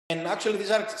And actually,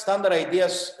 these are standard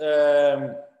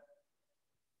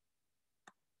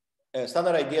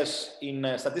ideas in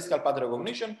statistical pattern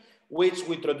recognition, which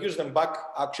we introduce them back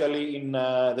actually in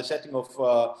the setting of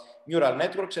neural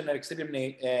networks, and are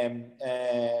extremely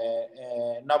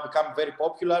now become very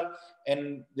popular,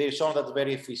 and they're shown that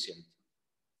very efficient.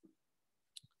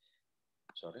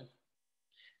 Sorry.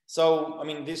 So, I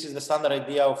mean, this is the standard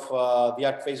idea of the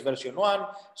ArcPhase version 1.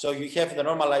 So you have the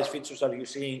normalized features that you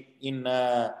see in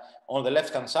on the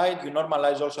left-hand side. You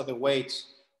normalize also the weights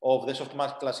of the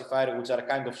softmax classifier, which are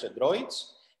kind of centroids,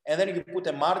 and then you put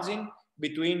a margin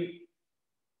between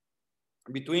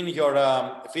your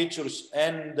features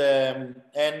and the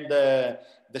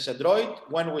centroid.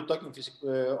 When we're talking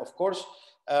of course,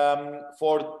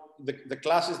 for the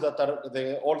classes that are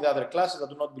all the other classes that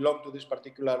do not belong to this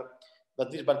particular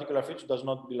feature does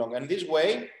not belong. And this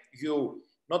way, you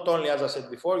not only, as I said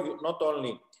before,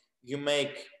 you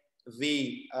make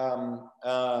the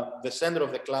center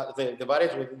of the class, the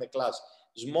variance within the class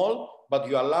small, but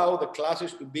you allow the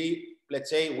classes to be, let's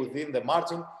say, within the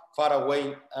margin, far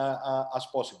away as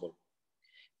possible.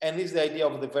 And this is the idea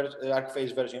of the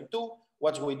ArcPhase version 2.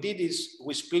 What we did is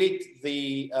we split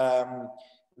the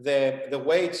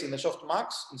weights in the softmax.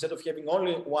 Instead of having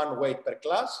only one weight per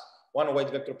class, one weight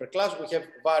vector per class, we have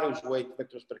various weight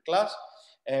vectors per class,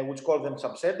 which call them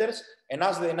subsetters. And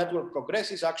as the network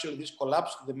progresses, actually this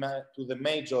collapses to the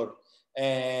major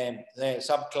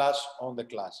subclass on the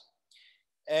class.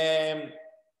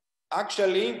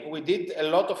 Actually, we did a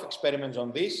lot of experiments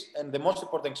on this, and the most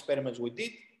important experiments we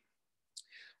did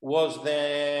was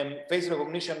the face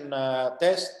recognition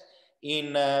test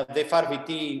in the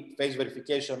FRVT face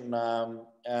verification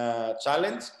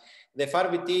challenge. The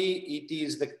FRVT, it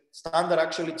is the standard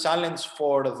actually challenge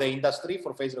for the industry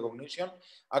for face recognition.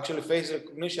 Actually, face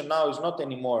recognition now is not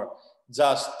anymore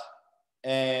just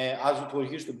as it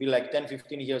was used to be like 10,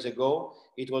 15 years ago.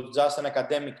 It was just an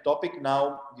academic topic.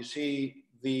 Now you see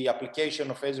the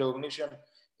application of face recognition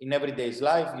in everyday's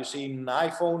life. You see in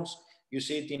iPhones, you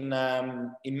see it in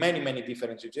many, many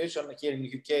different situations. Here in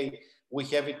the UK, we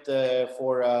have it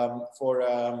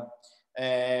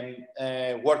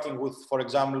working with, for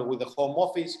example, with the home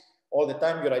office. All the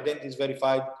time your identity is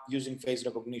verified using face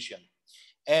recognition.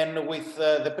 And with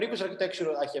the previous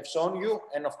architecture I have shown you,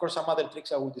 and of course some other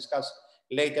tricks I will discuss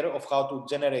later of how to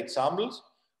generate samples,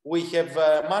 we have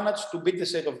managed to beat the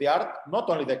state of the art, not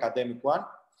only the academic one,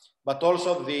 but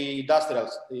also the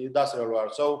industrial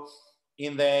one. So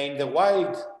in the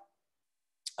wild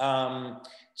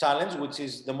challenge, which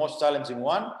is the most challenging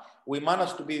one, we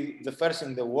managed to be the first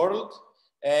in the world,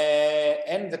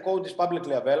 and the code is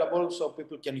publicly available, so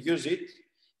people can use it.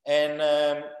 And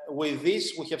with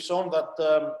this, we have shown that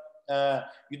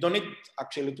you don't need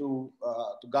actually to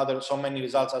gather so many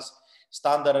results as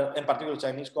standard and particularly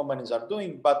Chinese companies are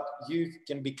doing, but you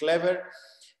can be clever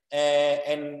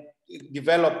and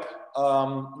develop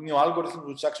new algorithms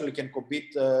which actually can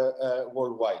compete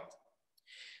worldwide.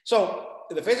 So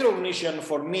the face recognition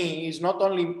for me is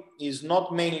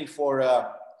not mainly for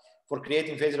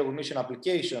creating face recognition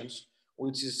applications,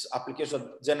 which is applications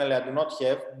that generally I do not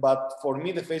have. But for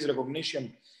me, the face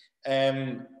recognition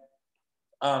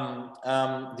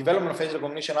development of face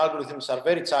recognition algorithms are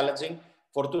very challenging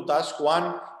for two tasks.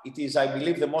 One, it is, I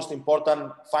believe, the most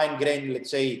important fine-grained,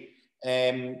 let's say,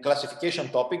 classification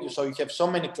topic. So you have so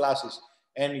many classes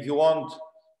and you want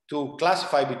to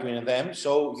classify between them.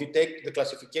 So you take the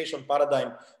classification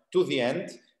paradigm to the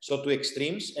end, so to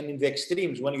extremes. And in the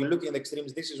extremes, when you look in the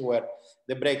extremes, this is where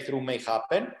the breakthrough may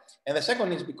happen. And the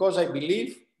second is because I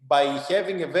believe by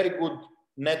having a very good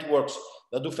networks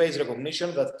that do face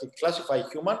recognition, that can classify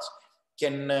humans,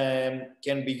 can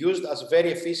be used as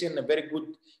very efficient and very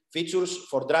good features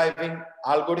for driving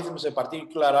algorithms, a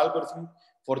particular algorithm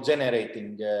for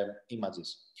generating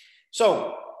images.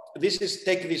 So this is,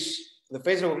 the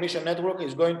face recognition network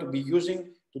is going to be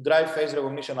using to drive face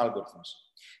recognition algorithms.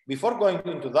 Before going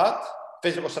into that,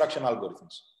 face reconstruction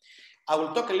algorithms, I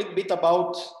will talk a little bit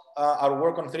about our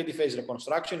work on 3D face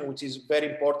reconstruction, which is very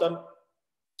important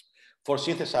for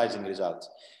synthesizing results.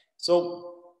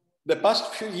 So the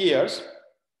past few years,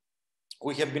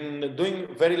 we have been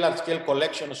doing very large scale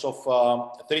collections of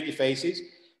 3D faces.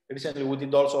 Recently, we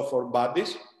did also for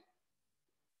bodies.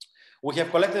 We have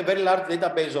collected a very large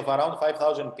database of around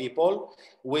 5,000 people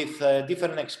with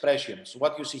different expressions.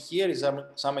 What you see here is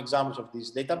some examples of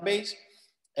this database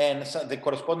and the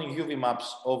corresponding UV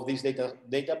maps of this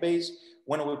database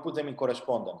when we put them in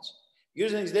correspondence.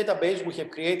 Using this database, we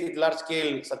have created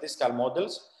large-scale statistical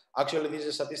models. Actually, this is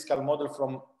a statistical model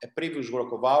from a previous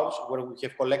work of ours where we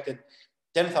have collected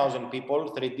 10,000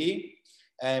 people, 3D,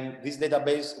 This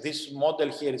database, this model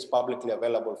here is publicly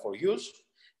available for use.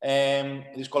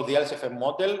 It is called the LSFM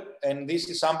model, and this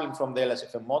is sampling from the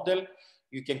LSFM model.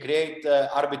 You can create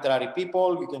arbitrary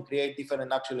people, you can create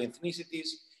different actual ethnicities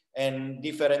and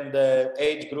different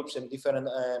age groups and different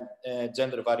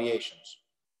gender variations.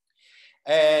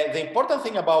 The important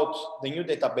thing about the new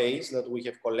database that we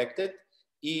have collected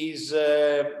is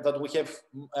that we have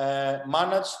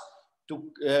managed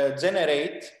to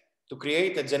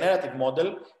create a generative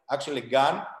model, actually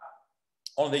GAN,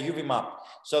 on the UV map.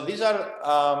 So these are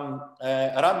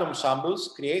random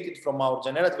samples created from our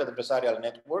generative adversarial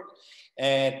network,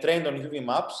 trained on UV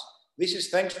maps. This is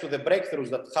thanks to the breakthroughs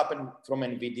that happened from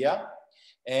NVIDIA,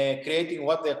 creating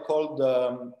what they're called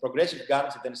progressive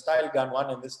GANs, then style GAN 1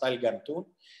 and then style GAN 2.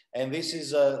 And this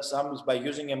is samples by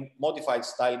using a modified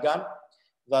style GAN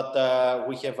that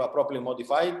we have properly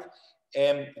modified.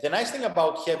 The nice thing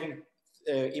about having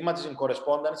images in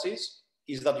correspondences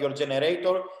is that your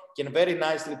generator can very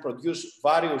nicely produce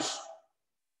various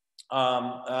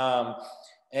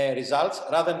results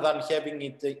rather than having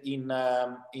it in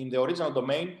the original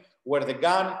domain where the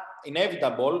GAN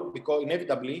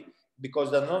inevitably,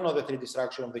 because they don't know the 3D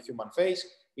structure of the human face,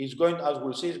 is going, as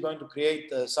we'll see, is going to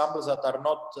create samples that are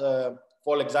not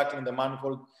fall exactly in the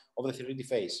manifold of the 3D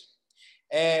face.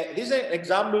 This is an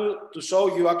example to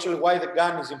show you actually why the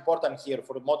GAN is important here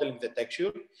for modeling the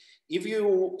texture. If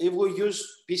we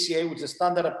use PCA, which is a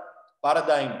standard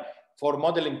paradigm for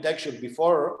modeling texture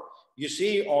before, you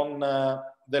see on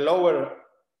the lower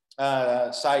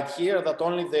side here that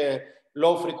only the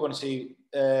low frequency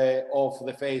of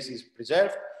the face is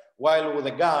preserved, while with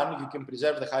the GAN, you can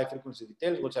preserve the high frequency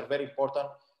details, which are very important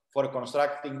for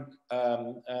constructing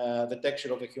the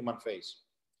texture of the human face.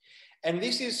 And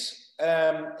this is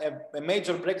a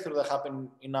major breakthrough that happened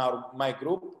in my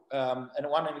group and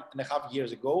 1.5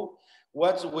 years ago,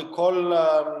 what we call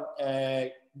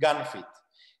GAN fit.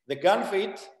 The GAN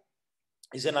fit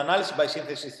is an analysis by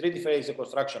synthesis 3D phase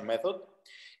reconstruction method.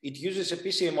 It uses a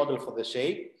PCA model for the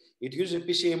shape. It uses a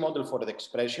PCA model for the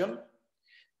expression,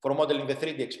 for modeling the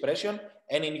 3D expression,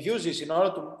 and it uses, in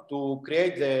order to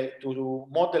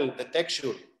model the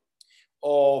texture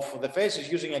of the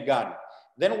faces using a GAN.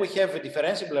 Then we have a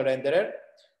differentiable renderer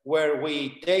where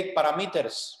we take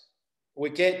parameters, we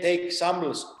can take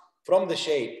samples from the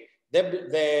shape,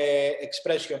 the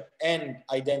expression and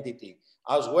identity,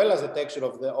 as well as the texture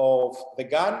of the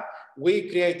GAN. We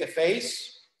create a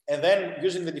face, and then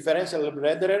using the differentiable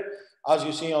renderer, as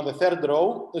you see on the third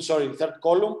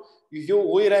column,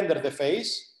 we render the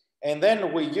face, and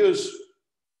then we use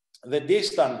the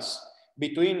distance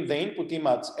between the input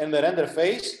image and the render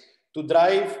face to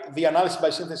drive the analysis by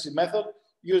synthesis method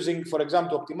using, for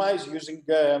example, to optimize using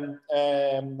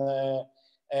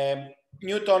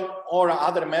Newton or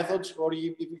other methods, or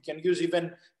you can use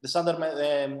even the standard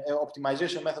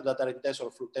optimization method that are in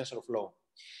TensorFlow.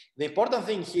 The important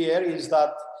thing here is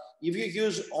that if you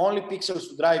use only pixels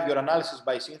to drive your analysis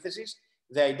by synthesis,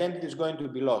 the identity is going to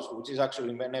be lost, which is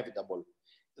actually inevitable.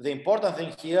 The important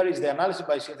thing here is the analysis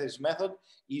by synthesis method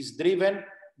is driven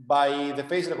by the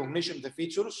face recognition of the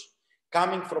features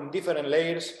coming from different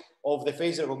layers of the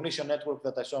face recognition network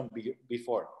that I showed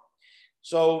before.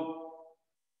 So,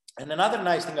 and another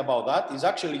nice thing about that is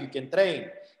actually you can train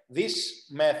this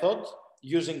method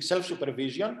using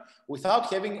self-supervision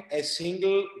without having a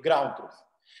single ground truth.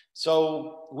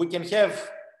 So we can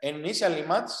have an initial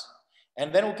image,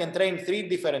 and then we can train 3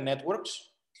 different networks.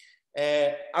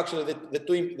 Actually,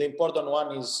 the important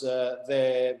one is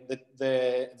the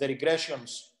regression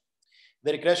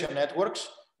networks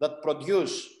that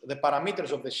produce the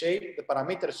parameters of the shape, the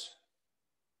parameters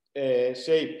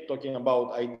shape talking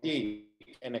about ID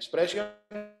and expression,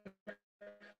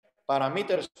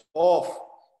 parameters of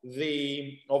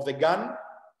the GAN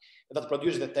that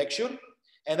produce the texture,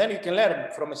 and then you can learn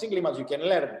from a single image. You can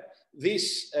learn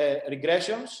these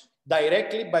regressions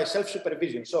directly by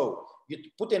self-supervision. So you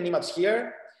put an image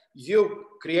here, you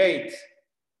create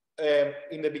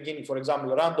in the beginning, for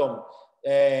example, random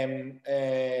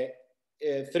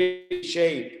 3D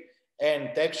shape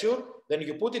and texture, then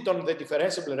you put it on the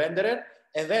differentiable renderer,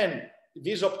 and then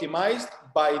this is optimized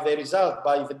by the result,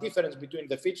 by the difference between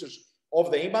the features of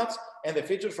the image and the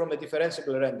features from the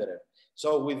differentiable renderer.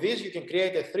 So with this, you can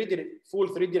create a full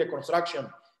 3D reconstruction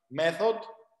method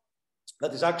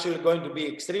that is actually going to be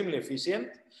extremely efficient,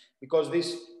 because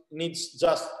this needs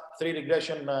just 3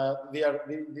 regression.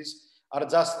 These are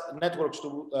just networks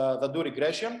that do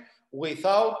regression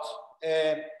without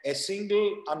a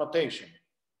single annotation.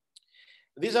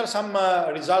 These are some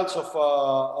results of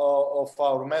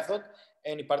our method,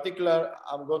 and in particular,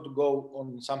 I'm going to go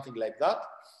on something like that.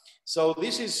 So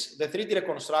this is the 3D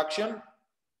reconstruction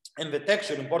and the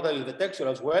texture, importantly the texture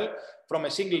as well, from a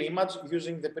single image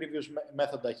using the previous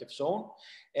method I have shown.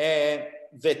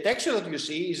 The texture that you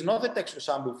see is not the texture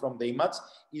sample from the image,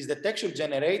 is the texture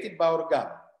generated by our gun.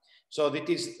 So that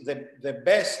is the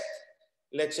best,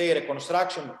 let's say,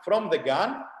 reconstruction from the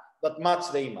gun that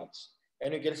match the image.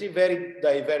 And you can see very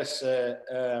diverse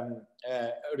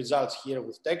results here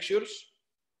with textures.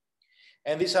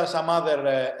 And these are some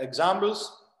other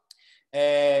examples.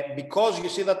 Because you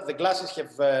see that the glasses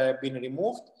have been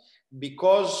removed,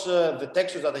 because the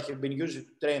textures that have been used to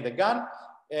train the gun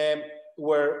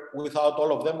were without,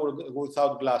 all of them were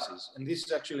without glasses. And this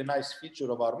is actually a nice feature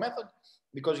of our method,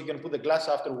 because you can put the glass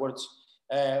afterwards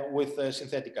with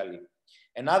synthetically.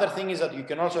 Another thing is that you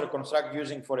can also reconstruct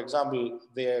using, for example,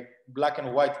 the black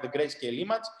and white, the grayscale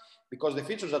image, because the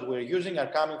features that we're using are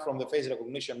coming from the face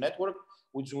recognition network,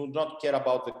 which would not care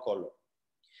about the color.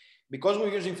 Because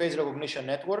we're using face recognition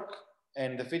network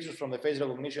and the features from the face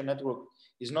recognition network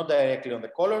is not directly on the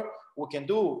color, we can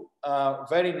do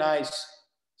very nice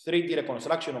 3D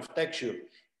reconstruction of texture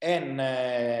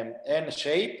and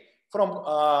shape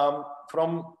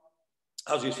from,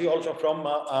 as you see, also from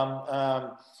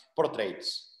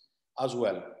portraits as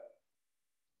well.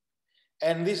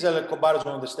 And this is a comparison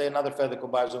of the state, another further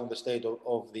comparison of the state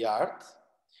of the art.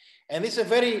 And this is a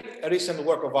very recent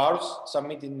work of ours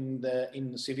submitted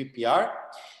in CVPR.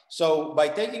 So by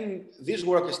taking this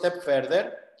work a step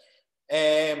further,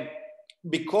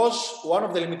 because one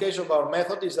of the limitations of our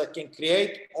method is that it can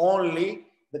create only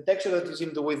the texture that is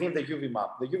within the UV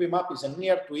map. The UV map is an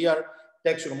ear-to-ear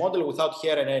texture model without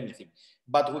hair and anything.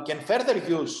 But we can further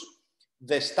use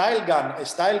the style gun,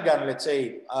 let's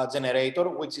say, generator,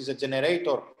 which is a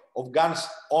generator of guns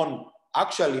on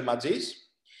actual images,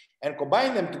 and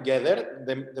combine them together,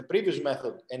 the previous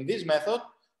method and this method,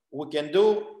 we can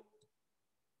do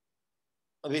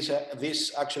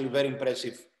this actually very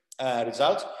impressive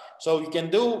results. So you can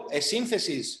do a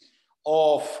synthesis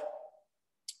of,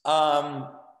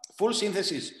 full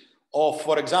synthesis of,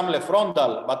 for example, a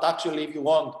frontal, but actually if you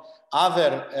want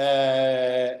other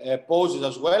poses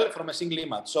as well from a single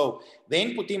image. So the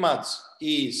input image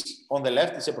is on the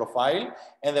left, is a profile,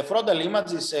 and the frontal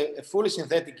image is a fully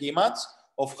synthetic image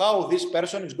of how this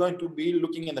person is going to be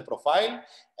looking in the profile,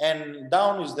 and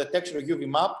down is the texture UV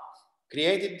map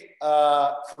created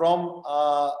from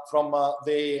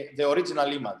the original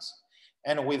image.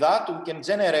 And with that, we can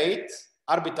generate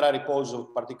arbitrary pose of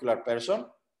a particular person.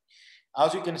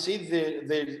 As you can see,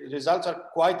 the results are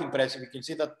quite impressive. You can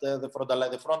see that the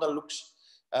frontal looks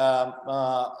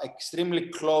extremely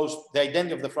close. The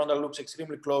identity of the frontal looks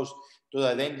extremely close to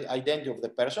the identity of the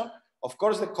person. Of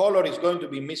course, the color is going to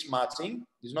be mismatching.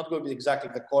 It's not going to be exactly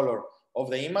the color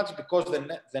of the image, because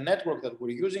the network that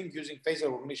we're using face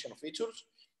recognition features,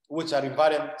 which are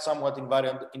invariant, somewhat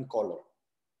invariant in color.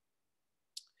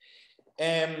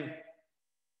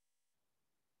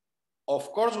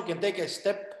 Of course, we can take a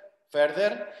step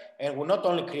further, and we not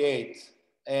only create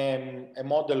a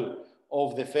model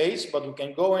of the face, but we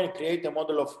can go and create a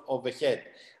model of the head.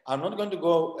 I'm not going to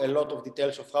go a lot of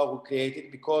details of how we create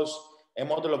it, because a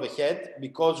model of a head,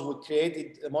 because we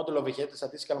created a model of a head, a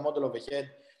statistical model of a head,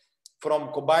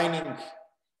 from combining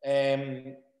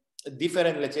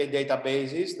different, let's say,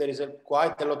 databases. There is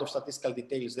quite a lot of statistical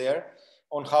details there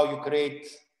on how you create,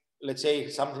 let's say,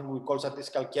 something we call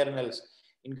statistical kernels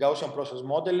in Gaussian process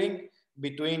modeling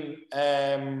between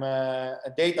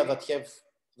data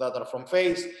that are from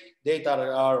face, data that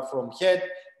are from head,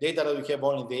 data that you have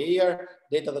only in the ear,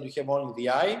 data that you have only in the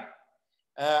eye.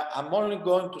 I'm only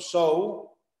going to show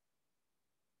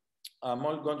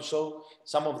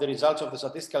some of the results of the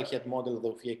statistical head model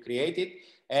that we created,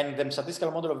 and the statistical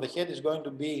model of the head is going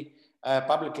to be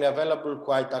publicly available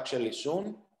quite actually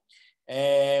soon.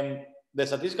 The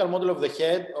statistical model of the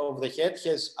head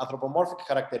has anthropomorphic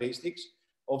characteristics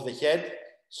of the head,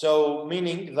 so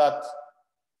meaning that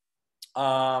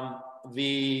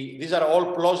these are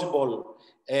all plausible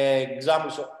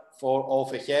examples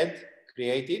of a head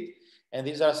created, and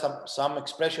these are some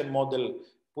expression model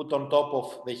put on top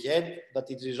of the head that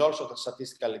it is also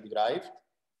statistically derived.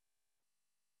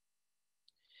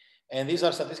 And these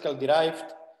are statistically derived,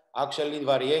 actually,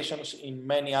 variations in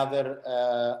many other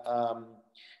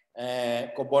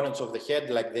components of the head,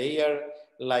 like the ear,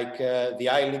 like the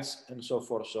eyelids, and so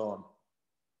forth, so on.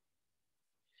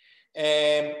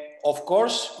 Of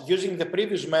course, using the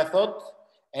previous method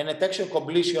and a texture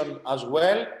completion as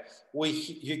well,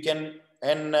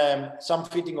 some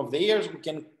fitting of the ears,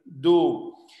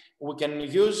 we can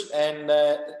use and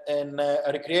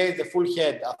recreate the full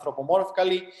head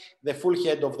anthropomorphically, the full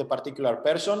head of the particular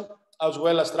person, as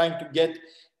well as trying to get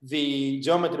the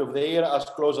geometry of the ear as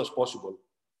close as possible.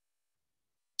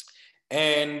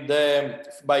 And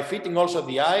by fitting also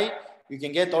the eye, you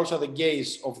can get also the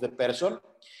gaze of the person.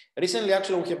 Recently,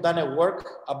 actually, we have done a work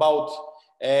about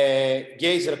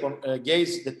gaze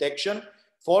detection,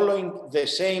 following the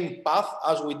same path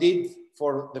as we did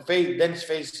for the dense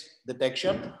face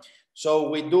detection. So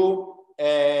we do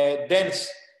dense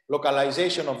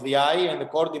localization of the eye and the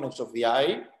coordinates of the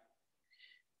eye.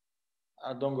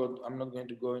 I'm not going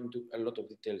to go into a lot of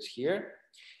details here.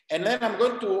 And then I'm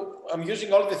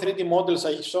using all the 3D models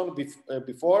I showed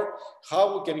before,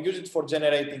 how we can use it for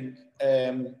generating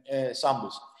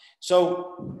samples.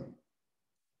 So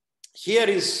here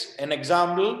is an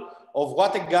example of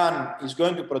what a gun is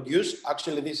going to produce.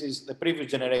 Actually, this is the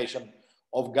previous generation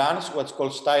of guns, what's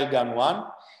called Style Gun 1.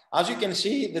 As you can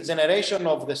see, the generation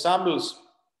of the samples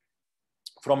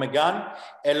from a gun,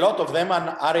 a lot of them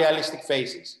are realistic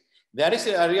faces. There is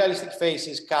a realistic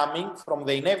faces coming from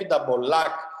the inevitable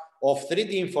lack of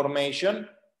 3D information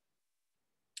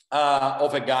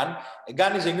of a gun. A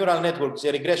gun is a neural network, it's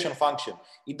a regression function.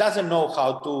 It doesn't know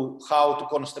how to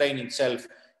constrain itself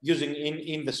using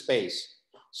in the space.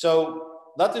 So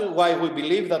that is why we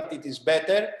believe that it is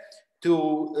better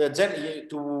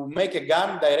to make a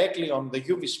gun directly on the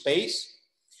UV space.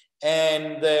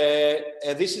 And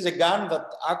this is a gun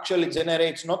that actually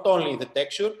generates not only the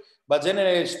texture, but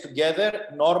generates together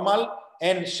normal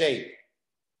and shape.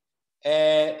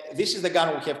 This is the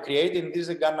gun we have created, and this is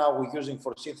the gun now we're using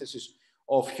for synthesis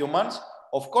of humans.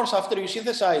 Of course, after you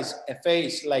synthesize a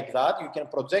face like that, you can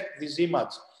project this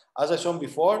image, as I showed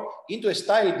before, into a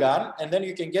style gun, and then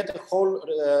you can get a whole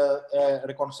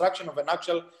reconstruction of an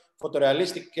actual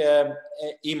photorealistic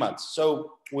image.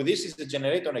 So with this is the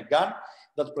generator on a gun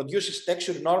that produces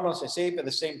texture, normals, and shape at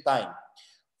the same time.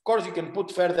 Of course, you can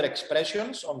put further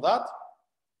expressions on that,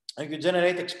 and you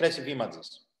generate expressive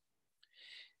images.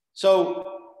 So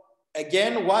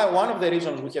again, one of the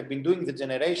reasons we have been doing the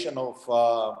generation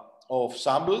of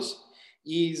samples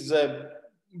is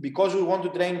because we want to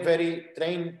train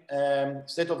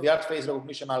state-of-the-art face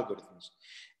recognition algorithms.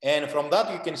 And from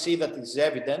that, you can see that it's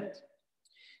evident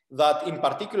that in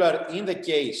particular, in the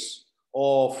case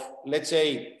of, let's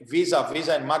say, Visa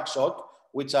and Mugshot,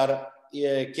 which are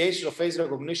cases of face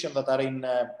recognition that are in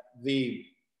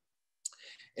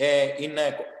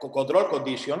control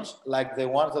conditions, like the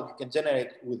ones that you can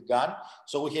generate with GAN.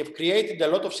 So we have created a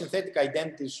lot of synthetic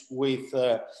identities with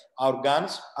our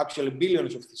GANs, actually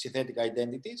billions of synthetic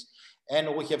identities.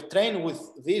 And we have trained with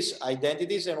these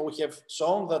identities, and we have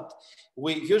shown that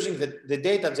using the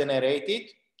data generated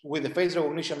with the face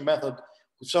recognition method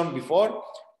shown before,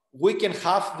 we can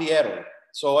halve the error.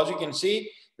 So as you can see,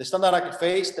 the standard accurate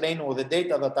face trained with the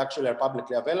data that actually are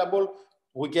publicly available,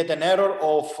 we get an error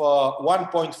of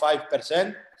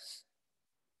 1.5%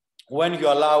 when you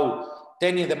allow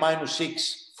 10 in the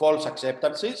 -6 false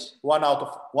acceptances, 1 out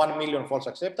of 1 million false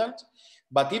acceptance.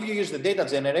 But if you use the data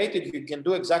generated, you can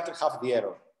do exactly half the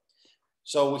error.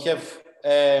 So we have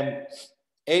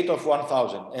 8 of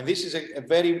 1,000. And this is a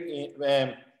very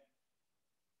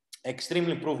extreme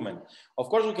improvement. Of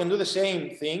course, we can do the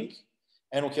same thing,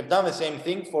 and we have done the same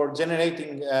thing for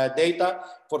generating data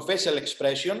for facial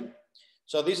expression.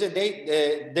 So this is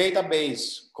a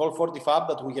database called 40Fab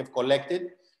that we have collected.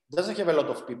 It doesn't have a lot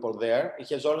of people there. It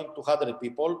has only 200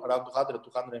 people, around 200,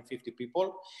 250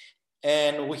 people.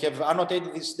 And we have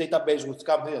annotated this database with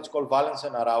something that's called valence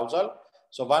and arousal.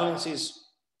 So valence is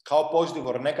how positive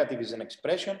or negative is an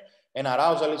expression, and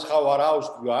arousal is how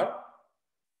aroused you are.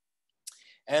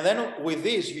 And then with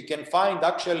this, you can find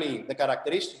actually the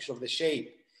characteristics of the shape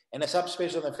and a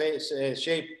subspace of the face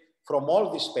shape from all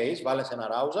this space, valence and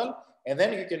arousal. And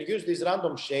then you can use this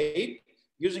random shape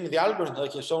using the algorithm that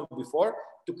I have shown before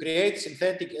to create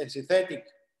synthetic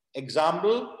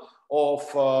example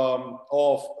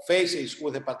of faces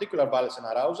with a particular valence and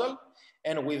arousal.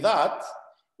 And with that,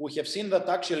 we have seen that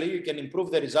actually you can improve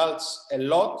the results a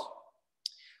lot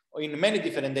in many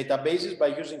different databases by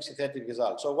using synthetic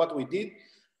results. So what we did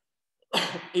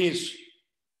is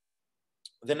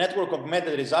the network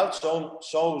augmented results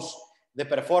shows the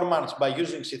performance by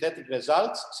using synthetic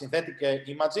results, synthetic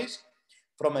images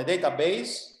from a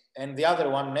database, and the other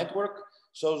one network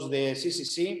shows the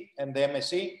CCC and the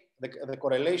MSE, the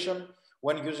correlation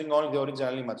when using only the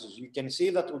original images. You can see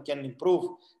that we can improve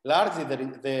largely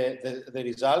the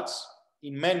results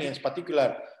in many, in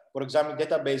particular, for example,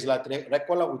 database like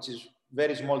Recola, which is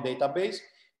very small database,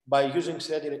 by using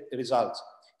synthetic results,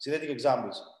 synthetic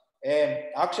examples.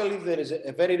 Actually, there is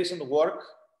a very recent work,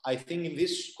 I think in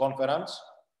this conference,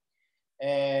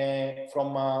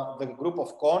 from the group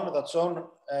of CON that's on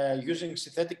using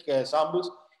synthetic samples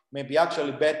may be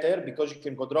actually better because you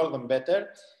can control them better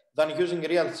than using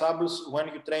real samples when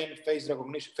you train face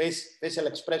recognition, facial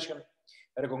expression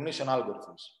recognition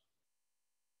algorithms.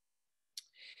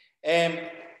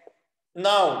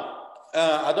 Now,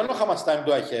 I don't know how much time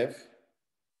do I have.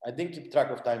 I didn't keep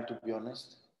track of time, to be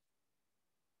honest.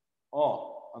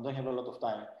 Oh, I don't have a lot of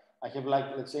time. I have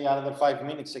like, let's say, another 5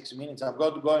 minutes, 6 minutes. I've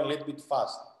got to go a little bit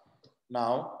fast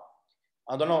now.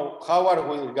 I don't know, how are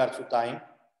we with regards to time?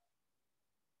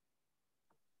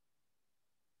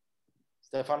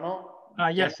 Stefano?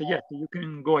 Yes, yes, you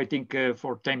can go, I think,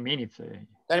 for 10 minutes.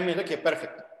 10 minutes, okay,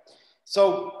 perfect.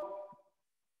 So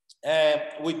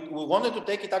we wanted to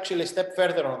take it actually a step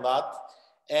further on that.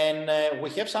 And we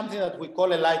have something that we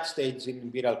call a light stage in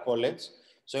Imperial College.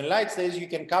 So in light stage, you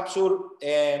can capture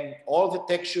all the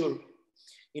texture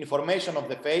information of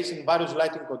the face in various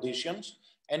lighting conditions.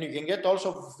 And you can get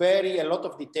also a lot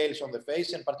of details on the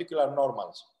face, in particular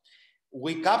normals.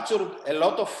 We captured a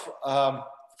lot of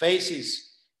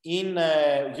faces in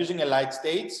using a light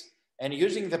stage, and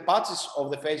using the patches of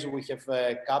the face we have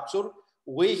captured,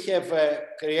 we have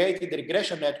created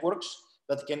regression networks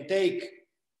that can take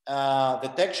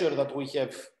the texture that we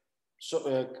have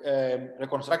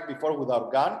reconstructed before with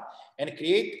our gun and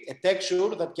create a texture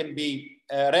that can be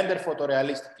rendered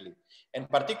photorealistically. In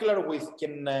particular, we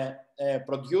can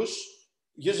produce,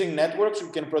 using networks, we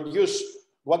can produce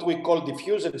what we call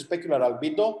diffuse and specular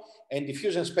albedo and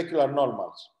diffuse and specular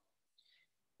normals.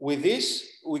 With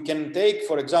this, we can take,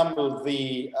 for example,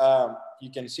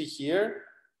 you can see here,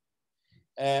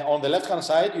 on the left-hand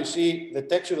side, you see the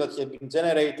texture that has been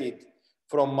generated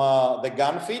from the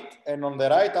gun fit, and on the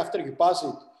right, after you pass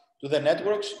it to the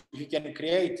networks, you can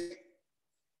create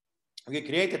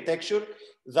a texture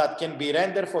that can be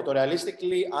rendered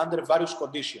photorealistically under various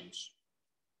conditions.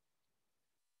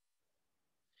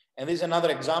 And this is another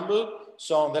example.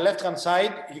 So on the left-hand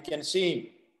side, you can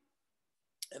see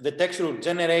the texture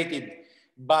generated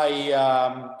by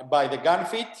the gun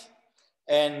fit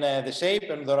and the shape.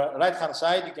 And on the right-hand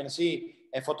side, you can see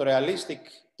a photorealistic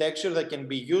texture that can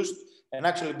be used and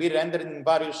actually be rendered in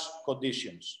various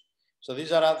conditions. So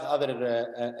these are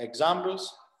other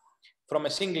examples. From a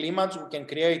single image, we can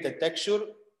create a texture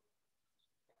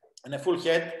and a full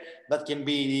head that can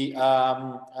be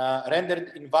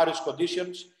rendered in various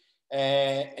conditions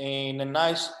in a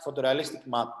nice photorealistic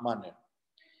manner.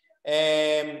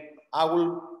 I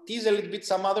will tease a little bit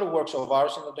some other works of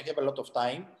ours, and I don't have a lot of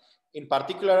time. In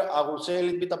particular, I will say a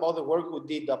little bit about the work we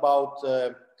did about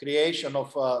creation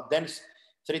of dense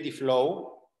 3D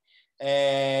flow.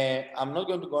 I'm not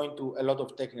going to go into a lot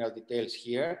of technical details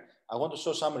here. I want to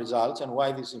show some results and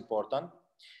why this is important.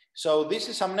 So this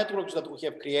is some networks that we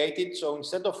have created. So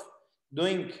instead of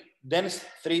doing dense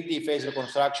 3D phase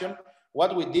reconstruction,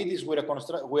 what we did is we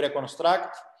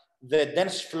reconstruct the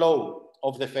dense flow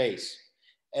of the face.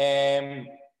 And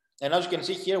as you can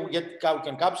see here, we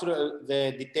can capture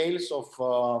the details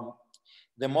of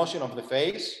the motion of the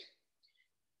face.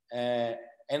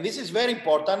 And this is very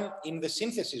important in the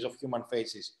synthesis of human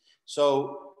faces.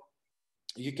 So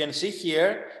you can see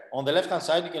here on the left-hand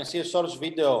side, you can see a source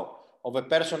video of a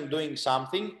person doing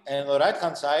something. And on the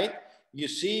right-hand side, you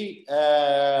see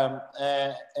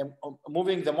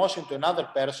moving the motion to another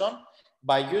person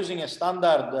by using a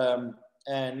standard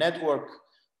network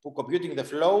for computing the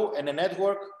flow and a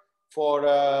network for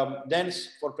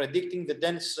predicting the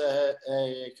dense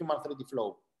human 3D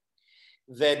flow.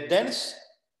 The dense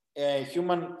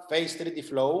human face 3D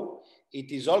flow, it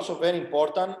is also very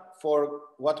important for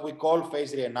what we call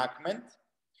face reenactment.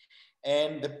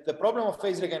 And the problem of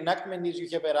face reenactment is you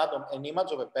have an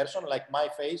image of a person like my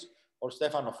face or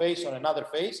Stefano's face or another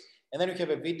face, and then you have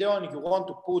a video and you want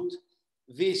to put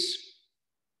this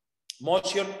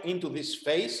motion into this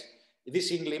face, this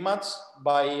single image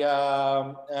by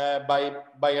an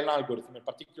algorithm, in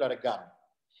particular a gun.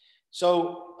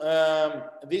 So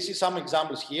this is some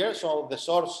examples here. So the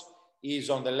source is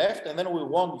on the left, and then we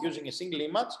want, using a single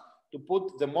image, to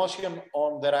put the motion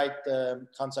on the right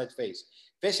hand side face.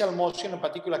 Facial motion, in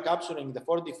particular capturing the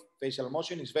 4D facial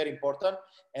motion, is very important,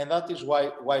 and that is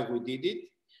why we did it.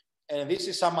 And this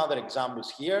is some other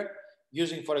examples here,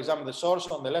 using, for example, the source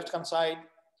on the left hand side,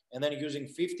 and then using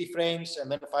 50 frames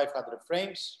and then 500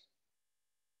 frames.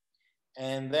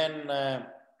 And then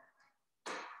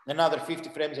another 50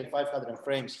 frames and 500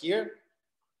 frames here.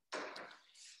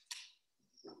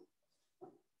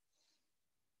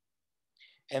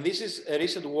 And this is a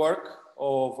recent work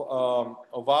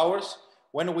of ours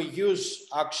when we use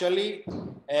actually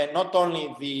not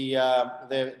only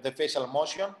the facial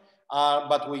motion,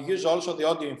 but we use also the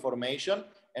audio information,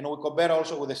 and we compare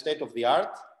also with the state of the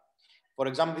art. For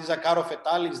example, this Zakharov et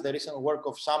al. Is the recent work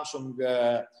of Samsung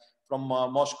from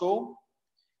Moscow.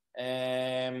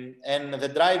 And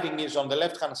the driving is on the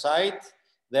left-hand side.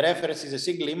 The reference is a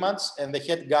single image, and the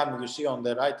head gun you see on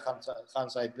the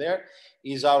right-hand side there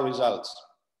is our results.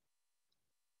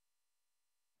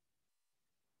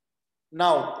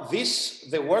 Now,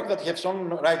 the work that you have shown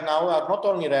right now are not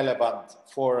only relevant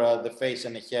for the face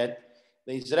and the head.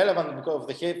 It's relevant because of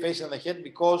the face and the head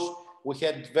because we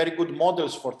had very good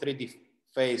models for 3D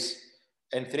face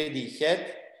and 3D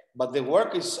head, but the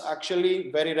work is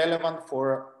actually very relevant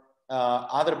for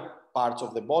other parts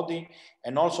of the body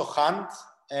and also hand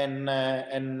and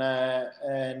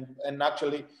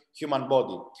actually human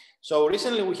body. So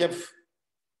recently we have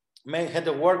had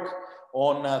a work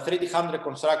on 3D hand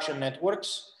reconstruction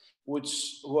networks,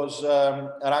 which was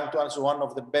ranked as one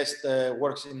of the best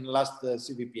works in last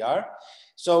CVPR.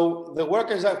 So the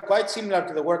work is quite similar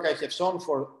to the work I have shown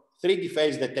for 3D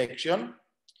face detection.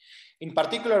 In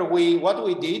particular, what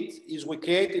we did is we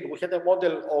had a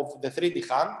model of the 3D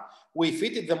hand. We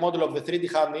fitted the model of the 3D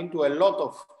hand into a lot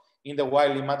of in the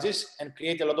wild images and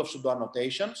create a lot of pseudo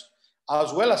annotations,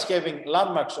 as well as having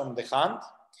landmarks on the hand.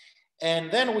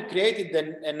 And then we created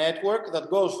a network that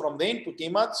goes from the input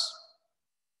image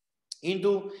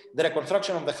into the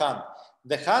reconstruction of the hand.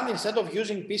 The hand, instead of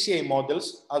using PCA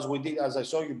models, as we did, as I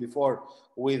showed you before,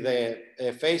 with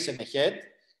a face and a head,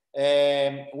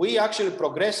 we actually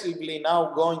progressively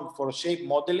now going for shape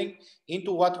modeling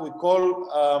into what we call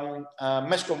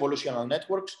mesh convolutional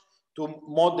networks to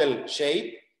model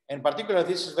shape. In particular,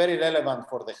 this is very relevant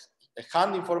for the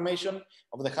hand information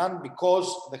of the hand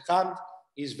because the hand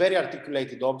is very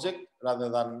articulated object rather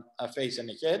than a face and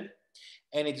a head.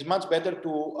 And it's much better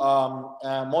to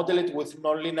model it with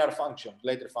nonlinear functions,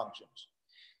 later functions.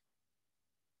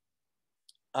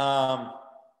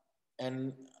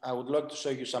 And I would like to show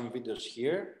you some videos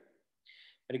here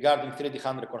regarding 3D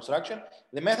hand reconstruction.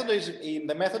 The method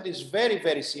is very,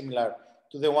 very similar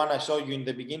to the one I showed you in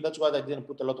the beginning. That's why I didn't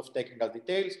put a lot of technical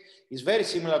details. It's very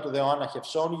similar to the one I have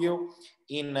shown you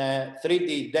in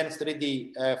dense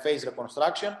 3D face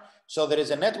reconstruction. So there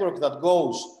is a network that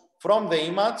goes from the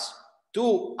image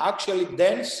to actually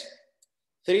dense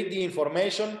 3D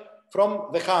information from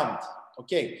the hand.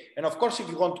 Okay, and of course, if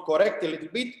you want to correct a little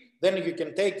bit, then you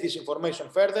can take this information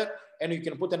further and you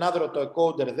can put another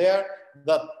autoencoder there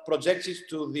that projects it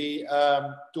to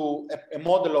a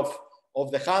model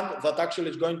of the hand that actually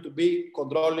is going to be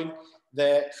controlling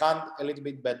the hand a little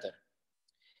bit better.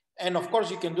 And of course,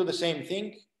 you can do the same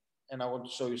thing. And I want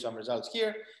to show you some results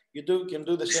here. You can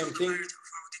do the same thing.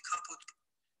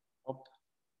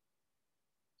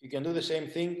 You can do the same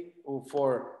thing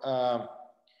for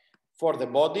the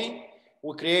body.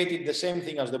 We created the same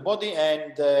thing as the body,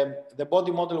 and the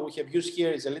body model we have used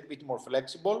here is a little bit more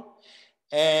flexible,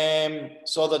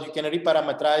 so that you can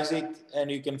reparameterize it and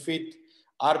you can fit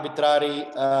arbitrary,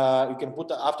 you can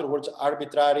put afterwards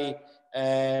arbitrary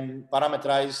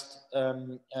parameterized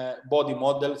body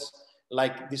models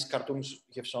like these cartoons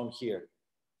we have shown here.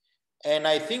 And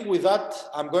I think with that,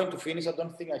 I'm going to finish. I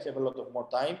don't think I have a lot of more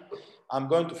time. I'm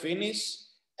going to finish,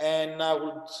 and I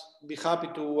would be happy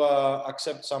to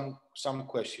accept some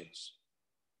questions.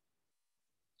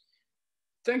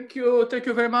 Thank you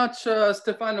very much,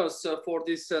 Stefanos, for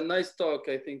this nice talk.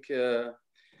 I think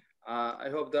I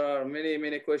hope there are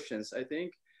many questions. I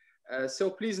think so.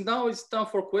 Please, now it's time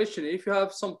for question. If you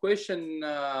have some question,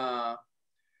 I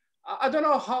don't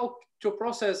know how to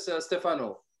process,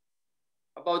 Stefano,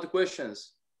 about the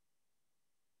questions.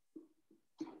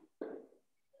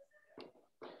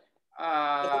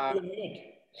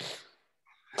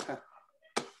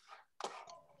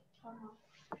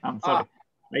 I'm sorry.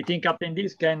 I think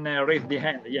attendees can raise the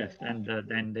hand, yes, and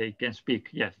then they can speak.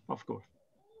 Yes, of course.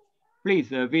 Please,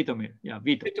 Vitomir. Yeah,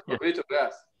 Vito. Vito,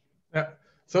 yes. Yeah.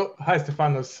 So, hi,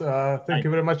 Stefanos. Thank you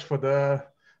very much for the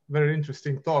very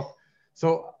interesting talk.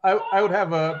 So, I would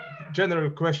have a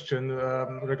general question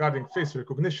regarding face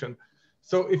recognition.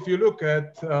 So, if you look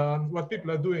at what people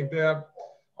are doing, they are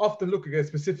often looking at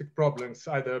specific problems,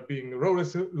 either being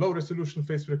low resolution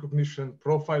face recognition,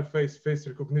 profile face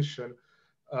recognition,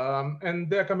 and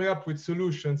they're coming up with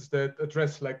solutions that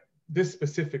address like this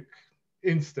specific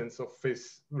instance of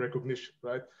face recognition,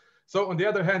 right? So on the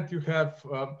other hand, you have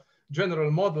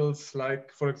general models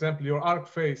like, for example, your ARC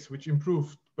face, which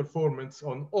improved performance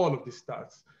on all of these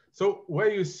tasks. So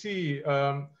where you see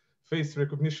face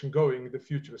recognition going in the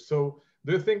future? So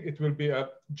do you think it will be a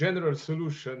general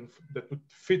solution that would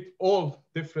fit all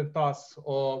different tasks,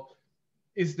 or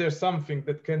is there something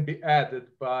that can be added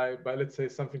by let's say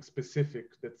something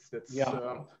specific that's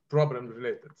problem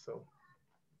related? So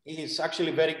It's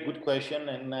actually a very good question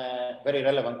and very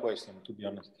relevant question, to be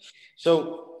honest.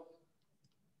 So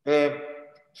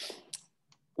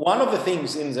one of the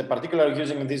things in the particular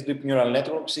using these deep neural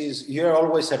networks is you're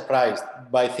always surprised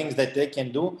by things that they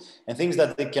can do and things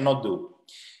that they cannot do.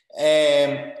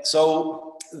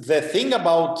 So the thing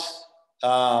about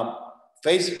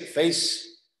face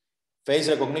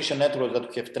recognition networks that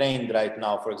we have trained right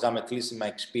now, for example, at least in my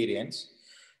experience,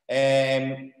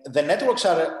 the networks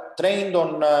are trained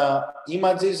on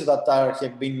images that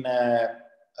have been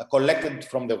collected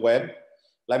from the web,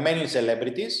 like mainly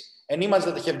celebrities, and images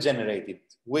that they have generated,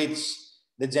 which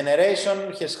the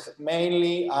generation has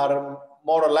mainly are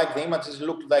more like the images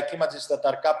look like images that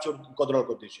are captured in control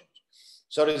conditions.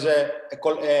 So there is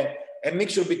a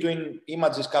mixture between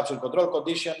images captured in control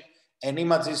condition and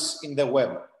images in the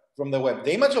web, from the web.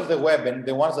 The image of the web and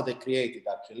the ones that they created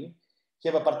actually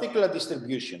have a particular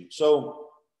distribution. So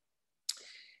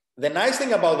the nice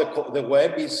thing about the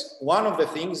web is one of the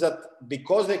things that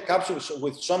because they capture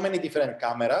with so many different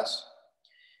cameras,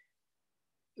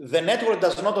 the network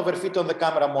does not overfit on the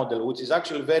camera model, which is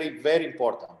actually very, very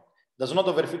important. Does not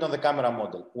overfit on the camera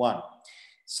model, one.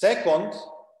 Second,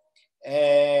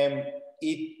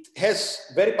 it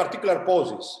has very particular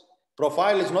poses.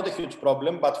 Profile is not a huge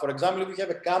problem, but for example, if you have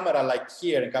a camera like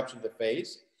here and capture the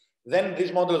face, then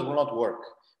these models will not work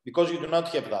because you do not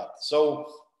have that. So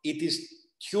it is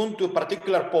tuned to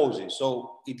particular poses.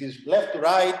 So it is left to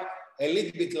right, a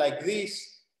little bit like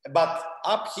this, but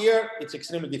up here, it's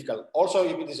extremely difficult. Also,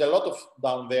 if it is a lot of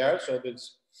down there, so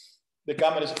the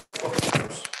camera is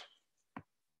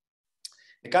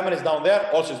down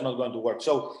there, also is not going to work.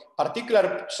 So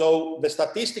the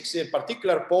statistics in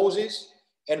particular poses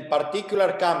and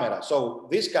particular camera. So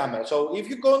this camera. So if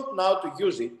you go now to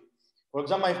use it, for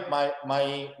example,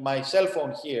 my cell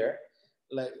phone here,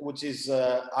 which is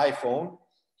iPhone,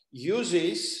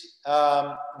 uses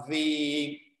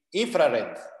the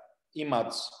infrared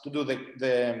image to do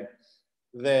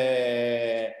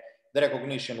the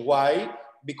recognition. Why?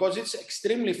 Because it's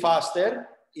extremely faster.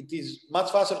 It is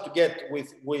much faster to get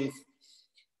with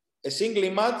a single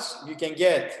image. You can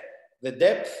get the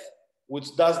depth,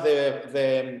 which does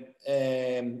the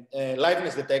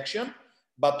liveness detection,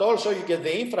 but also you get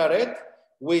the infrared,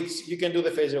 which you can do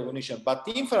the face recognition. But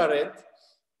the infrared,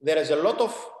 there is a lot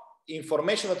of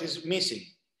information that is missing.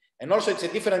 And also it's a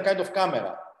different kind of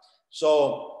camera.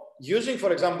 So using,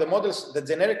 for example, the models, the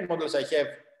generic models I have,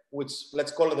 which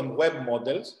let's call them web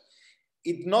models,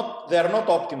 they are not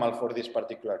optimal for this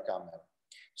particular camera.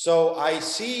 So I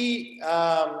see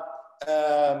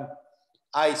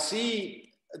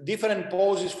different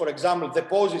poses. For example, the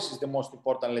poses is the most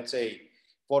important, let's say,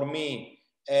 for me,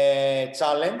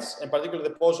 challenge, and particularly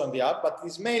the pose on the app, but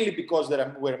it's mainly because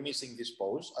we're missing this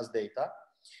pose as data.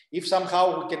 If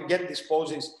somehow we can get these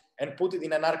poses and put it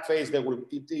in an arc phase,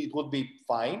 it would be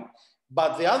fine.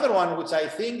 But the other one, which I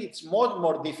think it's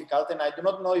more difficult, and I do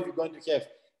not know if you're going to have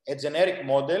a generic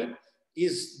model,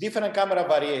 is different camera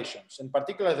variations. In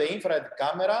particular, the infrared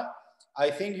camera,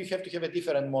 I think you have to have a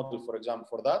different model, for example,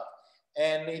 for that.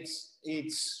 And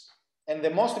and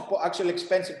the most actually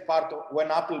expensive part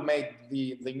when Apple made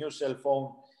the new cell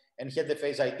phone and had the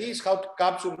Face ID is how to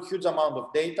capture a huge amount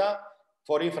of data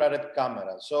for infrared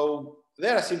camera. So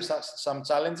there are some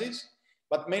challenges,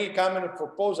 but mainly camera for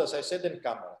pose, as I said, and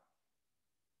camera.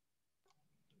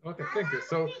 Okay, thank you.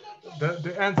 So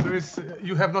the answer is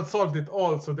you have not solved it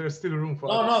all, so there's still room for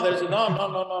no.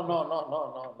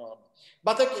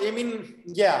 But I mean,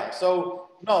 yeah. So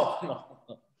no.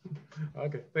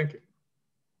 Okay, thank you.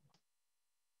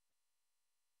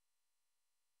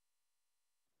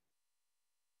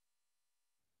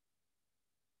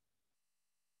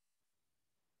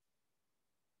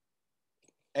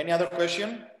 Any other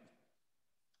question?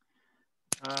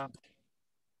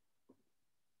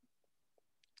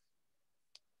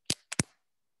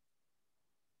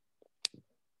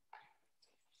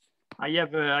 I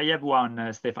have one,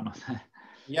 Stefanos.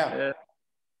 Yeah.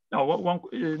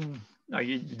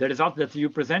 The results that you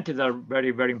presented are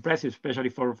very, very impressive, especially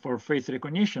for face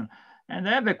recognition. And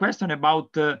I have a question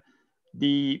about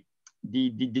the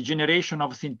generation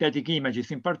of synthetic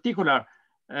images. In particular,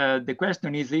 the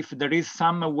question is if there is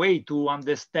some way to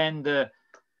understand,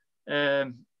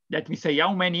 let me say,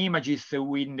 how many images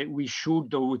we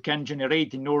should or we can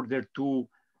generate in order to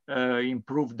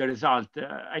improve the result.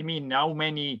 I mean, how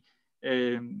many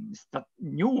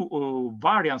new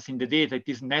variants in the data it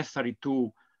is necessary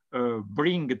to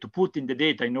put in the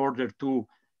data in order to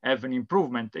have an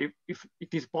improvement. If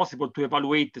it is possible to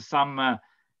evaluate some,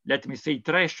 let me say,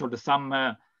 threshold,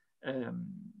 some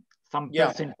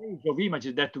percentage of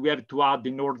images that we have to add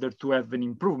in order to have an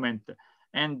improvement.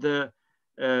 and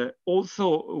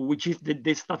also which is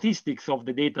the statistics of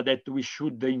the data that we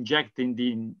should inject in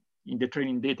the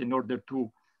training data in order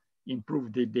to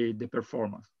improve the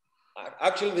performance?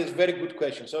 Actually, this is a very good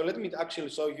question. So let me actually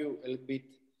show you a little bit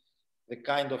the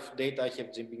kind of data I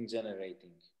have been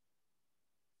generating.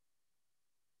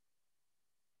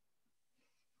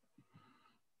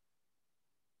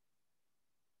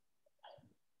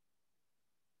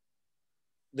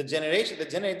 The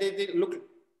generated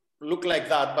look like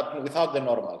that, but without the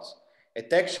normals. A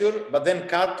texture, but then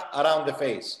cut around the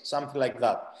face, something like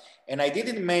that. And I did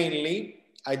it mainly,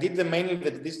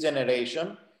 this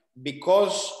generation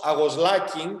because I was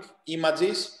lacking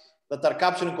images that are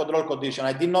capturing control condition.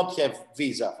 I did not have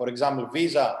Visa. For example,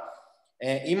 Visa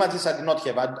images I did not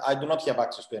have. I do not have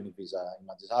access to any Visa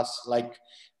images, as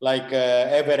like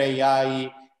Ever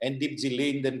AI and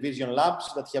DeepGLint and Vision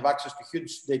Labs that have access to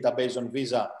huge database on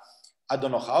Visa. I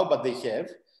don't know how, but they have.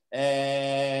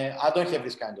 I don't have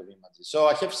this kind of images. So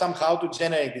I have somehow to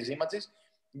generate these images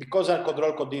because there are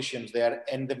control conditions there,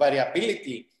 and the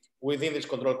variability within this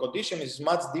control condition is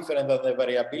much different than the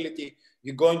variability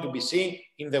you're going to be seeing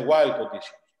in the wild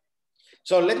conditions.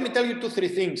 So let me tell you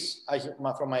 2-3 things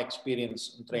from my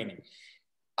experience in training.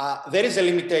 There is a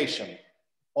limitation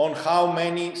on how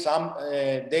many,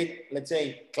 let's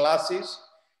say, classes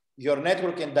your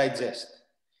network can digest.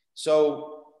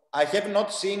 So I have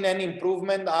not seen any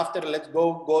improvement after, let's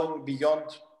go, going beyond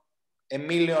 1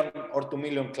 million or 2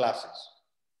 million classes.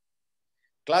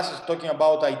 Classes talking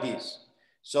about IDs.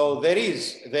 So there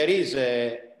is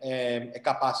a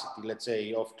capacity, let's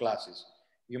say, of classes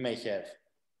you may have.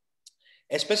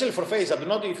 Especially for faces, I don't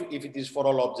know if it is for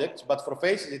all objects, but for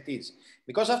faces it is.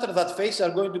 Because after that, faces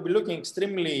are going to be looking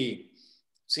extremely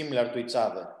similar to each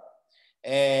other.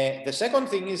 The second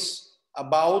thing is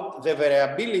about the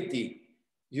variability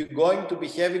you're going to be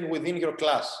having within your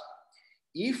class.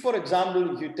 If, for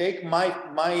example, you take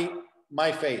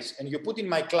my face and you put in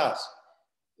my class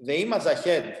the image I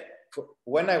had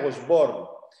when I was born,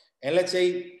 and let's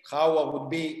say how I would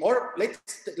be, or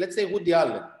let's say Woody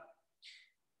Allen,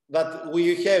 that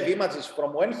we have images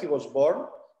from when he was born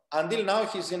until now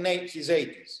he's in his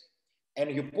 80s.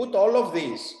 And you put all of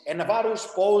these and various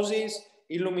poses,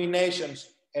 illuminations,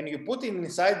 and you put it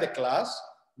inside the class,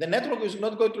 the network is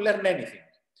not going to learn anything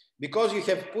because you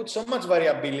have put so much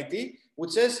variability,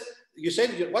 which says, you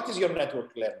said, what is your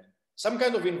network learning? Some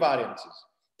kind of invariances.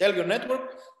 Tell your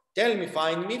network,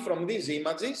 find me from these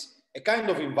images, a kind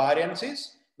of invariances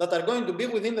that are going to be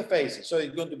within the faces. So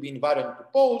it's going to be invariant to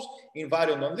pose,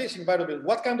 invariant on this, invariant,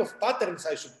 what kind of patterns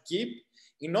I should keep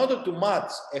in order to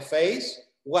match a face,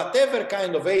 whatever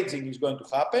kind of aging is going to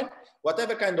happen,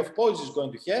 whatever kind of pose is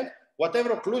going to have, whatever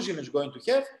occlusion is going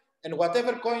to have, and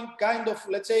whatever kind of,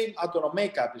 let's say, I don't know,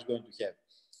 makeup is going to have.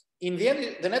 In the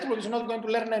end, the network is not going to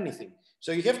learn anything.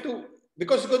 So you have to,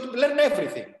 because it's going to learn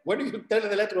everything. When you tell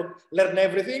the network learn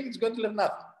everything, it's going to learn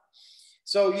nothing.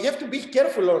 So you have to be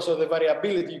careful also the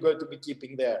variability you're going to be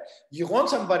keeping there. You want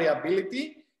some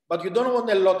variability, but you don't want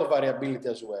a lot of variability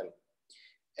as well.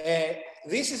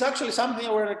 This is actually something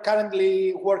we're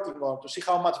currently working on to see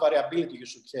how much variability you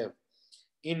should have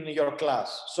in your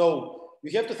class. So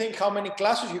you have to think how many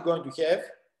classes you're going to have,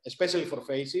 especially for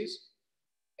faces,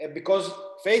 because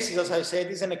faces, as I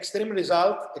said, is an extreme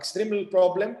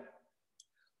problem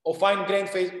of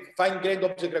fine-grained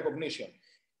object recognition.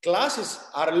 Classes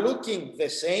are looking the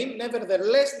same,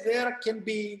 nevertheless, there can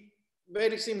be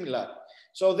very similar.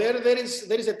 So there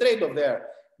is a trade-off there.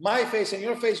 My face and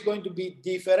your face is going to be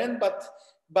different,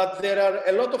 but there are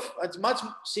a lot of, it's much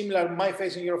similar my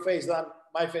face and your face than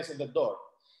my face and the door,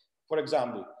 for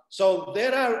example. So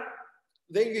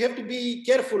you have to be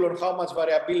careful on how much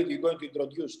variability you're going to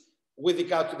introduce with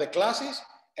regard to the classes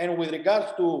and with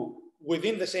regards to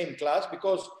within the same class,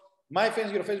 because my face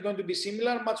and your face is going to be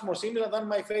similar, much more similar than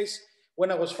my face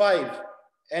when I was 5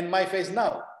 and my face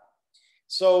now.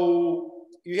 So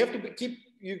you have to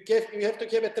you have to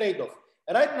have a trade-off.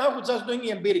 Right now, we're just doing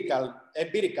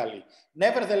empirically.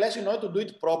 Nevertheless, in order to do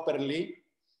it properly,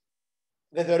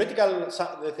 the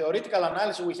theoretical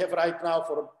analysis we have right now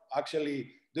for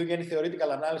actually doing any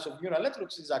theoretical analysis of neural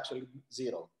networks is actually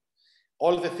 0.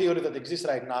 All the theory that exists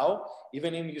right now,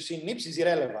 even in you see NIPS, is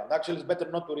irrelevant. Actually, it's better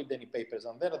not to read any papers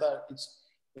on there.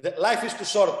 Life is too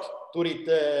short to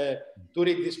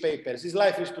read these papers. This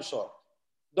life is too short.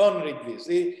 Don't read this.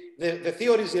 The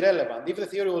theory is irrelevant. If the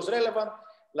theory was relevant,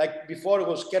 like before it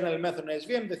was kernel method and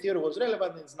SVM, the theory was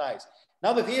relevant, it's nice.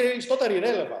 Now the theory is totally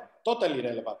irrelevant,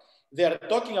 They are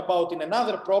talking about in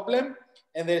another problem,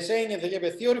 and they're saying they have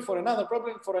a theory for another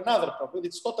problem,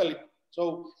 It's totally,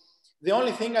 so the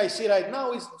only thing I see right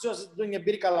now is just doing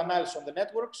empirical analysis on the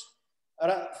networks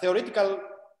theoretical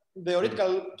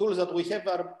tools that we have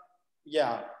are,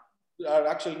 yeah, are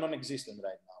actually non-existent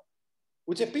right now,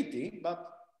 which is a pity, but.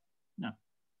 Yeah.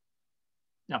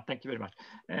 Yeah, thank you very much.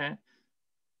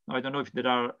 I don't know if there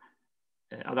are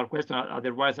other questions.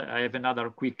 Otherwise, I have another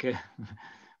quick,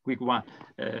 quick one.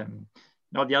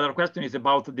 Now, the other question is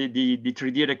about the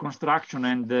 3D reconstruction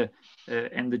and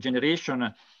the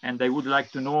generation. And I would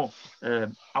like to know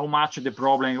how much the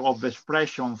problem of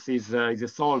expressions is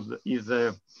solved.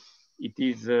 It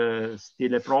is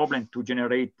still a problem to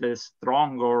generate a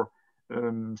strong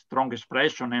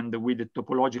expression and with the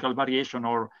topological variation,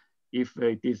 or if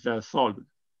it is solved?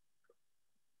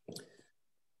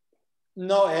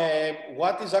 No,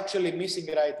 what is actually missing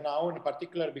right now, in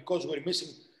particular, because we're missing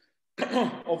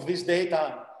of this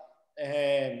data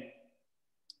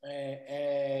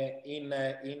in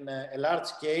a large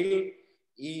scale,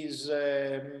 is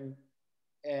the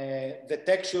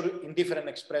texture in different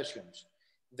expressions.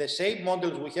 The shape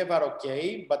models we have are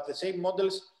okay, but the shape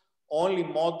models only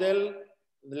model,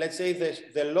 let's say,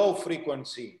 the low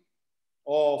frequency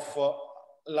of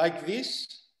like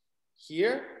this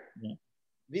here. Yeah.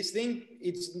 This thing,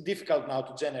 it's difficult now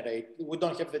to generate. We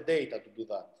don't have the data to do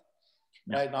that.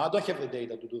 Yeah. Right now, I don't have the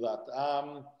data to do that.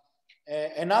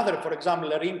 Another, for example,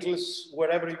 wrinkles,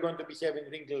 wherever you're going to be having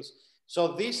wrinkles.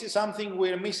 So this is something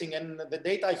we're missing. And the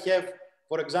data I have,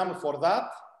 for example, for that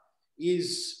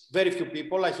is very few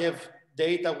people. I have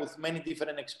data with many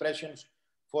different expressions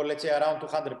for, let's say, around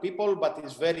 200 people, but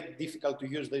it's very difficult to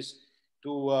use this to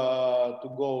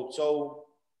go. So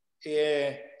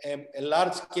a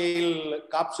large-scale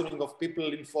capturing of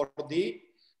people in 4D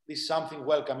is something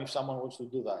welcome if someone wants to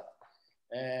do that.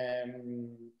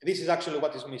 This is actually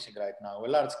what is missing right now, a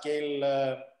large-scale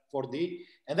 4D.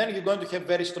 And then you're going to have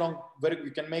very strong,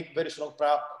 you can make very strong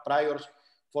priors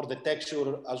for the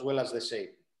texture as well as the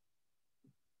shape.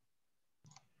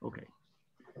 Okay.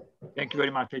 Thank you very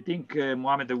much. I think,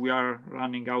 Mohammed, we are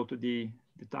running out of the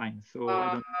time. So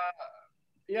I don't...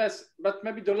 Yes, but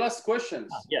maybe the last questions.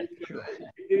 Yes, sure.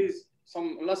 If there is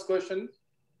some last question,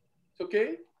 it's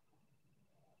okay.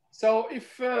 So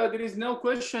if there is no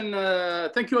question,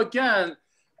 thank you again,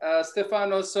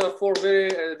 Stefanos, for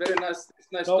very nice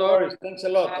no talk. Worries. Thanks a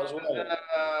lot as well.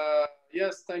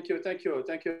 Yes, thank you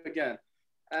again.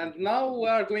 And now we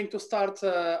are going to start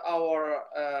our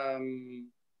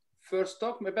first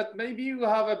talk, but maybe you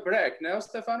have a break now,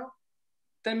 Stefano?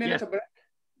 10 minutes break?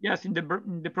 Yes, in the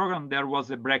program there was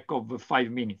a break of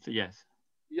 5 minutes. Yes.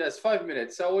 Yes, 5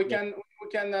 minutes. So we can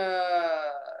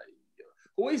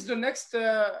who is the next?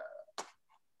 The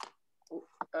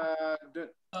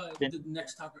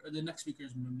next talker, the next speaker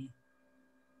is me.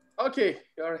 Okay,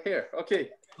 you're here.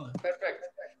 Okay, perfect.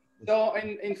 So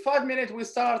in 5 minutes we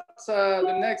start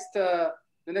the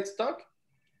next talk,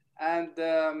 and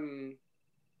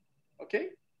okay,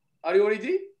 are you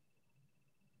ready?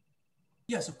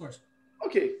 Yes, of course.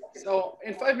 Okay, so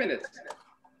in 5 minutes.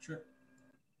 Sure.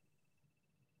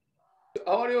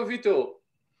 How are you, Vito?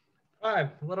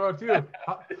 Fine. What about you?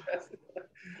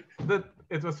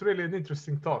 It was really an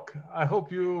interesting talk. I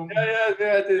hope you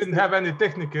didn't have any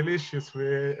technical issues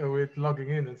with logging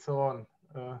in and so on.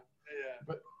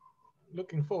 But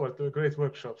looking forward to a great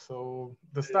workshop. So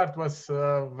the start was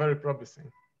very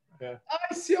promising. Yeah.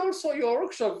 I see also your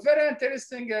workshop, very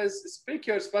interesting as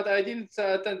speakers, but I didn't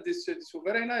attend this. It's a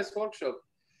very nice workshop.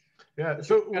 Yeah,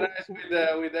 so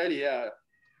with Eli, yeah.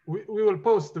 We will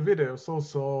post the videos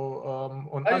also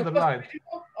on Underline.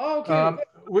 Oh, okay.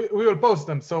 We will post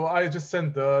them. So I just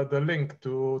sent the link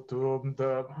to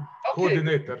the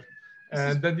coordinator,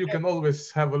 and then you can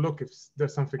always have a look if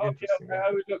there's something interesting. Okay,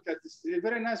 I will look at this.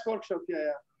 Very nice workshop.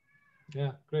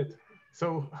 Yeah, great.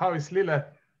 So how is Lila?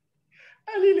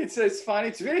 Lila, it's fine.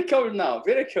 It's very cold now.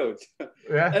 Very cold.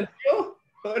 Yeah. And you?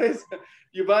 What is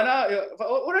Ljubljana?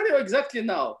 Where are you exactly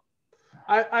now?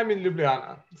 I'm in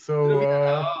Ljubljana. So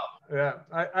yeah,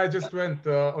 I just went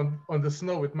on the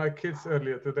snow with my kids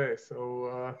earlier today.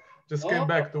 So just came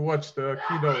back to watch the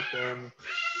keynote, and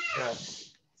yeah,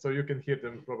 so you can hear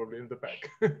them probably in the back.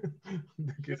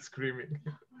 The kids screaming.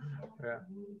 Yeah,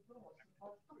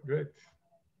 great.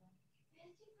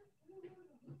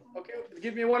 Okay,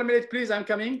 give me 1 minute, please. I'm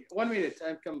coming. 1 minute,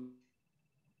 I'm coming.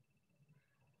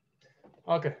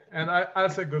 Okay, and I'll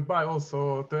say goodbye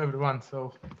also to everyone.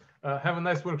 So have a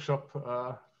nice workshop.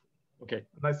 Okay.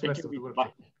 Nice rest of the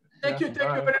workshop. Bye. Thank you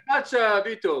very much,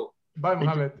 Vito. Bye,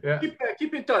 Mohammed. Yeah.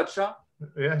 Keep in touch, huh?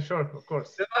 Yeah, sure, of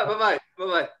course. Bye.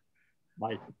 Bye.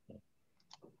 Bye.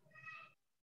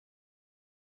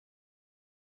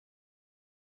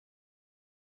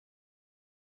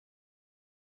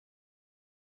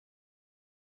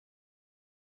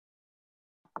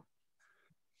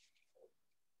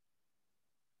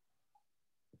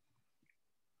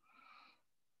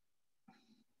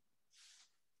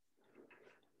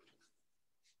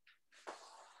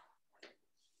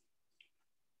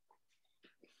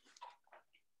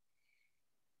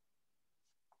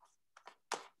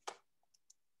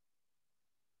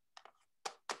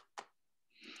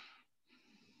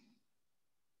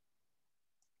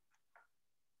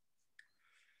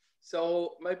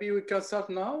 So maybe we can start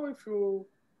now if you,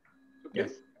 okay?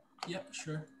 Yes. Yeah,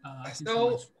 sure.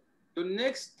 So the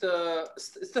next,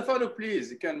 Stefano,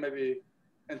 please, you can maybe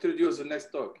introduce the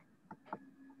next talk.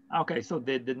 Okay, so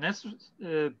the next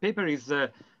paper is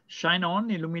Shine On,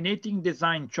 Illuminating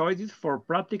Design Choices for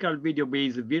Practical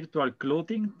Video-Based Virtual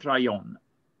Clothing Try-On.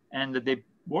 And the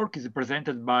work is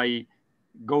presented by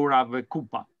Gaurav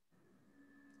Kupa.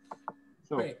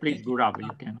 So Great, please, Gaurav,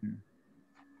 you can.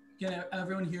 Can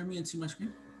everyone hear me and see my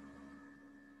screen?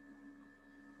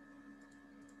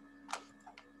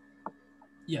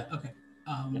 Yeah, okay.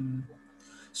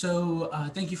 So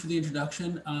thank you for the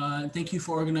introduction. Thank you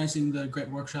for organizing the great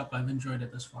workshop. I've enjoyed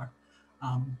it thus far.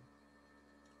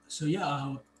 So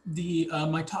yeah,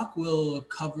 my talk will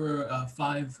cover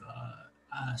 5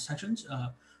 sections.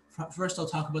 First, I'll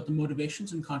talk about the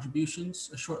motivations and contributions,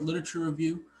 a short literature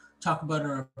review, talk about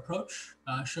our approach,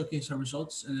 showcase our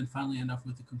results, and then finally end up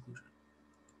with the conclusion.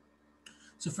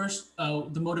 So first,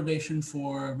 the motivation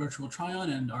for virtual try-on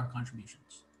and our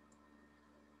contributions.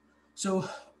 So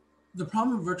the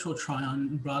problem of virtual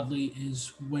try-on broadly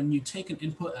is when you take an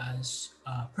input as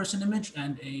a person image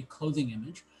and a clothing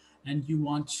image, and you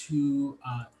want to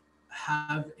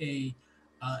have a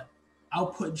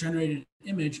output generated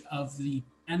image of the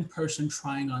end person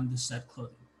trying on the said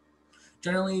clothing.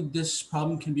 Generally, this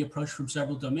problem can be approached from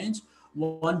several domains.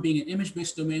 One being an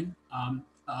image-based domain.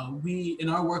 In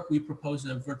our work, we propose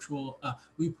a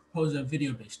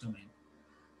video-based domain.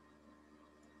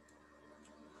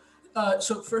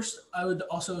 So first, I would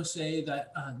also say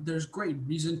that there's great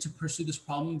reason to pursue this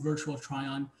problem. Virtual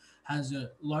try-on has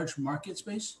a large market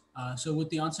space. So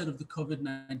with the onset of the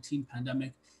COVID-19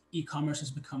 pandemic, e-commerce has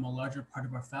become a larger part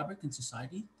of our fabric in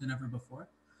society than ever before.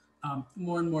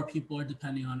 More and more people are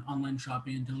depending on online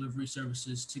shopping and delivery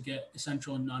services to get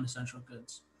essential and non-essential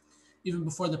goods. Even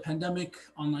before the pandemic,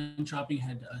 online shopping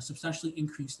had substantially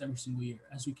increased every single year,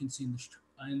 as we can see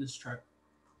in this chart.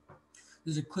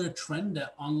 There's a clear trend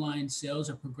that online sales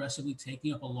are progressively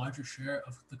taking up a larger share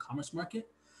of the commerce market,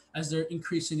 as they're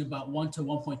increasing about 1 to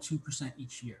 1.2%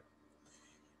 each year.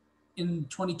 In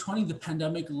 2020, the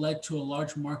pandemic led to a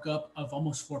large markup of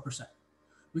almost 4%.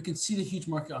 We can see the huge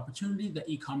market opportunity that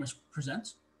e-commerce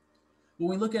presents. When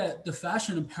we look at the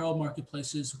fashion apparel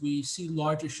marketplaces, we see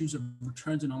large issues of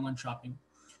returns in online shopping.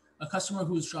 A customer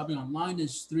who is shopping online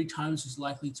is 3 times as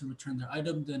likely to return their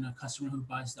item than a customer who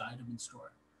buys the item in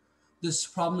store. This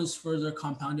problem is further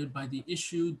compounded by the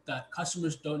issue that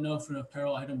customers don't know if an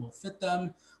apparel item will fit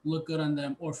them, look good on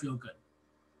them, or feel good.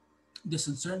 This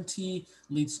uncertainty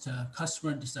leads to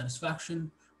customer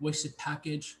dissatisfaction, wasted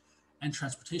package, and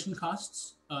transportation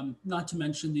costs, not to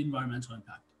mention the environmental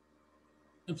impact.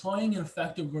 Employing an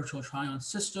effective virtual try-on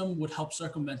system would help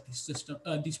circumvent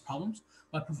these problems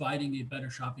by providing a better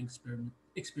shopping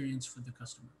experience for the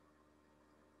customer.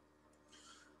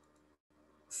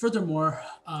 Furthermore,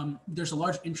 there's a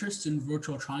large interest in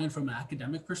virtual try-on from an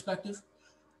academic perspective.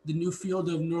 The new field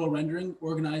of neural rendering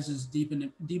organizes deep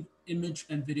image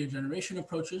and video generation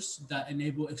approaches that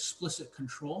enable explicit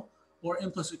control or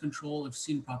implicit control of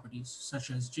scene properties,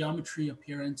 such as geometry,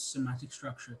 appearance, semantic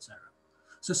structure, etc.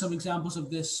 So some examples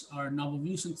of this are novel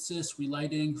view synthesis,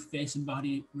 relighting, face and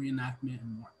body reenactment,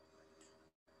 and more.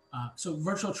 So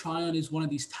virtual try-on is one of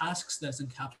these tasks that's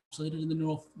encapsulated in the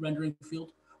neural rendering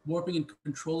field. Warping and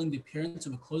controlling the appearance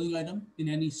of a clothing item in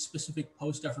any specific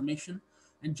pose deformation,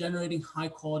 and generating high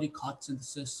quality cloth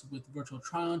synthesis with virtual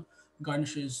try-on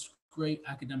garnishes great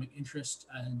academic interest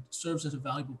and serves as a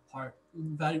valuable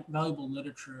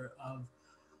literature of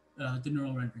the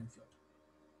neural rendering field.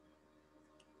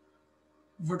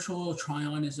 Virtual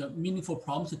try-on is a meaningful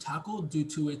problem to tackle due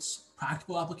to its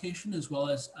practical application as well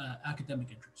as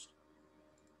academic interest.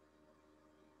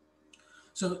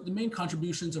 So the main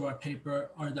contributions of our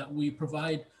paper are that we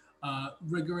provide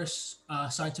rigorous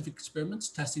scientific experiments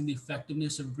testing the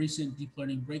effectiveness of recent deep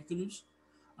learning breakthroughs.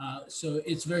 So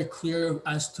it's very clear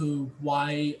as to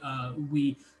why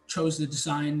we chose the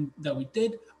design that we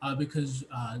did because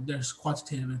there's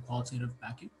quantitative and qualitative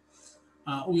backing.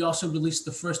 We also released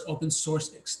the first open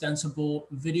source extensible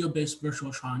video-based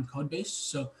virtual try-on code base.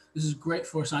 So this is great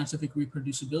for scientific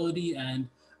reproducibility and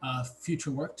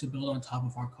future work to build on top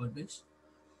of our code base.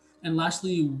 And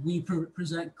lastly, we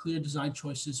present clear design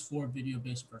choices for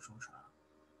video-based virtual try-on.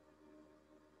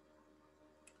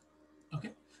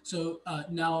 Okay, so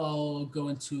now I'll go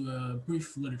into a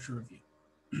brief literature review.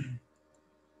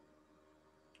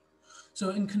 So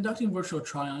in conducting virtual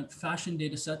try-on, fashion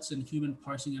data sets and human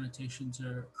parsing annotations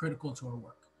are critical to our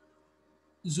work.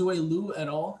 Zue Liu et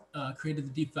al. Created the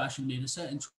Deep Fashion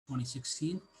dataset in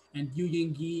 2016, and Yu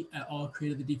Ying Yi et al.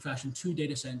 Created the Deep Fashion 2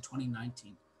 dataset in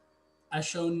 2019. As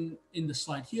shown in the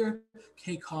slide here,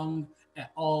 K. Kong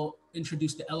et al.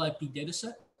 Introduced the LIP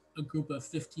dataset, a group of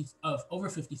over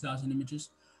 50,000 images,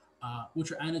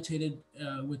 which are annotated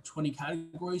with 20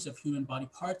 categories of human body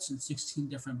parts and 16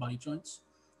 different body joints.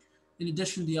 In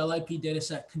addition, the LIP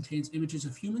dataset contains images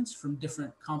of humans from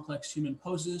different complex human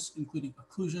poses, including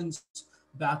occlusions,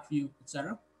 back view,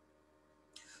 etc.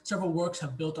 Several works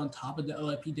have built on top of the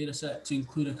LIP dataset to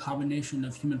include a combination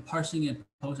of human parsing and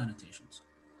pose annotations.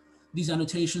 These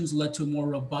annotations led to more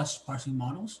robust parsing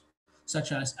models,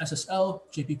 such as SSL,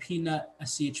 JPPNet,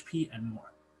 SCHP, and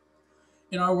more.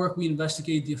 In our work, we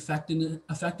investigated the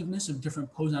effectiveness of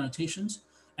different pose annotations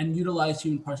and utilized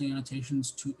human parsing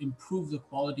annotations to improve the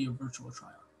quality of virtual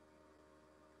try-on.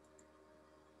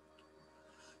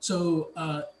 So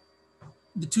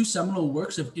the two seminal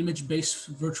works of image-based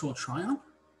virtual try-on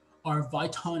are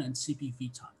Viton and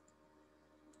CP-Viton.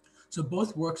 So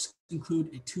both works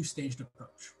include a two-staged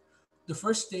approach. The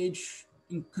first stage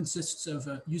consists of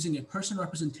using a person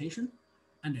representation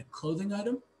and a clothing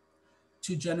item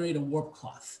to generate a warp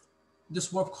cloth.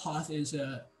 This warp cloth is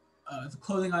the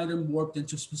clothing item warped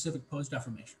into specific pose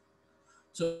deformation.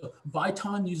 So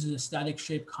Viton uses a static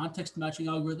shape context matching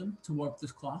algorithm to warp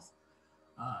this cloth.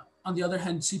 On the other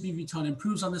hand, CP-Viton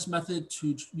improves on this method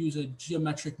to use a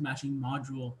geometric matching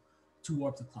module to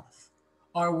warp the cloth.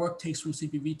 Our work takes from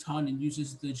CP-Viton and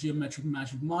uses the geometric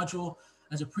matching module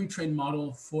as a pre-trained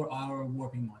model for our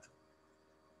warping module.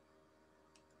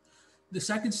 The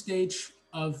second stage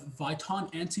of Viton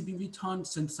and CP-Viton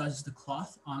synthesizes the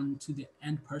cloth onto the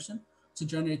end person to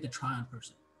generate the try-on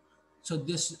person. So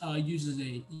this uses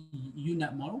a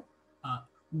UNet model.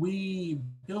 We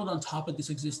build on top of this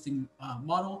existing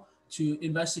model to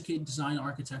investigate design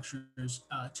architectures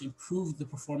to improve the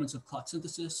performance of cloth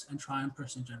synthesis and try-on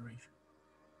person generation.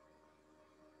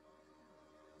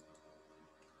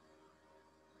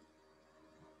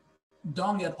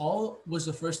 Dong et al. Was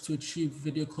the first to achieve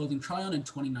video clothing try-on in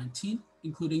 2019,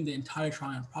 including the entire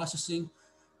try-on processing,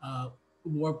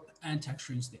 warp, and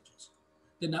texturing stages.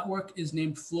 The network is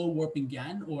named Flow Warping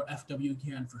GAN, or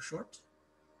FWGAN for short,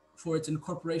 for its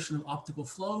incorporation of optical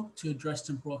flow to address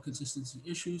temporal consistency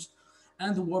issues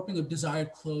and the warping of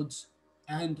desired clothes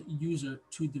and user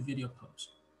to the video pose.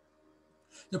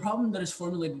 The problem that is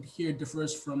formulated here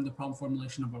differs from the problem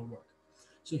formulation of our work.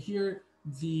 So here,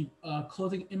 the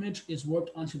clothing image is warped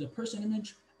onto the person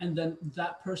image, and then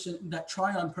that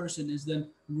try-on person is then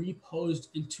reposed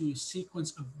into a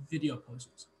sequence of video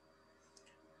poses.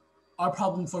 Our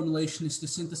problem formulation is to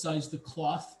synthesize the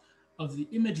cloth of the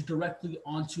image directly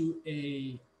onto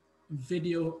a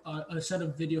set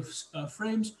of video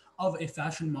frames of a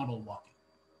fashion model walking.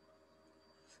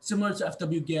 Similar to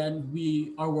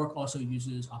FWGAN, our work also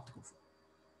uses optical flow.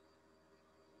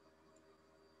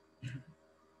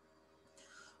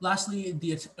 Lastly,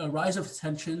 the rise of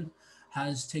attention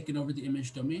has taken over the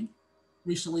image domain.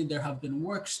 Recently, there have been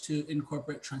works to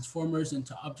incorporate transformers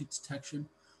into object detection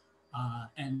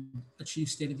and achieve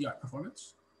state-of-the-art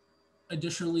performance.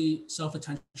 Additionally,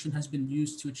 self-attention has been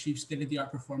used to achieve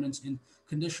state-of-the-art performance in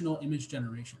conditional image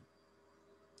generation.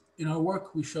 In our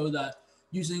work, we show that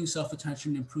using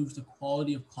self-attention improves the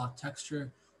quality of cloth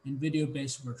texture in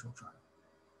video-based virtual trial.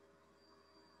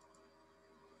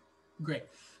 Great.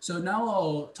 So now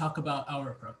I'll talk about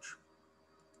our approach.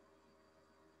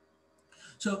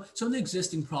 So some of the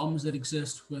existing problems that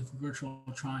exist with virtual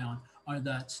try-on are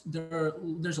that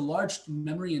there's a large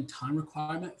memory and time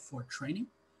requirement for training.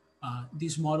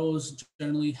 These models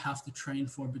generally have to train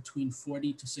for between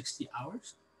 40 to 60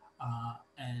 hours.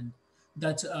 And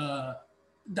that's a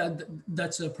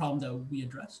problem that we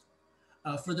address.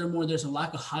 Furthermore, there's a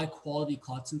lack of high quality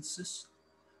cloth synthesis.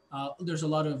 There's a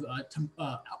lot of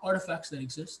artifacts that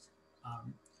exist.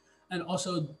 And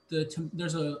also the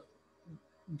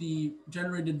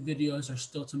generated videos are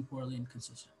still temporally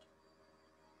inconsistent.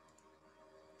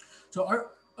 So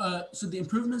so the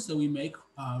improvements that we make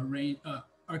are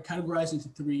categorized into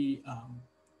three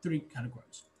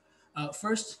categories.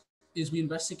 First is we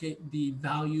investigate the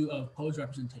value of pose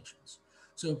representations.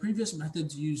 So previous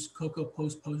methods use COCO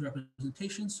pose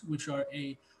representations, which are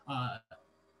a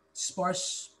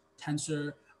sparse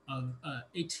tensor of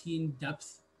 18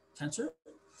 depth tensor.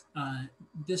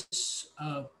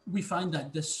 We find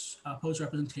that this pose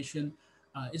representation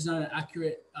is not an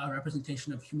accurate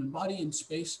representation of human body in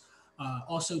space,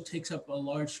 also takes up a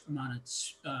large amount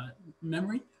of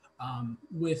memory,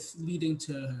 leading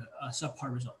to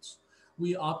subpar results.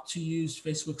 We opt to use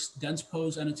Facebook's dense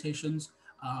pose annotations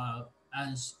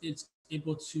as it's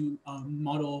able to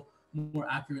model more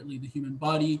accurately the human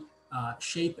body,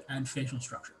 shape, and facial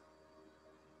structure.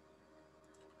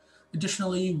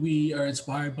 Additionally, we are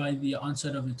inspired by the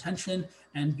onset of attention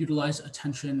and utilize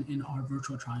attention in our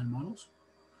virtual try-on models.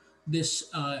 This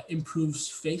improves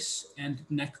face and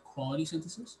neck quality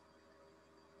synthesis.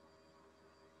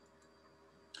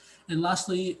 And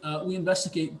lastly, we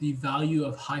investigate the value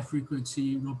of high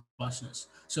frequency robustness.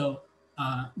 So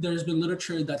there's been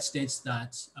literature that states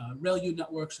that RailU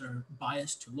networks are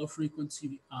biased to low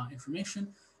frequency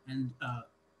information, and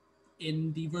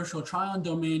in the virtual try-on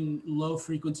domain, low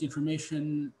frequency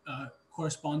information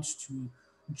corresponds to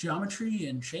geometry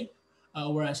and shape,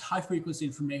 whereas high frequency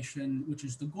information, which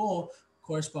is the goal,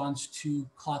 corresponds to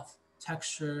cloth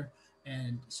texture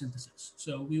and synthesis.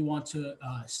 So we want to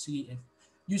see if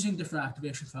using different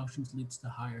activation functions leads to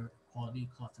higher quality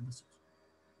cloth synthesis.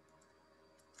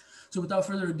 So without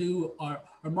further ado, our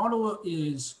model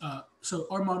is,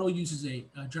 our model uses a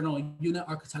general unit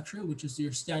architecture, which is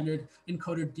your standard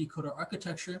encoder-decoder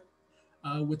architecture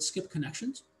with skip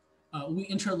connections. We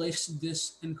interlace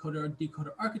this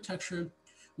encoder-decoder architecture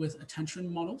with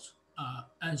attention models,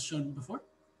 as shown before.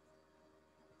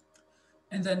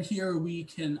 And then here we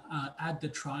can add the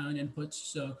try-on inputs.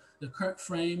 So the current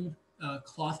frame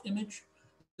cloth image.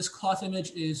 This cloth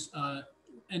image is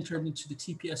entered into the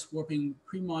TPS warping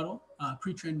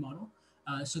pre-trained model.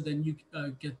 So then you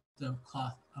get the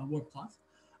cloth, warp cloth.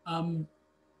 And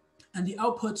the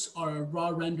outputs are raw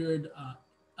rendered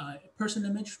person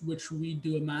image, which we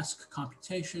do a mask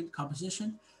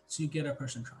composition to get a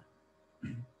person try.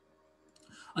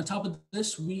 On top of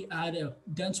this, we add a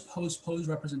dense pose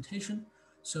representation.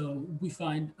 So we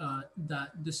find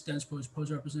that this dense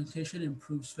pose representation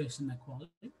improves face and neck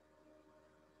quality.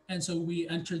 And so we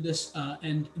enter this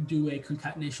and do a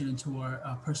concatenation into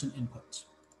our person inputs.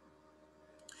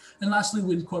 And lastly,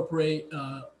 we incorporate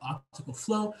optical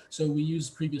flow. So we use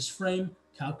previous frame,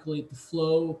 calculate the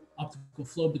flow, optical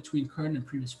flow between current and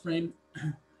previous frame,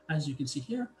 as you can see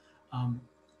here.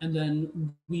 And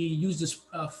then we use this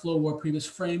flow warp previous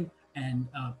frame and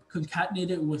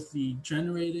concatenate it with the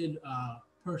generated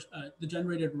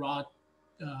raw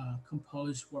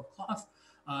composed warp cloth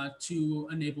to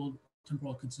enable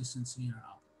temporal consistency in our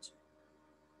outputs.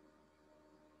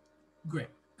 Great.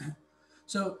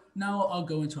 So now I'll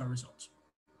go into our results.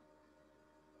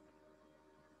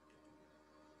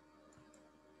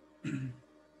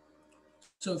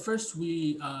 So first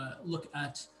we look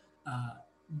at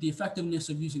the effectiveness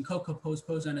of using COCO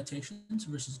pose annotations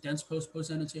versus dense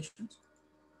pose annotations.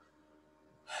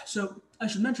 So I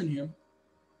should mention here,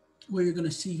 what you're going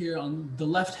to see here on the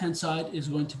left-hand side is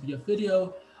going to be a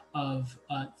video of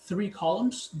 3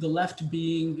 columns, the left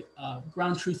being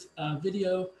ground truth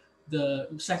video, the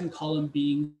second column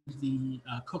being the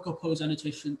COCO pose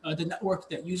annotation, the network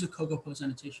that uses COCO pose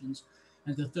annotations,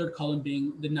 and the third column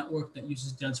being the network that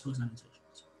uses dense pose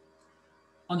annotations.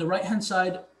 On the right-hand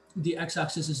side, the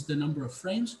x-axis is the number of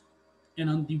frames, and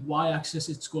on the y-axis,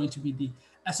 it's going to be the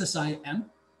SSIM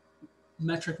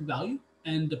metric value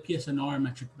and the PSNR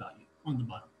metric value on the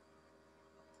bottom.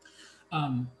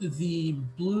 The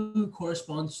blue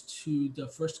corresponds to the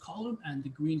first column and the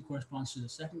green corresponds to the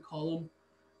second column.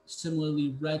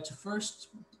 Similarly, red to first,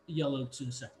 yellow to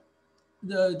the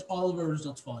second. All of our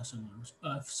results follow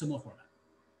similar format.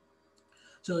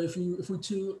 So if we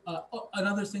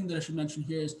another thing that I should mention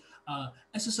here is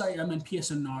SSIM and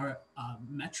PSNR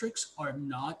metrics are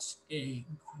not a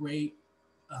great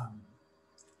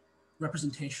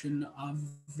representation of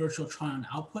virtual try-on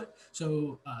output.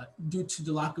 So due to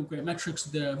the lack of great metrics,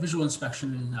 the visual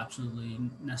inspection is absolutely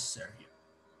necessary here.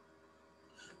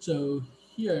 So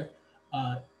here,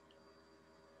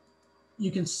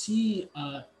 you can see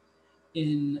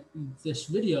in this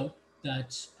video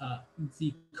that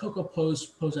the COCO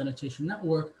pose annotation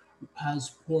network has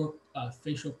poor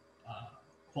facial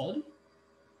quality,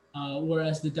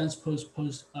 whereas the dense pose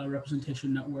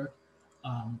representation network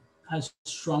has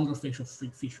stronger facial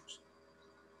features.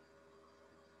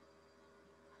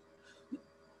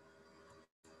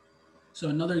 So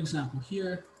another example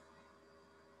here,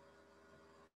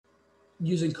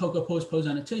 using COCO pose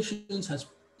annotations has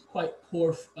quite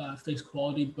poor face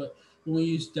quality, but when we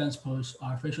use dense pose,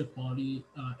 our facial quality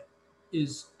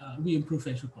we improve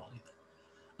facial quality.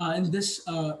 And this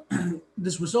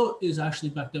this result is actually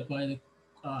backed up by the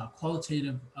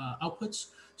qualitative outputs.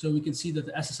 So we can see that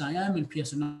the SSIM and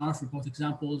PSNR for both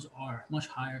examples are much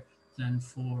higher than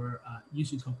for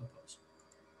using COCO pose.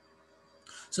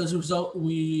 So as a result,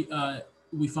 we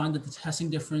find that the testing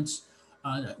difference,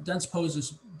 dense pose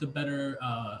is the better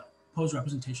pose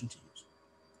representation to use.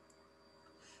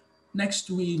 Next,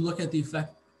 we look at the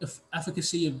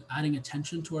efficacy of adding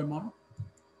attention to our model.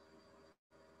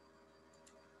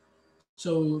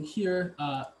 So here,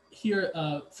 here,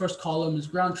 first column is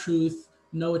ground truth,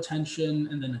 no attention,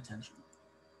 and then attention.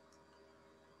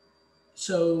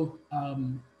 So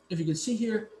if you can see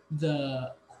here,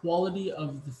 the quality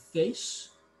of the face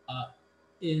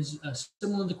is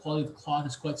similar. The quality of the cloth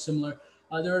is quite similar.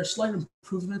 There are slight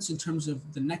improvements in terms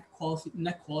of the neck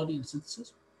quality and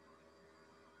synthesis.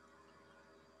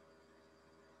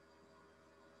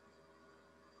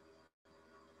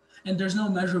 And there's no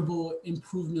measurable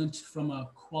improvement from a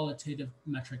qualitative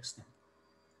metric standpoint.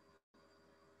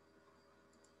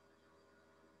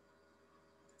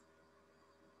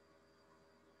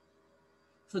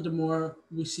 Furthermore,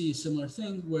 we see a similar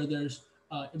thing where there's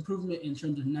improvement in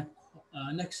terms of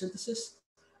neck synthesis,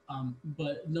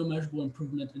 but no measurable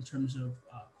improvement in terms of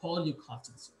quality of cloth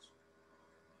synthesis.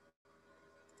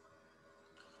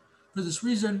 For this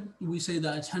reason, we say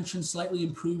that attention slightly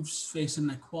improves face and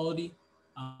neck quality.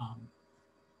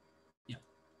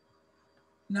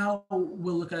 Now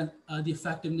we'll look at the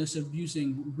effectiveness of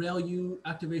using RailU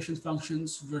activation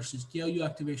functions versus GALU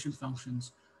activation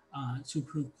functions to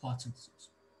improve cloth synthesis.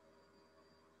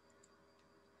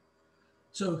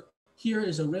 So here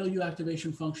is a RailU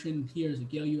activation function. Here is a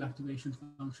GALU activation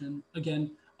function.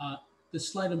 Again, the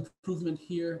slight improvement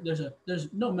here, there's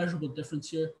no measurable difference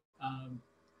here.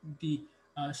 The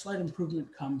slight improvement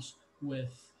comes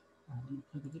with, let me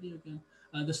play the video again.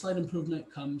 The slight improvement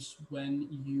comes when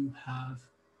you have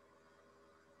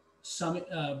some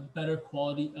better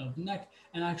quality of neck,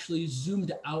 and actually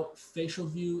zoomed out facial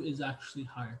view is actually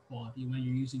higher quality when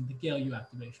you're using the GALU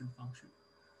activation function.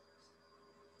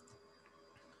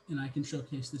 And I can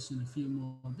showcase this in a few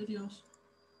more videos.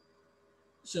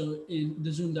 So in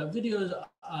the zoomed out videos,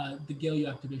 the GALU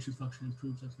activation function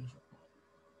improves on facial quality.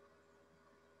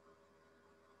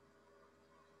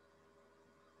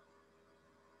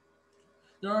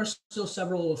 There are still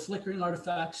several flickering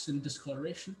artifacts and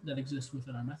discoloration that exist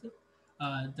within our method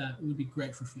that would be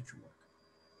great for future work.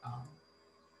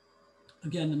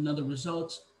 Again, another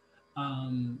result,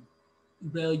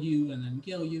 RailU and then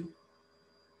GALU.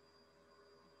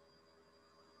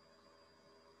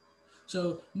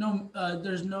 So no,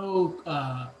 there's no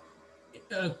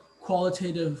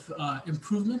qualitative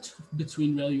improvement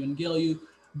between RailU and GALU,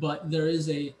 but there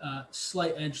is a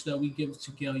slight edge that we give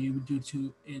to GALU due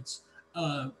to its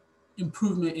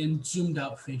improvement in zoomed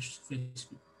out face view.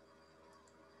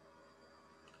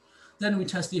 Then we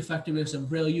test the effectiveness of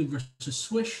RailU versus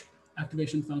Swish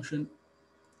activation function.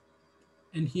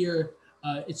 And here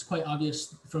it's quite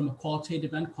obvious from a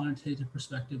qualitative and quantitative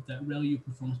perspective that RailU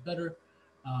performs better,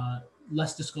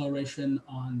 less discoloration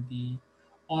on the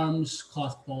arms,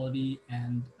 cloth quality,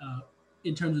 and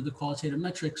in terms of the qualitative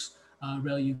metrics,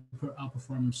 RailU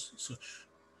outperforms Swish.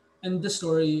 And this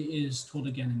story is told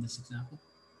again in this example.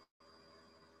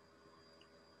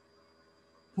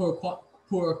 Poor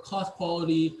cloth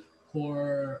quality,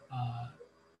 poor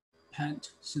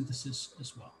pant synthesis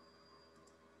as well.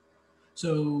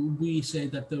 So we say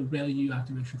that the RailU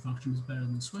activation function is better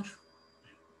than Swish.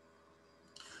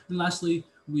 And lastly,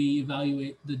 we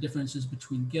evaluate the differences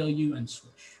between GALU and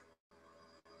Swish.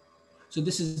 So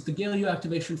this is the GALU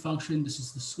activation function. This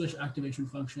is the Swish activation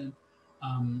function.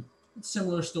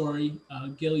 Similar story,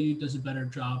 GALU does a better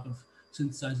job of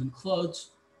synthesizing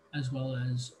clothes as well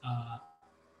as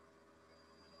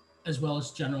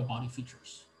general body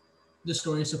features. This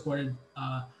story is supported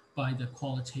by the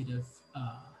qualitative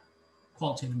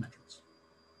metrics.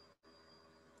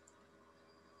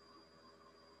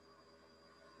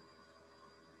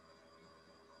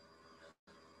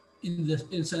 In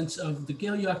the sense of the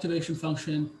GALU activation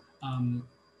function,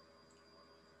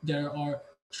 there are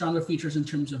stronger features in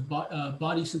terms of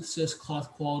body synthesis,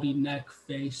 cloth quality, neck,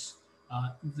 face,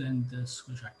 than the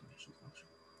Swish activation function.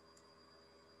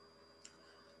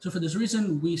 So for this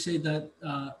reason, we say that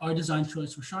our design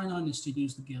choice for Shine-On is to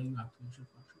use the GALU activation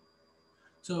function.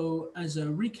 So as a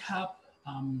recap,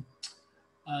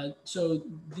 so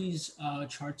these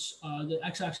charts, the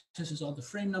x-axis is all the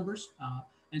frame numbers.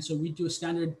 And so we do a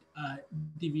standard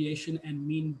deviation and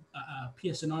mean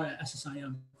PSNR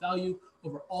SSIM value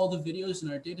over all the videos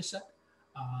in our data set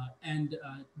and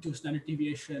do a standard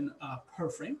deviation per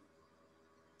frame.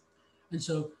 And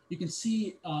so you can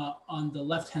see on the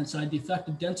left-hand side, the effect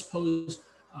of dense pose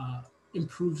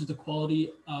improves the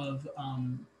quality of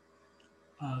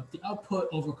the output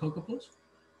over cocoa pose.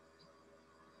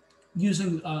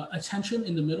 Using attention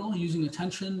in the middle, using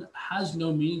attention has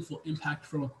no meaningful impact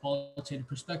from a qualitative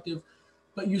perspective,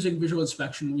 but using visual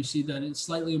inspection, we see that it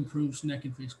slightly improves neck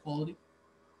and face quality.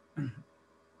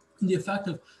 The effect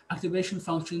of activation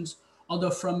functions, although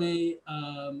from a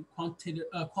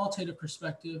quantitative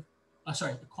perspective,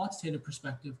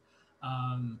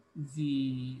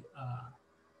 The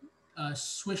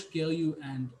Swish GaleU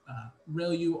and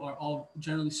RailU are all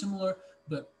generally similar,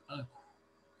 but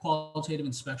qualitative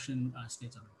inspection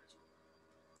states otherwise.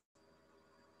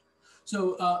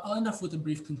 So I'll end off with a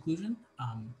brief conclusion.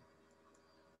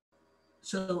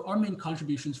 So our main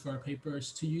contributions for our paper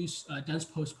is to use dense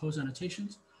pose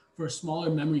annotations for a smaller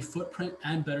memory footprint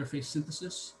and better face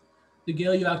synthesis. The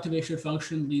GaleU activation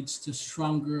function leads to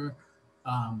stronger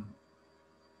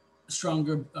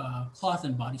cloth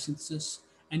and body synthesis,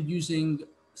 and using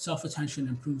self-attention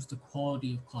improves the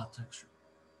quality of cloth texture.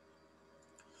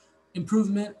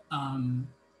 Improvement,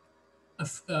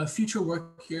 future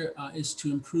work here is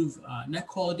to improve neck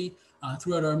quality.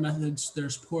 Throughout our methods,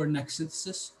 there's poor neck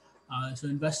synthesis. So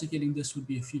investigating this would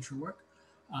be a future work.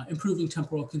 Improving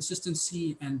temporal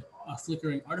consistency and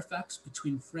flickering artifacts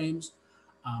between frames,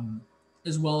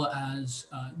 as well as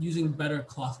using better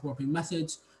cloth warping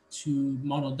methods to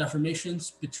model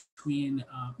deformations between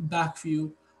back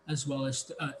view, as well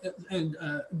as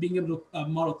being able to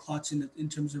model clots in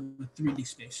terms of a 3D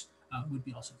space would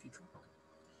be also future work.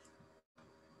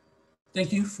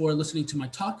 Thank you for listening to my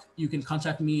talk. You can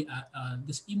contact me at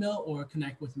this email or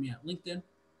connect with me at LinkedIn.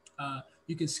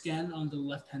 You can scan on the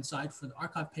left-hand side for the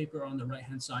archive paper, on the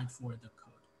right-hand side for the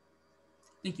code.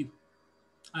 Thank you.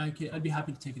 I'd be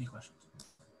happy to take any questions.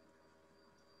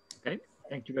 Okay,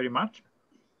 thank you very much.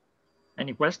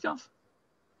 Any questions?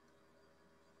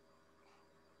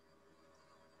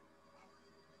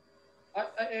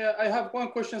 I have one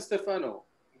question, Stefano.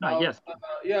 Yes.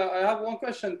 Yeah, I have one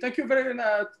question. Thank you very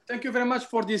much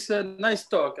for this nice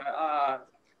talk.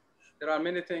 There are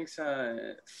many things.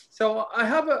 So I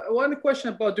have one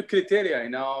question about the criteria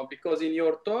now, because in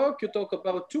your talk, you talk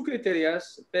about two criteria,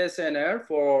 PSNR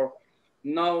for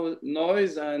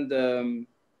noise, and the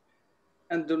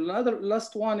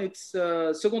last one, it's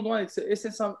second one,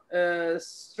 it's some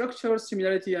structure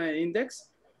similarity index.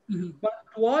 Mm-hmm. But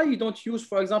why you don't use,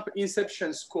 for example,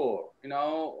 inception score,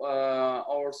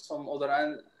 or some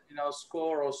other,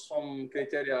 score or some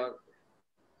criteria?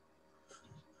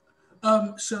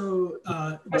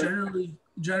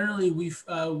 Generally,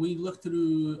 we looked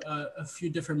through a few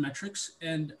different metrics,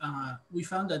 and we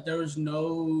found that there was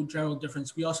no general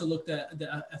difference. We also looked at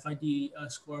the FID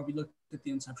score. We looked at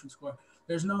the inception score.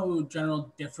 There's no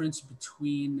general difference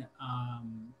between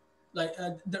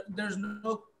there's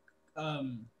no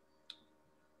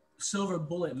silver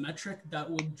bullet metric that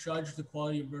would judge the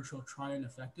quality of virtual try-on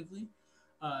effectively.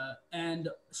 And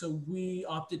so we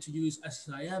opted to use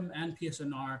SSIM and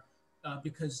PSNR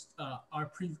because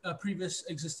our previous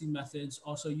existing methods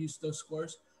also used those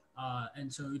scores.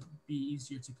 And so it'd be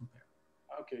easier to compare.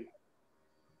 Okay.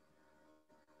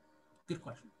 Good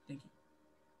question. Thank you.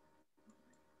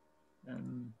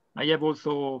 I have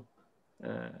also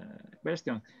a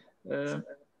question.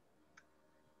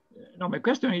 No, my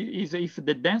question is if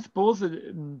the dense pose,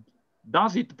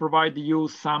 does it provide you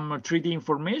some 3D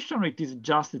information, or it is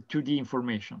just 2D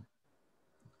information?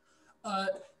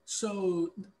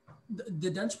 So the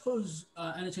dense pose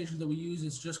annotation that we use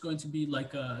is just going to be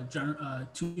like a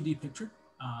 2D picture.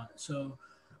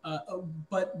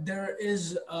 But there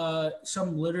is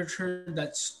some literature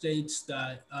that states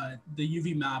that the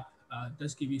UV map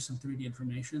does give you some 3D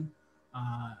information.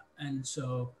 And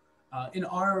so in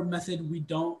our method, we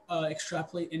don't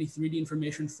extrapolate any 3D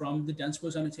information from the dense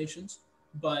pose annotations,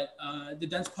 but the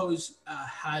dense pose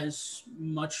has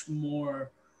much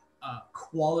more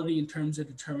quality in terms of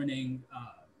determining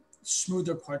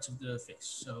smoother parts of the face.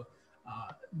 So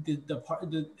it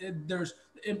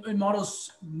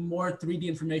models more 3D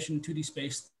information in 2D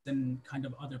space than kind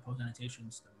of other pose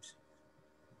annotations that we see.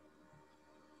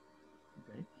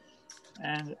 Okay,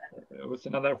 and with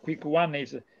another quick one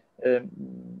is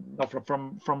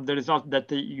from the result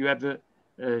that you have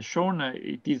shown,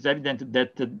 it is evident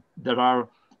that there are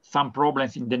some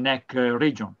problems in the neck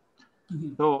region.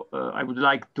 Mm-hmm. So I would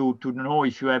like to know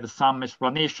if you have some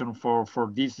explanation for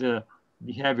this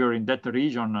behavior in that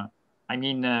region. I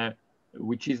mean,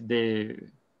 which is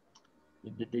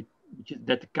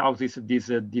that causes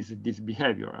this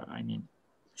behavior? I mean.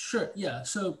 Sure. Yeah.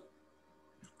 So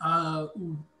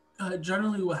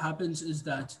generally, what happens is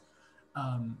that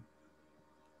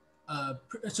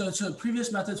so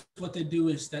previous methods, what they do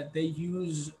is that they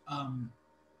use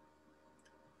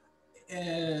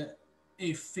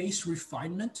a face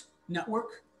refinement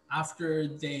network after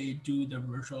they do the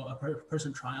virtual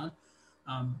person try-on.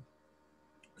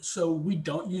 So we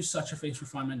don't use such a face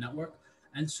refinement network.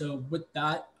 And so with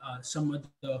that, some of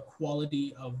the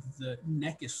quality of the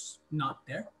neck is not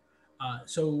there.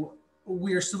 So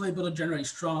we are still able to generate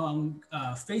strong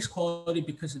face quality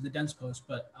because of the dense pose,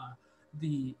 but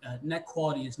the net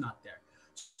quality is not there.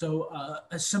 So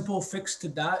a simple fix to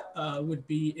that would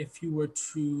be if you were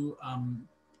to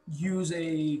use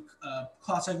a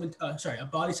a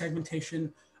body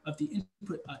segmentation of the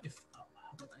input. How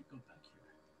about I go back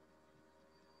here?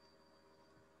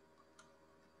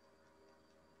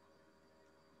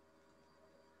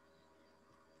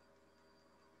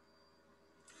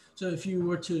 So if you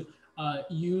were to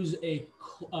use a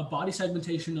body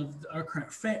segmentation of our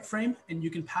current frame, and you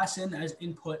can pass in as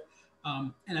input,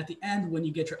 and at the end, when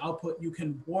you get your output, you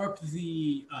can warp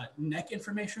the neck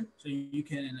information. So you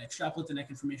can extrapolate the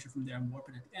neck information from there and warp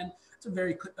it at the end. It's a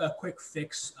very quick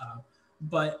fix,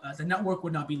 but the network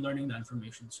would not be learning that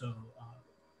information. So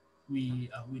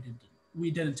we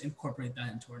didn't incorporate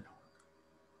that into our network.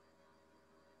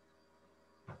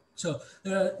 So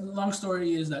the long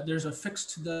story is that there's a fix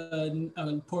to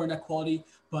the poor net quality,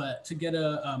 but to get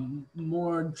a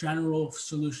more general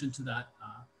solution to that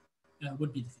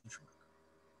would be the future work.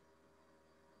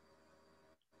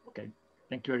 Okay,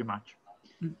 thank you very much.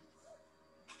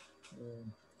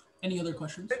 Any other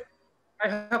questions? I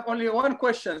have only one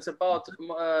question about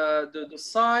the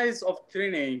size of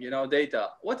training,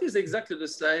 data. What is exactly the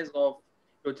size of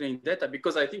your training data?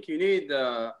 Because I think you need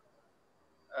a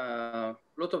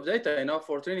lot of data,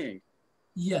 for training.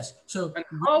 Yes. So and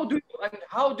how do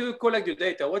you collect the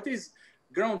data? What is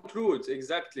ground truth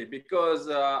exactly? Because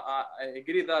I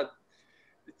agree that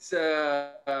it's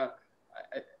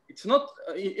not.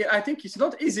 I think it's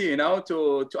not easy,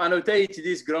 to annotate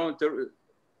this ground truth.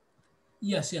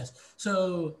 Yes.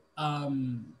 So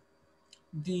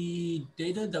the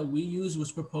data that we use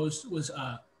was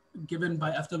given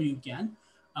by FWGAN.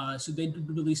 So they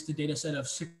released a data set of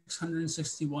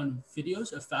 661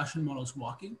 videos of fashion models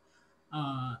walking.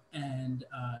 And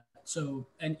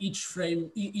each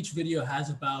video has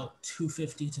about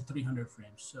 250 to 300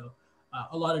 frames. So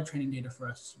a lot of training data for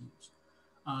us to use.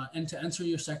 And to answer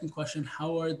your second question,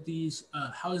 how is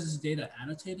this data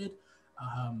annotated?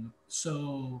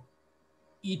 So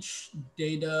each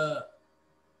data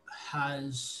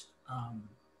has,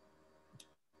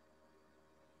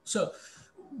 so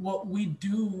what we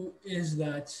do is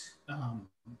that,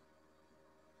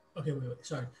 okay, wait,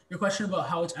 sorry. Your question about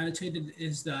how it's annotated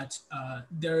is that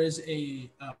there is a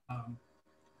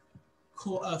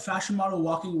fashion model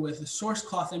walking with the source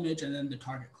cloth image and then the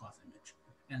target cloth image.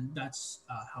 And that's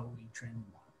how we train the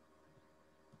model.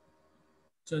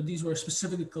 So these were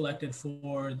specifically collected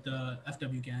for the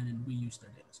FWGAN and we used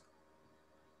their data set.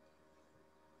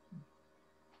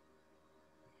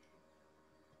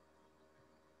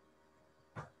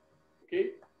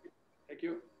 Okay, thank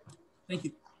you. Thank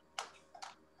you.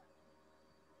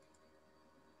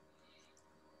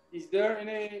 Is there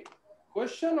any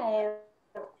question or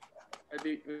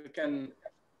maybe we can?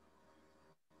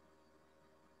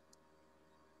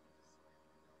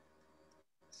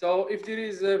 So if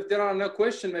there are no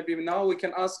questions, maybe now we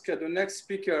can ask the next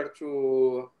speaker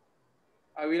to,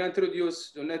 I will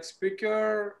introduce the next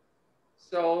speaker.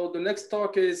 So the next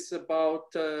talk is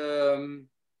about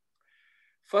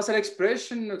facial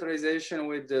expression neutralization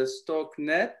with the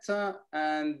StockNet,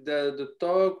 and the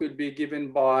talk will be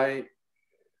given by,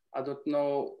 I don't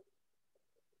know,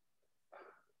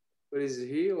 where is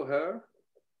he or her?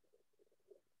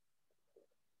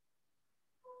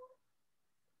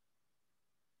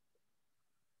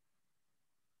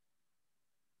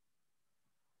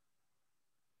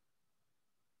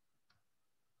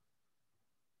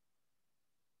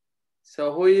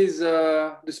 So who is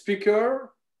the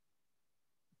speaker?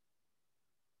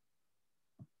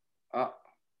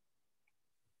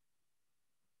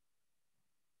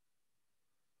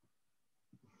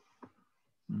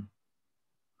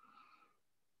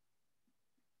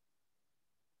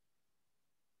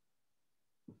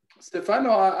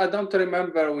 Stefano, I don't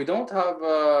remember. We don't have.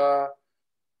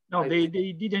 No, they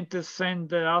didn't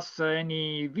send us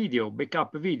any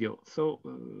backup video. So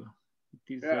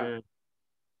it is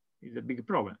is a big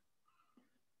problem.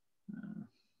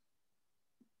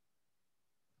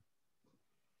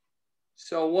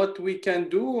 So what we can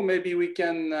do, maybe we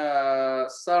can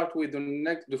start with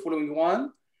the following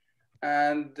one,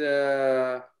 and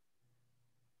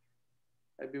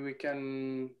maybe we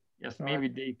can. Yes, maybe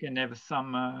they can have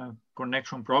some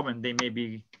connection problem. They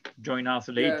maybe join us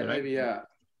later. Yeah, maybe, right? yeah.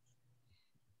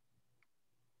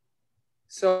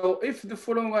 So if the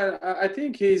following one, I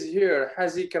think he's here.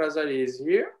 Hazik Razali is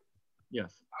here.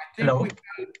 Yes. I think we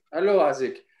can. Hello,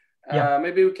 Hazik. Yeah.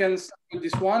 Maybe we can start with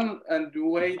this one and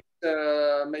wait.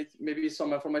 Maybe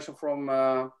some information from.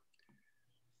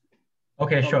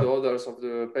 Okay, sure. The authors of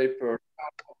the paper.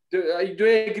 Do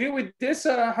you agree with this,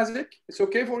 Hazik? It's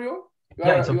okay for you?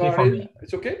 Yeah, it's okay for me.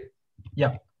 It's okay?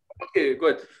 Yeah. Okay,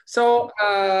 good. So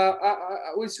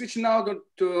we switch now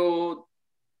to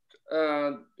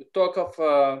talk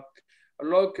of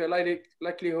log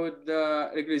likelihood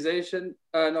regularization,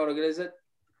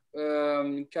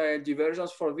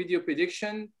 divergence for video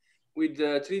prediction with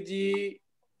 3D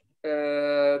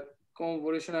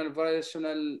convolutional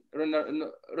variational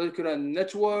recurrent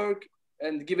network,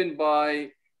 and given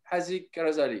by Hazik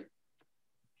Karazali.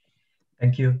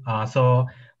 Thank you. So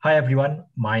hi everyone,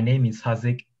 my name is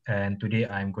Hazik, and today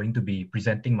I'm going to be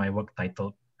presenting my work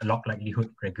titled Log Likelihood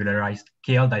Regularized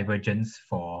KL Divergence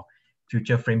for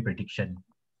Future Frame Prediction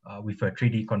with a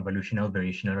 3D Convolutional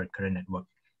Variational Recurrent Network,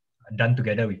 done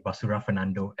together with Basura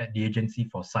Fernando at the Agency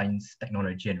for Science,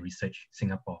 Technology and Research,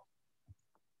 Singapore.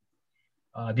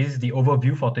 This is the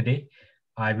overview for today.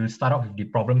 I will start off with the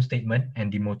problem statement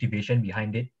and the motivation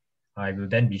behind it. I will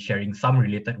then be sharing some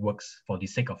related works for the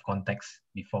sake of context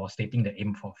before stating the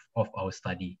aim of our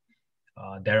study.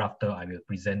 Thereafter, I will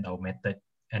present our method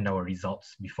and our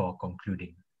results before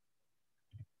concluding.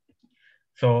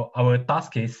 So our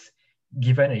task is,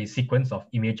 given a sequence of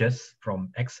images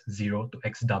from x0 to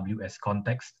xw as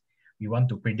context, we want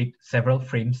to predict several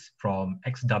frames from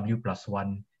xw plus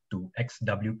 1 to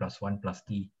xw plus 1 plus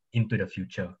t into the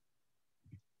future.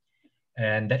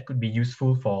 And that could be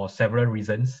useful for several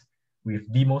reasons, with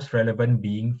the most relevant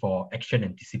being for action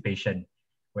anticipation,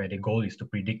 where the goal is to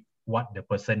predict what the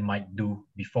person might do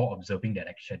before observing that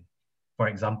action. For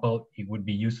example, it would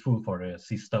be useful for a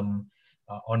system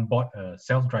on board a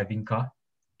self-driving car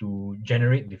to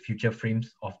generate the future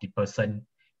frames of the person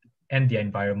and the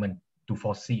environment to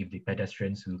foresee if the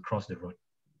pedestrians will cross the road.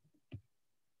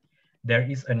 There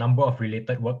is a number of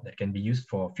related work that can be used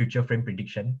for future frame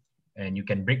prediction, and you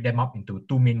can break them up into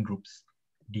two main groups: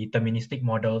 deterministic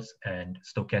models and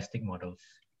stochastic models.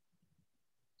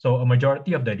 So a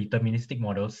majority of the deterministic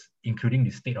models, including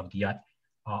the state-of-the-art,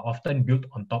 are often built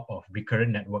on top of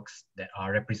recurrent networks that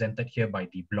are represented here by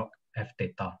the block f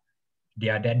theta. They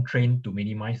are then trained to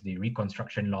minimize the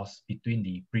reconstruction loss between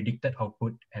the predicted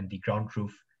output and the ground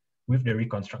truth, with the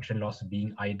reconstruction loss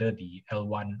being either the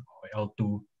L1 or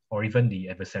L2 or even the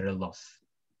adversarial loss.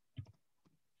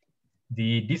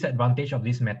 The disadvantage of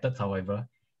these methods, however,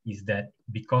 is that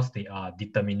because they are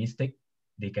deterministic,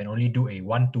 they can only do a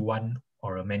one-to-one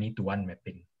or a many-to-one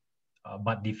mapping.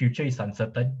 But the future is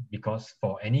uncertain because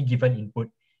for any given input,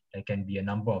 there can be a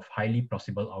number of highly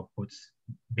plausible outputs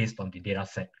based on the data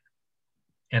set.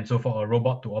 And so for a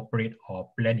robot to operate or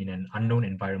plan in an unknown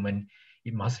environment,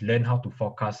 it must learn how to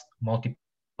forecast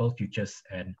multiple futures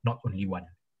and not only one.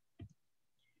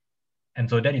 And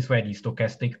so that is where the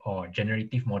stochastic or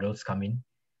generative models come in.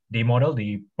 They model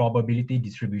the probability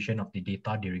distribution of the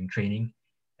data during training,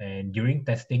 and during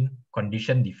testing,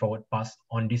 condition the forward pass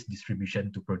on this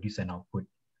distribution to produce an output.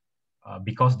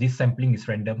 Because this sampling is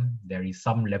random, there is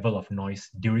some level of noise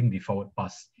during the forward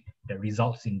pass that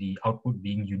results in the output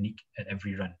being unique at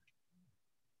every run.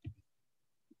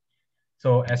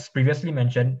 So as previously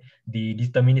mentioned, the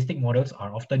deterministic models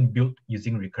are often built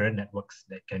using recurrent networks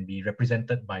that can be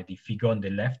represented by the figure on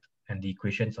the left and the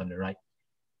equations on the right.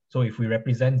 So if we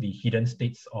represent the hidden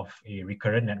states of a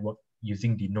recurrent network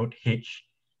using the node H,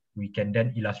 we can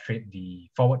then illustrate the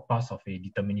forward pass of a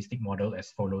deterministic model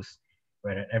as follows,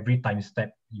 where at every time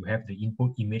step, you have the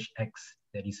input image X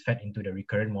that is fed into the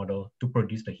recurrent model to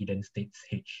produce the hidden states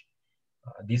H.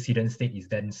 This hidden state is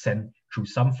then sent through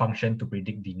some function to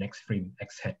predict the next frame,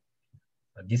 X hat.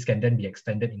 This can then be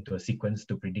extended into a sequence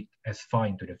to predict as far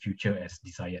into the future as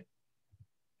desired.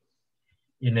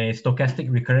 In a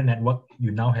stochastic recurrent network,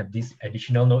 you now have this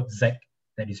additional node Z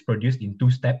that is produced in two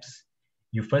steps.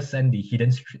 You first send the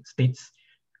hidden states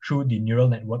through the neural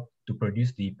network to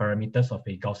produce the parameters of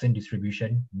a Gaussian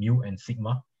distribution, mu and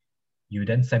sigma. You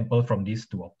then sample from this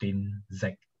to obtain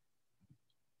Z.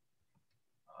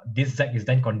 This Z is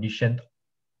then conditioned.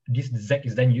 This Z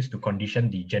is then used to condition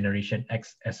the generation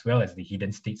X as well as the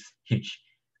hidden states H,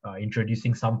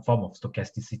 introducing some form of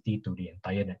stochasticity to the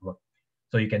entire network.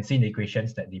 So you can see in the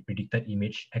equations that the predicted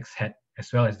image X hat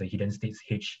as well as the hidden states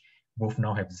H both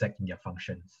now have Z in their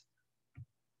functions.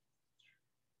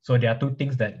 So there are two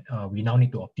things that we now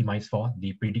need to optimize for: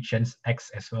 the predictions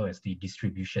X as well as the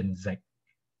distribution Z.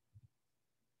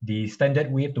 The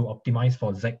standard way to optimize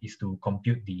for Z is to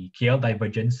compute the KL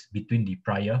divergence between the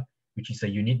prior, which is a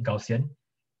unit Gaussian,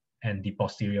 and the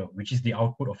posterior, which is the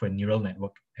output of a neural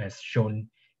network, as shown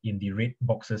in the red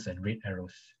boxes and red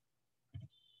arrows.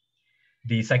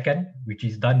 The second, which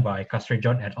is done by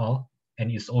Castrejon et al.,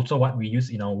 and is also what we use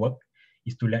in our work,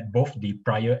 is to let both the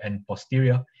prior and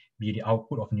posterior be the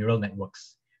output of neural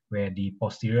networks, where the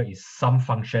posterior is some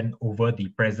function over the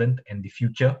present and the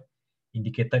future,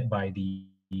 indicated by the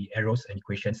arrows and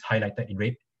equations highlighted in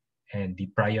red, and the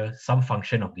prior some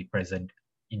function of the present,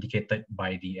 indicated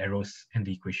by the arrows and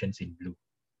the equations in blue.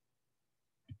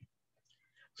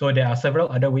 So there are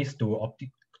several other ways to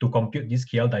compute this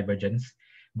KL divergence,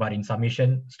 but in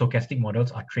summation, stochastic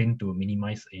models are trained to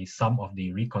minimize a sum of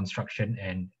the reconstruction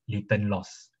and latent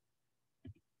loss.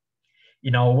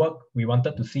 In our work, we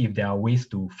wanted to see if there are ways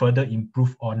to further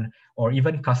improve on or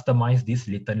even customize this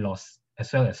latent loss,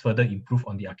 as well as further improve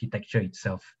on the architecture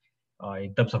itself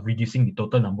in terms of reducing the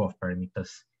total number of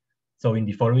parameters. So in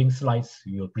the following slides,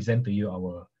 we will present to you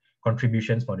our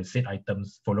contributions for the said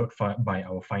items, followed by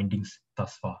our findings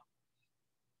thus far.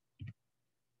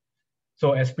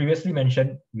 So as previously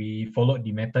mentioned, we followed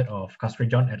the method of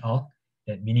Castrejon et al.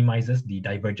 That minimizes the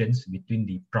divergence between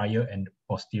the prior and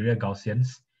posterior Gaussians,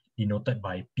 denoted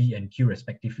by P and Q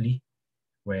respectively,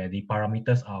 where the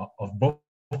parameters of both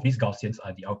these Gaussians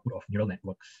are the output of neural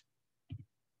networks.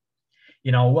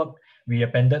 In our work, we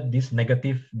appended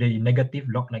the negative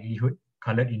log likelihood,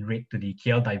 colored in red, to the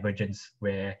KL divergence,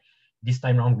 where this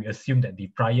time around we assume that the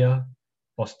prior,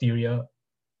 posterior,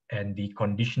 and the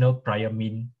conditional prior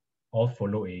mean all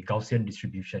follow a Gaussian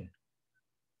distribution.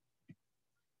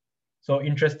 So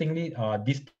interestingly,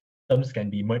 these terms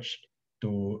can be merged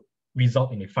to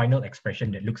result in a final expression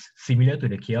that looks similar to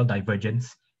the KL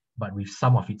divergence, but with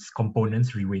some of its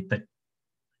components reweighted.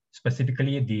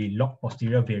 Specifically, the log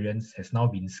posterior variance has now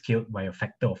been scaled by a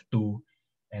factor of 2,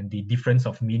 and the difference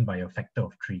of mean by a factor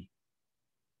of 3.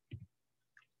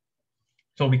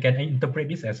 So we can interpret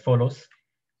this as follows.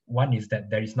 One is that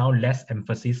there is now less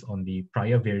emphasis on the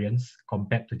prior variance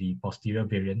compared to the posterior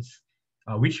variance,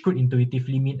 which could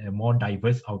intuitively mean a more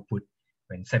diverse output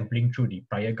when sampling through the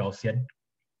prior Gaussian.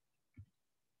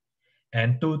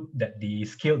 And two, that the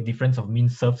scaled difference of mean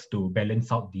serves to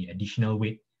balance out the additional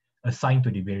weight assigned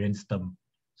to the variance term,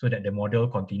 so that the model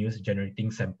continues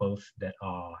generating samples that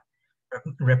are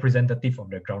representative of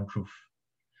the ground truth.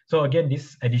 So again,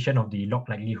 this addition of the log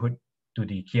likelihood to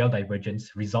the KL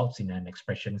divergence results in an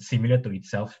expression similar to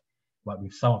itself, but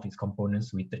with some of its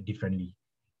components weighted differently.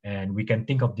 And we can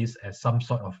think of this as some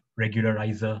sort of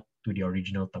regularizer to the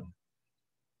original term.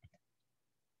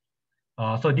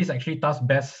 So this actually thus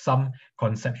bears some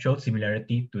conceptual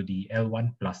similarity to the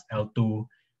L1 plus L2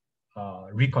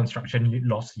 reconstruction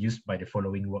loss used by the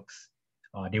following works.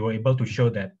 They were able to show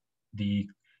that the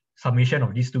summation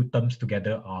of these two terms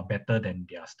together are better than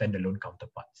their standalone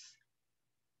counterparts.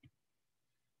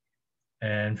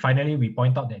 And finally, we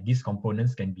point out that these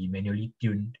components can be manually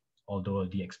tuned, although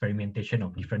the experimentation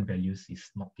of different values is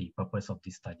not the purpose of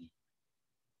this study.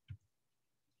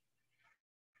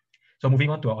 So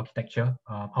moving on to our architecture.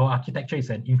 Our architecture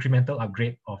is an incremental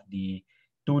upgrade of the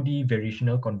 2D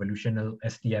variational convolutional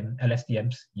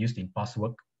LSTMs used in past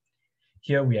work.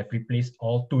 Here we have replaced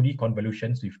all 2D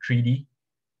convolutions with 3D,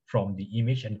 from the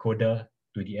image encoder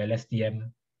to the LSTM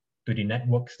to the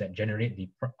networks that generate the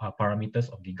parameters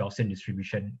of the Gaussian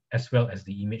distribution, as well as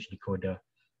the image decoder.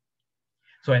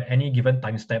 So at any given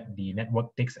time step, the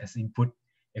network takes as input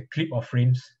a clip of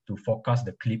frames to forecast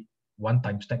the clip one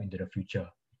time step into the future.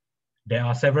 There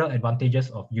are several advantages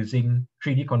of using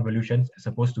 3D convolutions as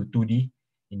opposed to 2D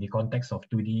in the context of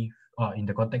 2D, in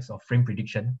the context of frame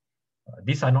prediction.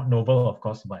 These are not novel, of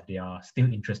course, but they are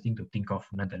still interesting to think of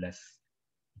nonetheless.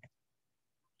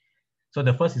 So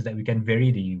the first is that we can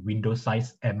vary the window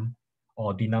size M,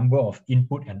 or the number of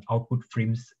input and output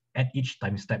frames at each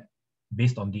time step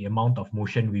based on the amount of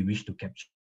motion we wish to capture.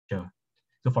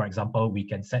 So for example, we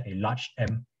can set a large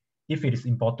M if it is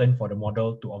important for the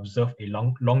model to observe a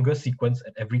longer sequence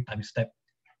at every time step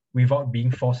without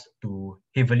being forced to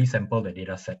heavily sample the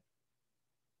data set.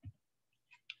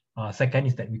 Second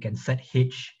is that we can set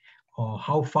H, or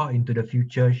how far into the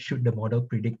future should the model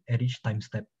predict at each time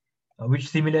step, which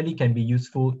similarly can be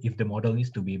useful if the model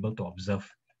needs to be able to observe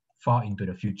far into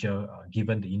the future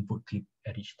given the input clip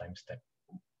at each time step.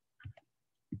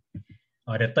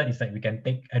 The third is that we can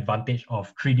take advantage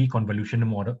of 3D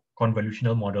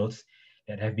convolutional models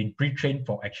that have been pre-trained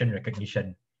for action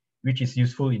recognition, which is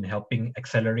useful in helping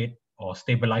accelerate or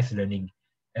stabilize learning,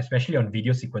 especially on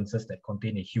video sequences that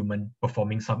contain a human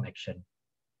performing some action.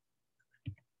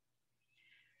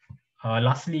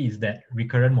 Lastly is that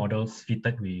recurrent models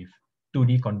fitted with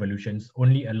 2D convolutions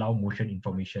only allow motion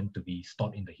information to be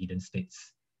stored in the hidden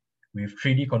states. With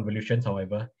 3D convolutions,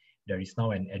 however, there is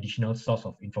now an additional source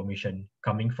of information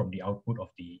coming from the output of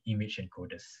the image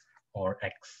encoders, or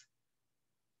X.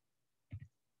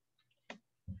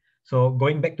 So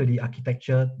going back to the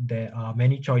architecture, there are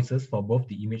many choices for both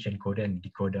the image encoder and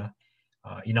decoder.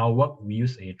 In our work, we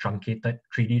use a truncated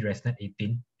 3D ResNet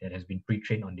 18 that has been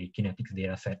pre-trained on the kinetics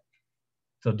dataset.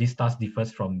 So this task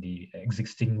differs from the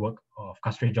existing work of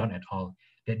Castrejon et al.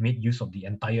 That made use of the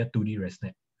entire 2D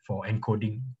ResNet for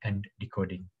encoding and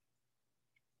decoding.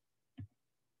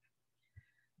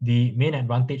 The main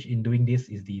advantage in doing this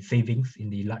is the savings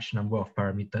in the large number of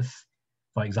parameters.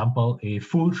 For example, a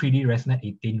full 3D ResNet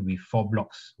 18 with 4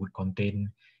 blocks would contain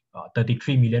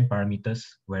 33 million parameters,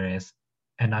 whereas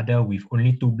another with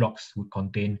only 2 blocks would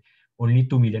contain only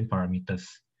 2 million parameters.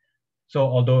 So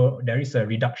although there is a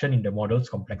reduction in the model's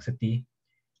complexity,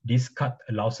 this cut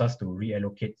allows us to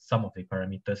reallocate some of the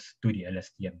parameters to the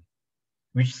LSTM,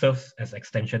 which serves as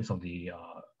extensions of the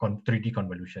 3D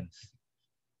convolutions.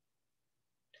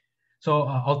 So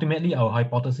ultimately, our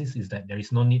hypothesis is that there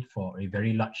is no need for a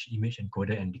very large image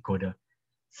encoder and decoder,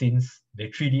 since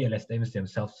the 3D LSTMs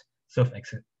themselves serve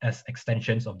as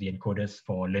extensions of the encoders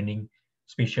for learning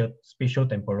spatial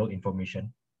temporal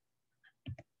information.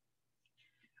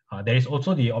 There is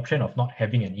also the option of not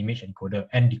having an image encoder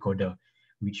and decoder,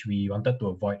 which we wanted to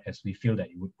avoid as we feel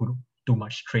that it would put too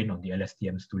much strain on the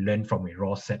LSTMs to learn from a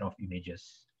raw set of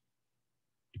images.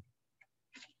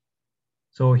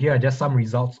 So here are just some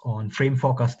results on frame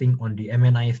forecasting on the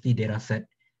MNIST dataset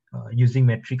using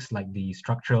metrics like the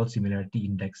Structural Similarity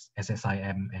Index,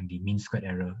 SSIM, and the Mean Squared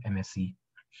Error, MSE.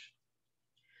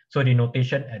 So the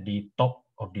notation at the top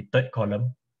of the third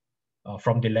column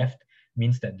from the left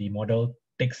means that the model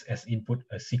takes as input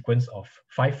a sequence of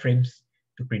 5 frames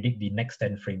to predict the next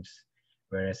 10 frames,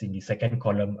 whereas in the second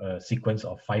column, a sequence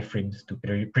of 5 frames to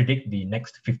predict the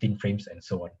next 15 frames and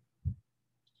so on.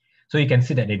 So you can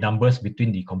see that the numbers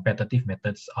between the competitive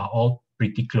methods are all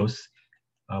pretty close,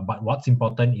 but what's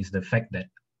important is the fact that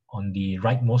on the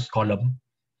rightmost column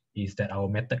is that our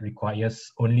method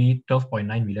requires only 12.9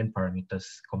 million parameters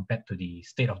compared to the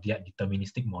state-of-the-art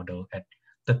deterministic model at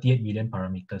 38 million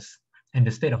parameters and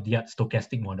the state-of-the-art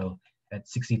stochastic model at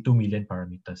 62 million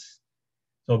parameters.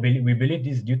 So we believe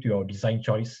this is due to our design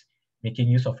choice, making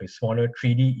use of a smaller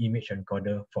 3D image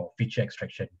encoder for feature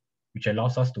extraction, which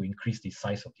allows us to increase the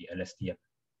size of the LSTM.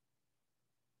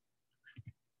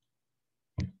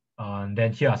 And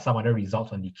then here are some other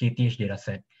results on the KTH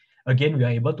dataset. Again, we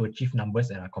are able to achieve numbers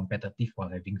that are competitive while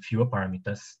having fewer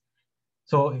parameters.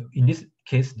 So in this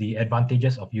case, the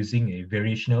advantages of using a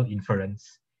variational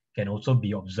inference can also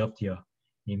be observed here,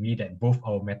 namely that both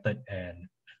our method and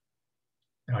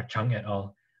Chang et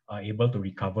al. Are able to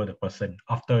recover the person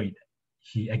after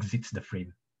he exits the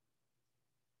frame.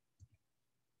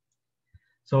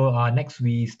 So next,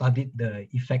 we studied the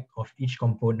effect of each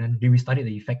component. We studied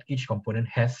the effect each component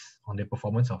has on the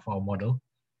performance of our model.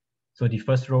 So the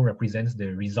first row represents the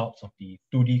results of the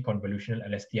 2D convolutional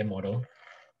LSTM model.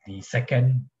 The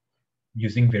second,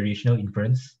 using variational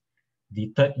inference.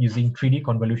 The third, using 3D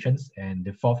convolutions. And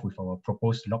the fourth, with our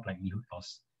proposed log likelihood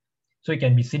loss. So it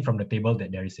can be seen from the table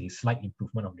that there is a slight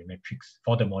improvement of the metrics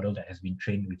for the model that has been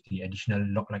trained with the additional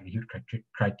log likelihood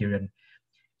criterion.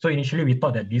 So initially we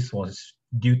thought that this was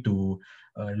due to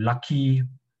lucky,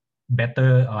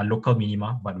 better local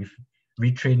minima, but we've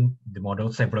retrained the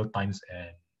model several times,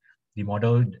 and the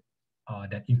model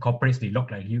that incorporates the log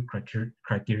likelihood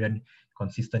criterion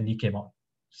consistently came out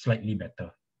slightly better.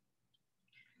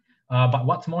 But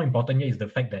what's more important here is the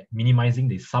fact that minimizing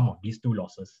the sum of these two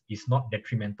losses is not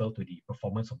detrimental to the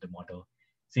performance of the model,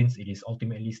 since it is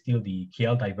ultimately still the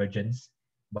KL divergence,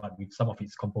 but with some of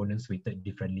its components weighted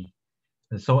differently.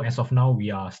 So as of now,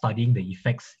 we are studying the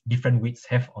effects different weights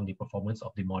have on the performance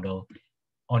of the model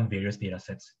on various data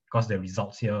sets, because the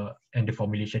results here and the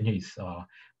formulation here is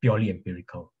purely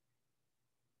empirical.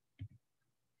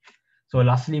 So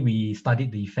lastly, we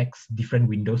studied the effects different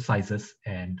window sizes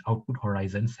and output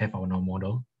horizons have on our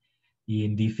model.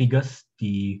 In the figures,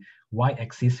 the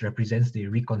y-axis represents the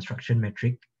reconstruction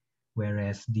metric,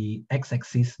 whereas the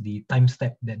x-axis, the time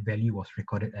step that value was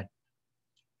recorded at.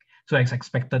 So as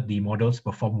expected, the models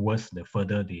perform worse the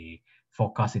further they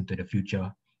forecast into the future.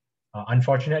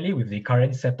 Unfortunately, with the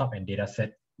current setup and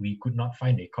dataset, we could not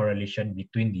find a correlation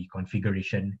between the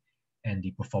configuration and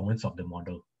the performance of the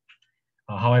model.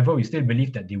 However, we still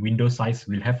believe that the window size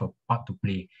will have a part to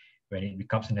play when it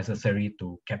becomes necessary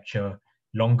to capture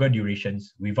longer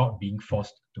durations without being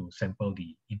forced to sample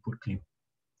the input clip.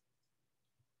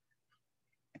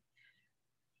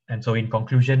 And so in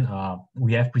conclusion,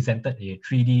 we have presented a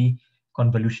 3D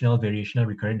convolutional variational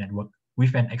recurrent network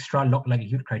with an extra log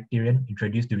likelihood criterion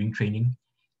introduced during training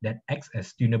that acts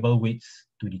as tunable weights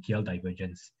to the KL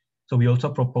divergence. So we also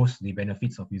propose the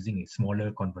benefits of using a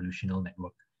smaller convolutional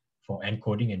network for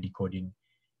encoding and decoding,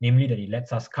 namely that it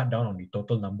lets us cut down on the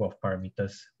total number of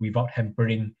parameters without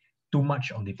hampering too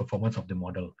much on the performance of the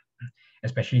model,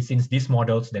 especially since these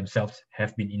models themselves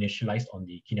have been initialized on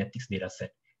the kinetics dataset,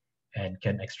 and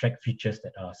can extract features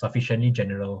that are sufficiently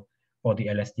general for the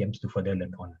LSTMs to further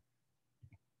learn on.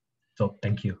 So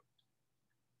thank you.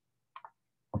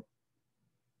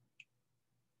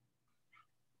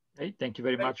 Okay, thank you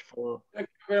very much for. Thank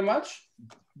you very much.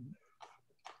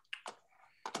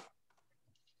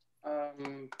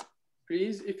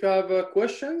 Please, if you have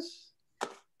questions,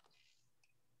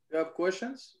 you have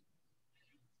questions.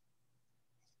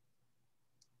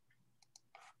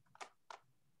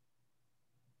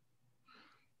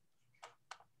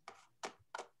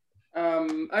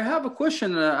 I have a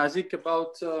question, Azik,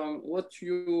 about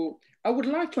I would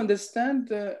like to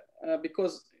understand,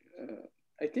 because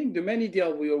I think the main idea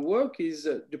of your work is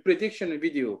the prediction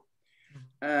video.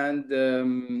 And,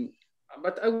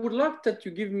 but I would like that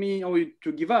you give me, or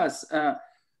to give us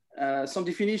some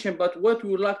definition about what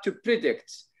we would like to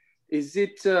predict. Is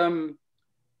it a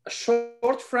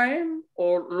short frame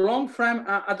or long frame?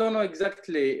 I don't know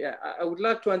exactly. I would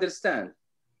like to understand.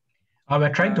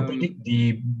 We're trying to predict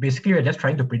basically we're just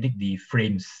trying to predict the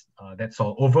frames. That's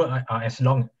all, over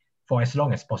for as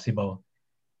long as possible.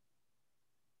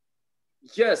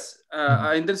 Yes,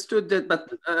 I understood that,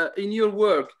 but in your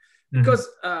work, because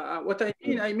what I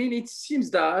mean, it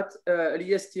seems that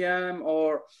LSTM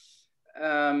or,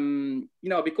 you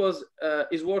know, because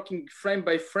it's working frame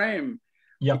by frame,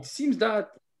 it seems that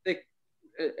the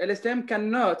LSTM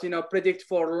cannot, you know, predict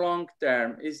for long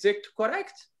term. Is it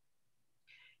correct?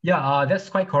 Yeah, that's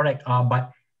quite correct.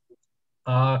 But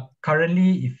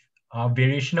currently, if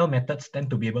variational methods tend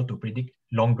to be able to predict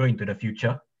longer into the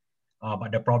future,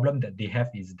 but the problem that they have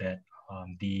is that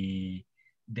they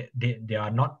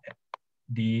are not,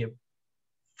 the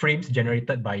frames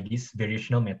generated by these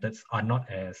variational methods are not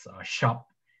as sharp,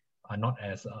 are not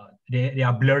as they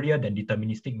are blurrier than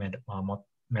deterministic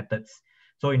methods.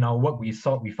 So in our work, we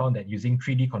found that using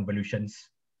 3D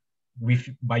convolutions.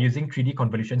 By using 3D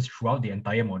convolutions throughout the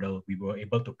entire model, we were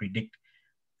able to predict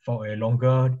for a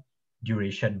longer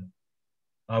duration.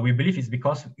 We believe it's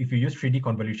because if you use 3D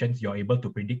convolutions, you're able to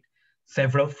predict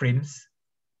several frames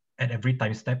at every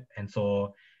time step. And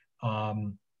so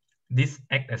this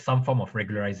acts as some form of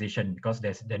regularization because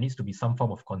there needs to be some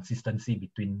form of consistency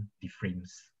between the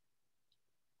frames.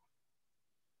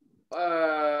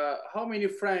 How many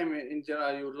frames in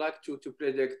general you would like to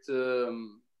predict?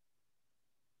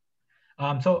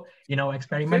 So in our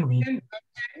experiment, 15,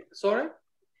 sorry?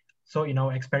 So in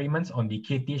our experiments on the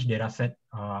KTH dataset,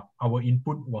 our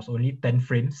input was only 10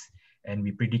 frames and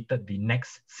we predicted the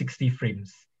next 60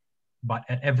 frames. But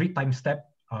at every time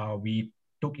step, we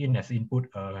took in as input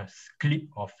a clip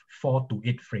of 4 to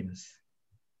 8 frames.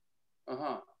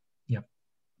 Yeah.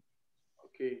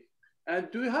 Okay. And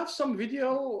do you have some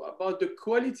video about the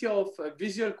quality of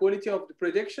visual quality of the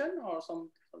prediction or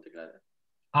something like that?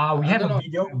 We have a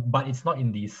video, but it's not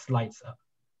in these slides.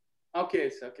 Okay,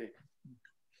 it's okay.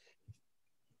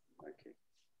 Okay.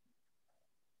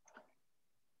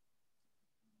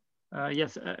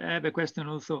 Yes, I have a question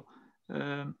also.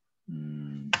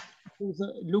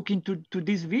 Looking to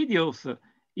these videos,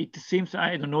 it seems,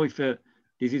 I don't know if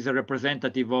this is a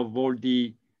representative of all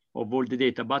the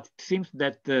data, but it seems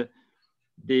that the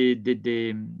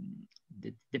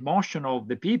motion of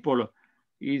the people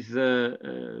is,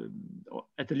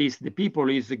 at least the people,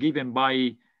 is given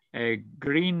by a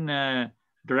green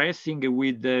dressing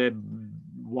with a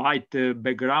white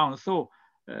background. So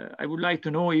I would like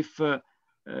to know if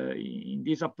in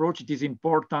this approach it is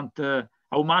important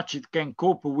how much it can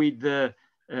cope with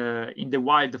in the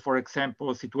wild, for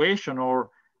example, situation,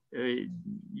 or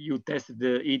you tested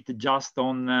it just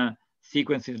on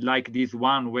sequences like this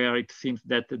one, where it seems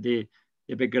that the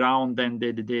background and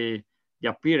the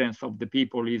appearance of the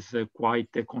people is quite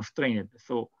constrained.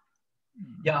 So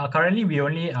yeah, currently we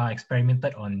only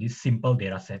experimented on these simple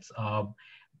data sets,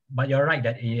 but you're right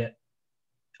that it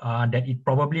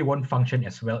probably won't function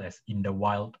as well as in the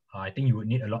wild. I think you would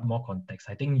need a lot more context.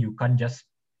 I think you can't just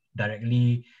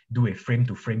directly do a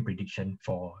frame-to-frame prediction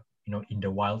for, you know, in the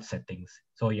wild settings.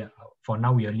 So yeah, for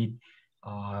now we only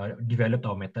developed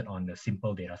our method on the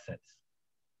simple data sets.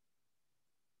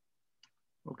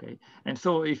 Okay, and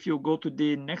so if you go to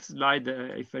the next slide,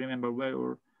 if I remember well,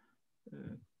 or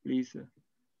please.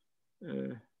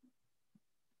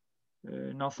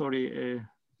 No, sorry.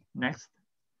 Next.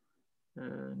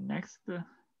 Next.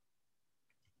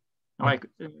 No,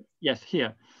 yes,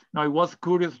 here. Now I was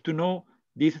curious to know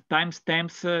these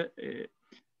timestamps.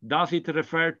 Does it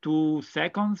refer to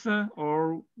seconds,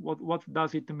 or what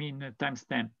does it mean,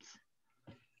 timestamps?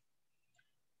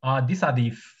 These are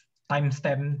the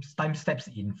timestamps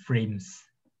in frames.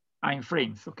 In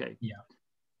frames, okay. Yeah.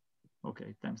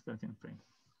 Okay, timestamps in frames.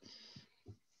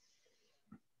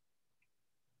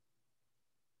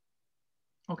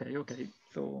 Okay, okay.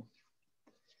 So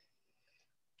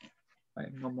I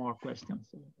have no more questions.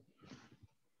 So.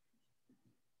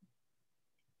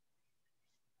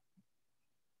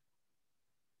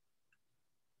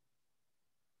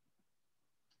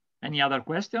 Any other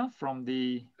questions from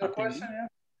the question? Yeah.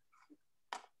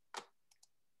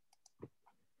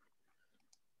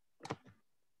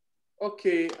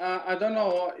 Okay, I don't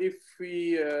know if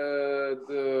we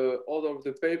the author of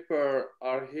the paper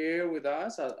are here with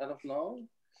us. I don't know.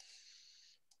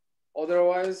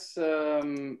 Otherwise,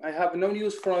 I have no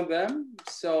news from them.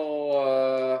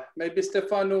 So maybe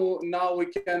Stefano, now we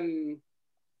can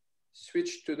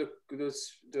switch to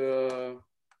the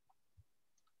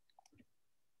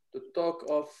talk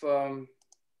of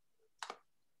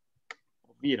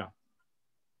Vera.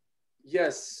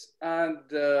 Yes, and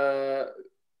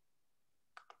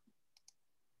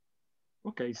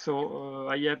okay, so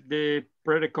I have the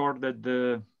pre-recorded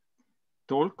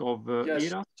talk of yes.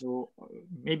 Ira. So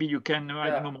maybe you can, I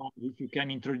don't know if you can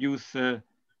introduce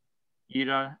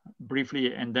Ira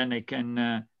briefly, and then I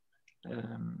can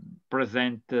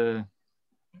present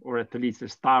or at least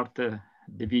start the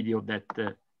video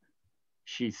that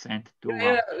she sent to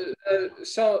us.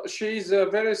 So she's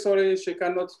very sorry she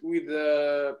cannot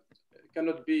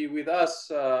be with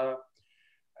us,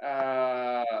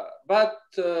 but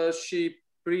she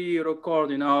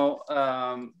pre-recorded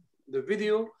the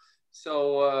video.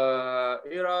 So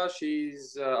Ira,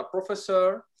 she's a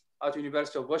professor at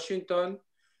University of Washington,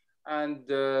 and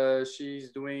she's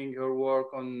doing her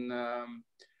work on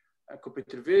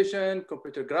computer vision,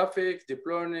 computer graphics, deep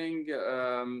learning,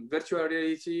 virtual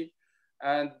reality,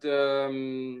 and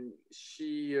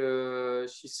she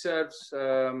serves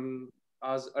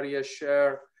as area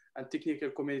chair and technical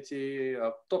committee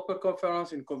of TOPPER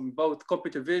conference in both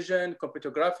computer vision,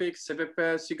 computer graphics,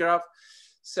 CVP, SIGGRAPH.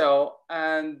 So,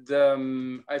 and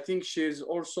I think she's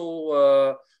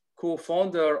also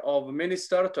co-founder of many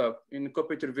startups in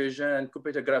computer vision and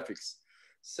computer graphics.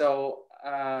 So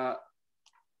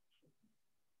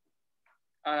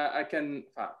I can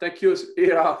thank you,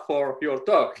 Ira, for your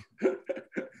talk.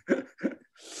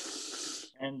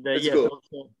 And yes,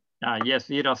 also, yes,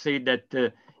 Ira said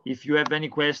that if you have any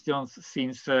questions,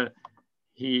 since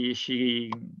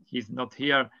he's not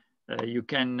here, you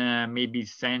can maybe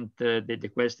send the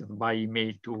questions by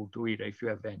email to Ira if you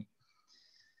have any.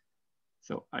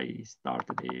 So I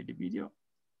started the video.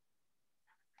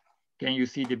 Can you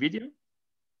see the video?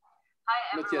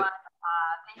 Hi everyone.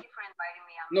 Thank you for inviting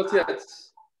me. Not yet.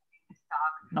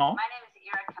 No. My name is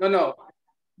Ira. No.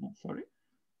 Sorry.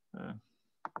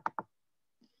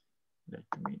 Let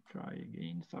me try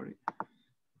again. Sorry.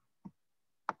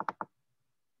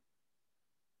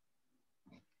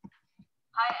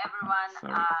 Hi everyone.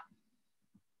 Sorry.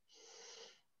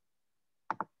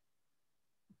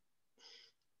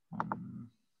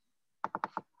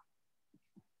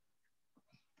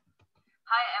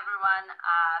 Hi everyone.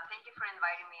 Thank you for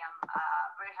inviting me. I'm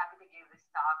very happy to give this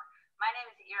talk. My name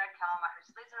is Ira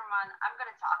Kelmacher-Slizerman. I'm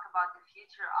going to talk about the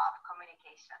future of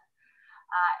communication.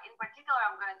 In particular,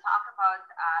 I'm going to talk about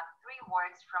three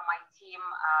works from my team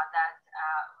that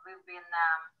we've been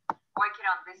working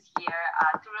on this year,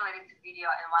 two related to video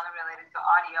and one related to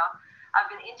audio. I've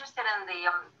been interested in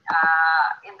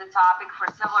the topic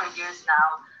for several years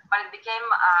now, but it became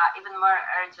even more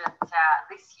urgent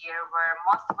this year, where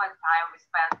most of our time we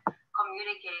spent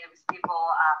communicating with people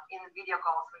in video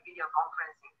calls or video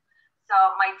conferencing.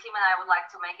 So my team and I would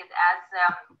like to make it as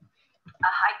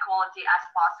high quality as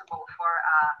possible for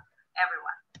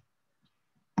everyone.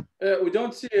 We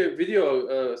don't see a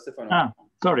video, Stefano.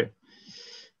 Sorry.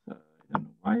 I don't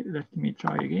know why. Let me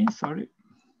try again. Sorry.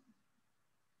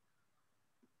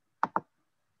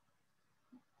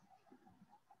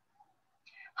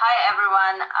 Hi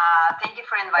everyone. Thank you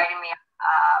for inviting me.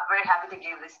 Very happy to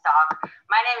give this talk.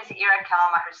 My name is Ira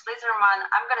Kelmacher-Slizerman.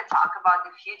 I'm going to talk about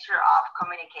the future of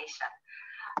communication.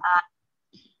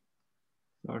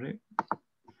 Sorry.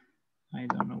 I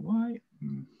don't know why.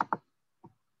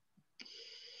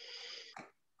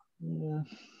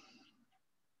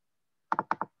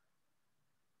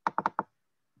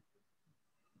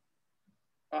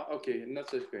 Okay, not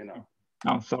so clear now.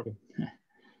 No, sorry.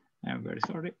 I'm very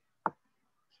sorry.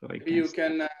 So you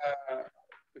can have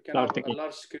a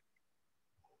large screen.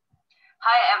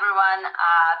 Hi everyone.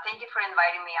 Thank you for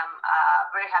inviting me. I'm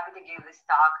very happy to give this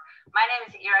talk. My name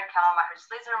is Ira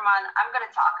Kelmacher-Slizerman. I'm going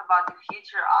to talk about the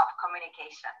future of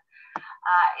communication.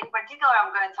 In particular,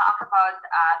 I'm going to talk about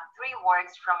three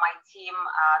works from my team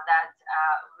that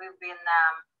we've been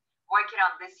working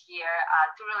on this year,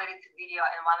 two related to video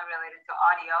and one related to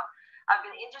audio. I've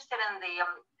been interested in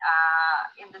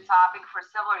the topic for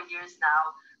several years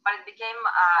now, but it became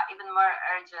even more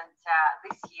urgent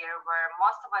this year, where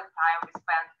most of our time we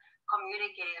spent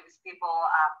communicating with people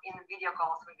in video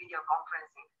calls or video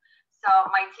conferencing. So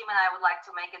my team and I would like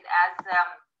to make it as a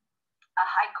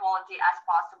high quality as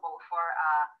possible for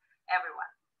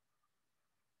everyone.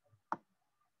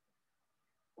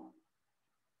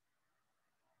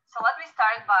 So let me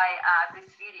start by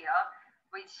this video,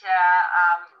 which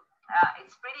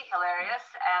it's pretty hilarious,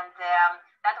 and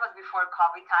that was before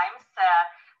COVID times.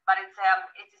 But it's a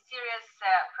serious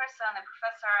person, a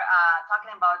professor,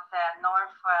 talking about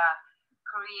North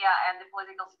Korea and the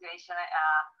political situation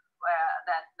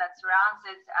that surrounds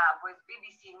it with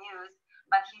BBC News.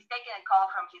 But he's taking a call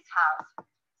from his house.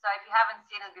 So if you haven't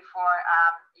seen it before,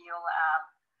 you'll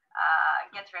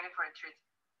get ready for a treat.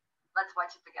 Let's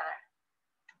watch it together.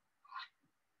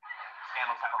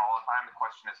 Scandals happen all the time. The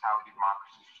question is, how do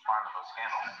democracies respond to those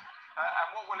scandals? And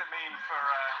what will it mean for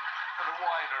the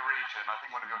wider region? I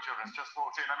think one of your children's just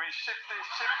walked in. I mean, shifting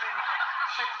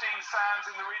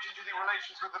sands in the region. Do you think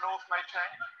relations with the North may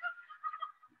change?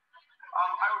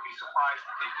 I would be surprised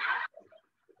if they do.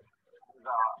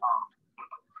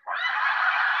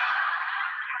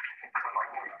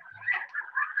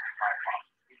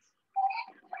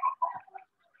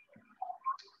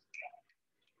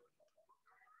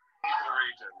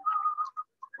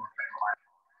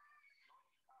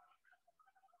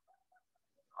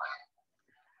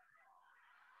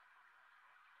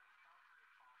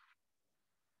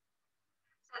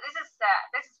 So this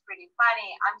is pretty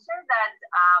funny. I'm sure that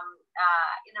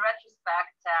in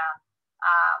retrospect, it's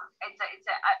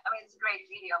a great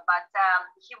video, but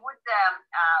he would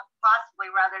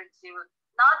possibly rather to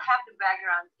not have the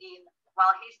background in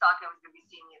while he's talking with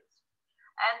BBC News.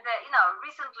 And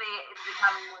recently it's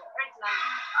becoming more urgent.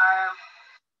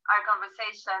 Our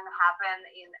conversation happen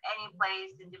in any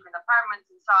place, in different apartments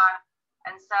and so on.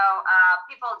 And so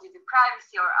people, due to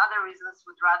privacy or other reasons,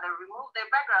 would rather remove their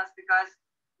backgrounds because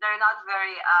they're not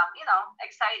very,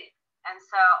 exciting. And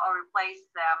so, or replace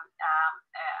them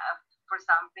for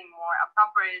something more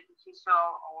appropriate,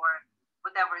 official, or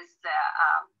whatever is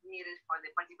needed for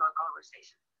the particular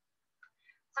conversation.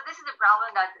 So this is a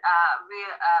problem that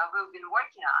we've been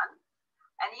working on.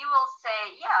 And you will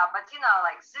say, yeah, but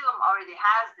like Zoom already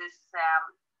has this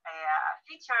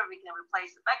feature, we can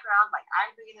replace the background, like I'm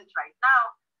doing it right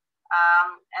now.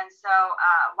 And so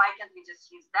why can't we just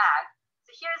use that? So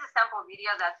here's a sample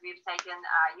video that we've taken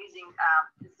using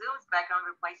Zoom's background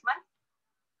replacement.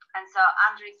 And so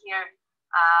Andre here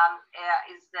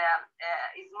is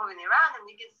moving around, and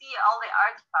you can see all the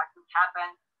artifacts that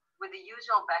happen with the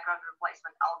usual background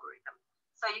replacement algorithm.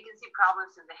 So you can see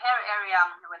problems in the hair area.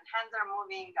 When hands are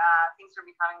moving, things are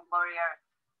becoming blurrier.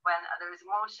 When there is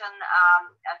motion,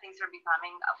 things are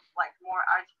becoming like more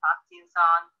artifacty and so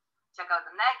on. Check out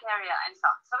the neck area and so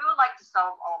on. So we would like to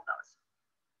solve all of those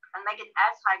and make it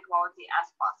as high quality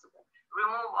as possible.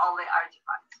 Remove all the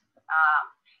artifacts.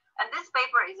 And this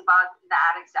paper is about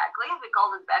that exactly. We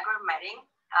call it background matting.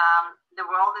 The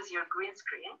world is your green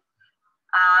screen.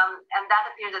 And that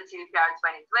appeared at CVPR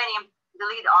 2020. The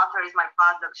lead author is my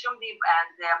postdoc Shumdeep,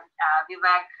 and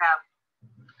Vivek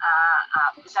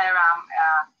Jairam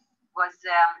was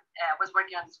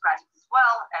working on this project as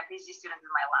well, a PhD student in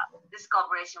my lab. This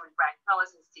collaboration with Brian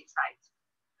Perlis and Steve Sides.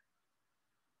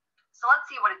 So let's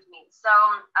see what it means. So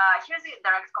here's a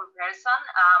direct comparison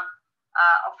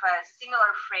of a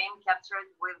similar frame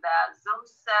captured with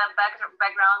Zoom's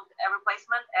background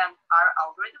replacement and our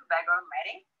algorithm, background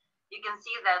matting. You can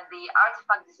see that the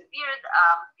artifact disappeared.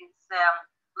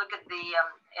 Look at the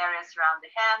areas around the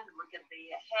hand, look at the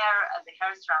hair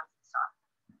strands and so on.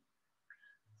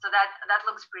 So that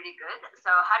looks pretty good. So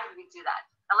how did we do that?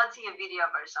 And let's see a video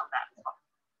version of that as well.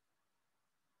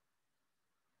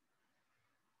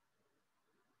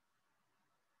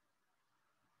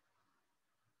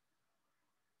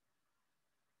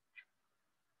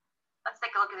 Let's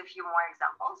take a look at a few more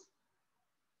examples.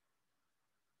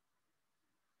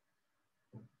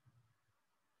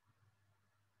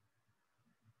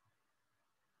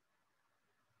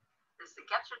 This is the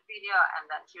captured video, and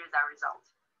then here's our result.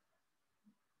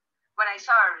 When I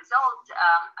show our result,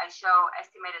 I show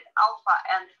estimated alpha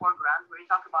and foreground. We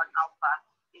talk about alpha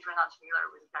if you're not familiar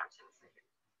with the terms in a second.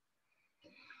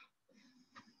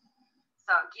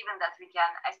 So given that we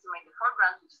can estimate the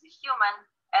foreground, which is the human,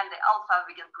 and the alpha,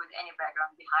 we can put any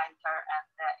background behind her, and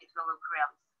it will look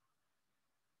realistic.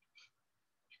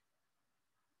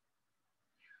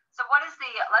 So what is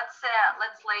the, let's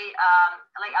lay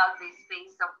out the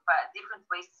space of different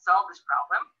ways to solve this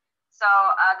problem. So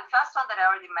the first one that I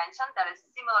already mentioned, that is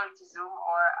similar to Zoom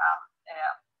or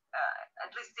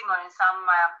at least similar in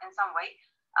some way,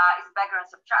 is background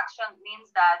subtraction. Means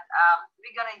that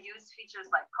we're going to use features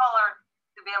like color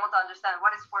to be able to understand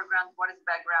what is foreground, what is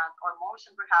background, or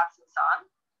motion perhaps, and so on.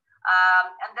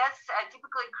 And this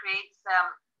typically creates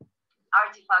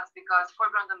artifacts because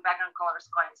foreground and background colors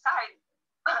coincide,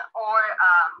 or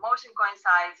motion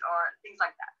coincides, or things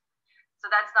like that. So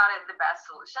that's not the best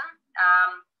solution.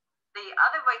 The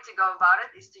other way to go about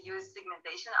it is to use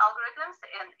segmentation algorithms.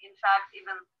 And in fact,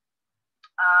 even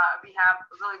we have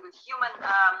really good human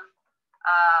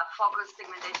focused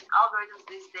segmentation algorithms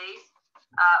these days,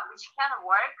 which can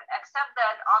work, except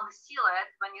that on the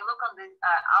silhouette, when you look on the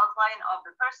outline of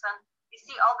the person, you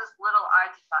see all these little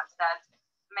artifacts that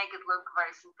make it look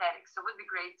very synthetic. So it would be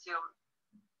great to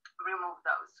remove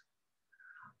those.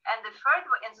 And the third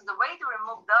way, and so the way to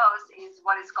remove those is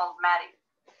what is called matting.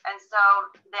 And so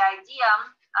the idea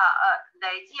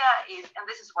is, and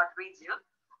this is what we do,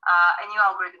 a new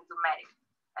algorithm to matting.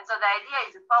 And so the idea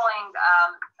is the following: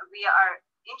 we are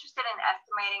interested in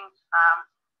estimating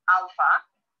alpha,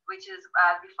 which is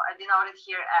denoted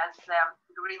here as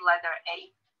green letter A,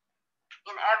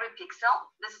 in every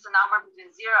pixel. This is a number between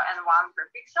 0 and 1 per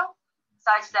pixel,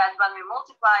 such that when we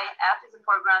multiply, F is a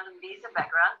foreground and B is a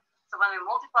background. So when we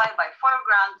multiply by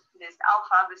foreground, this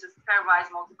alpha, this is pairwise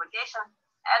multiplication,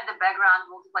 add the background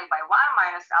multiplied by 1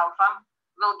 minus alpha,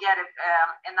 we'll get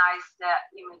a nice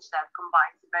image that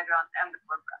combines the background and the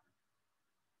foreground.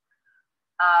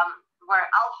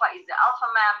 Where alpha is the alpha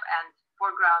map and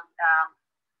foreground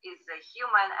is the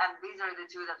human, and these are the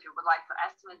two that we would like to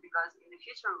estimate because in the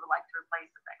future we would like to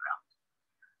replace the background.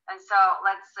 And so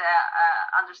let's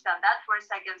understand that for a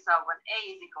second. So when A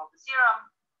is equal to 0,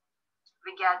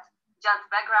 we get just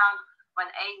background. When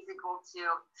A is equal to,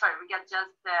 sorry, we get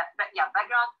just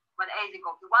background. When A is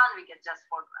equal to 1, we get just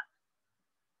foreground.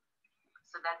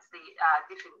 So that's the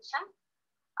definition.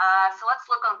 So let's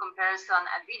look on comparison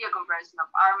and video comparison of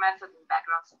our method and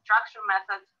background subtraction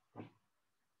method.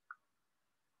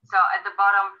 So at the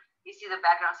bottom, you see the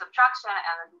background subtraction,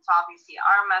 and at the top, you see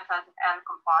our method and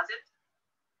composite.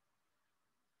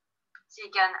 So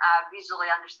you can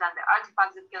visually understand the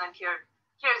artifacts that can appear.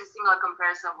 Here's a similar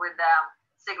comparison with the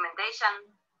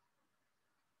segmentation.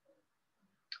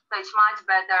 So it's much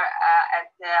better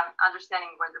at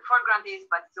understanding where the foreground is,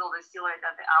 but still the silhouette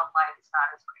at the outline is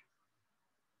not as great.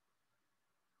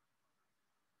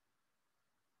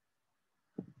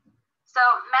 So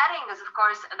matting is, of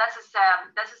course, this is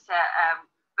a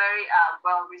very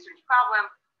well-researched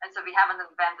problem, and so we haven't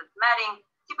invented matting.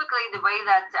 Typically, the way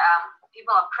that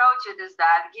people approach it is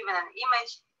that given an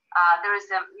image, there is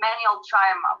a manual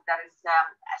try-em-up that is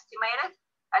estimated.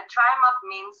 A try-em-up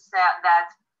means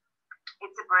that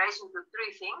it's separation to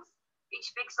 3 things.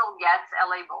 Each pixel gets a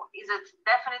label. Is it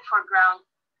definite foreground,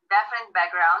 definite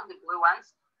background, the blue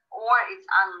ones, or it's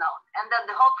unknown? And then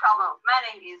the whole problem of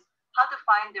matting is how to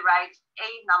find the right A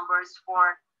numbers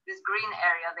for this green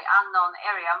area, the unknown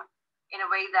area, in a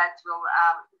way that will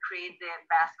create the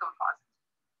best composite.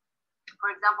 For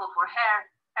example, for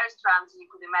hair strands, you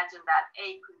could imagine that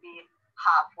A could be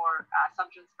half, or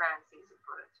some transparency is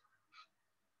included.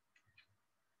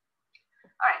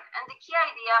 All right, and the key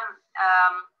idea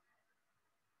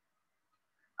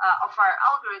of our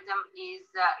algorithm is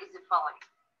the following.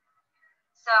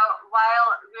 So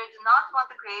while we do not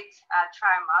want to create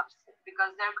try-em-ups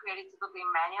because they're created typically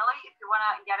manually, if you want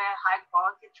to get a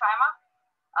high-quality try-em-up,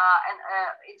 and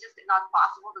it's just not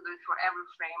possible to do it for every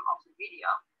frame of the video,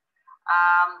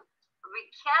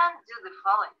 we can do the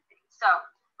following thing. So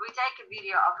we take a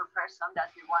video of a person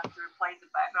that we want to replace the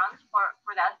background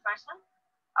for that person,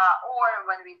 or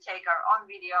when we take our own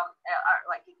video,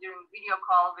 like during video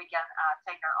call, we can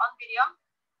take our own video.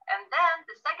 And then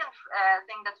the second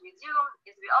thing that we do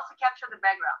is we also capture the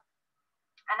background.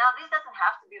 And now this doesn't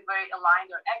have to be very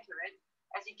aligned or accurate.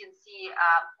 As you can see,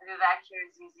 Vivek here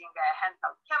is using a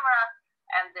handheld camera,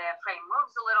 and the frame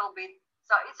moves a little bit.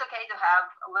 So it's okay to have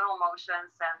little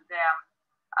motions and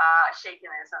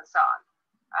shakiness and so on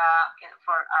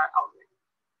for our algorithm.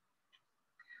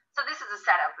 So this is a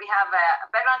setup. We have a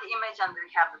background image, and we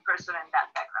have the person in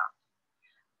that background.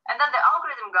 And then the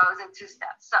algorithm goes in 2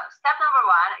 steps. So step number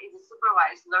 1 is the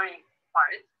supervised learning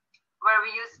part, where we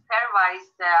use pairwise,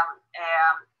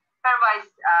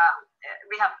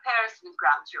 we have pairs with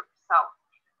ground truth. So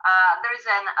there's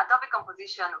an Adobe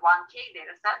Composition 1K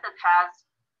dataset that has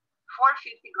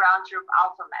 450 ground truth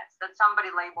alpha mats that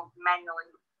somebody labeled manually,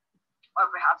 or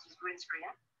perhaps with green screen,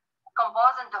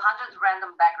 composed into 100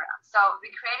 random backgrounds. So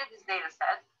we created this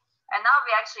dataset, and now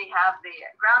we actually have the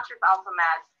ground truth alpha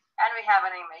mats, and we have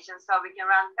an image, and so we can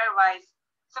run pairwise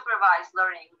supervised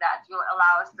learning that will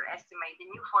allow us to estimate the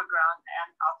new foreground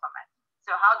and alpha mat.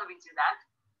 So how do we do that?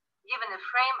 Given a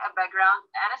frame, a background,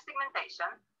 and a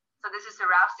segmentation, so this is a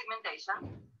rough segmentation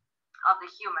of the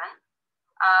human,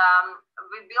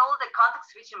 we build a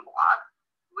context switching block,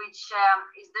 which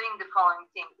is doing the following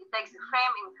thing. It takes a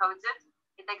frame, encodes it.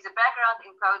 It takes a background,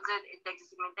 encodes it. It takes a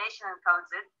segmentation,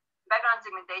 encodes it. Background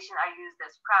segmentation are used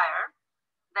as prior.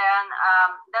 Then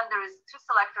there is two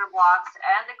selector blocks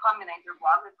and a combinator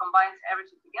block that combines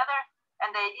everything together.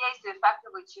 And the idea is to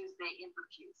effectively choose the input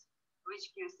cues,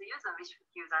 which cues to use and which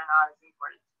cues are not as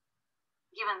important.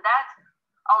 Given that,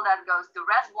 all that goes to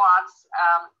rest blocks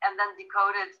and then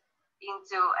decoded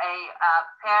into a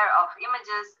pair of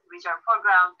images, which are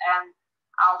foreground and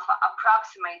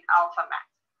approximate alpha mat.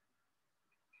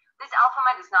 This alpha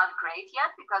mat is not great yet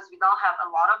because we don't have a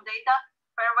lot of data,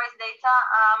 pairwise data,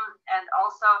 and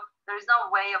also there is no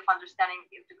way of understanding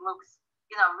if it looks,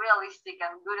 realistic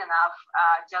and good enough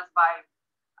just by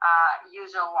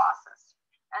usual losses.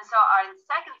 And so our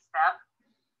second step,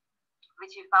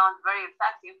 which we found very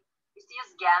effective, is to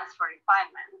use GANs for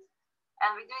refinement.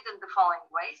 And we do it in the following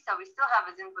way. So we still have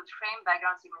as input frame,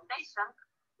 background segmentation.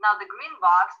 Now the green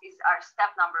box is our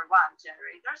step number 1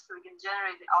 generator. So we can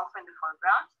generate the alpha in the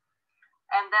foreground.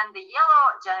 And then the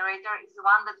yellow generator is the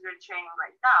one that we're training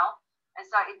right now. And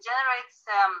so it generates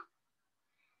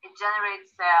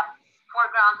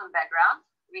foreground and background.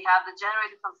 We have the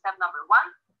generator from step number 1.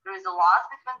 There is a loss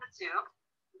between the two.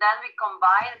 Then we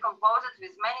compose it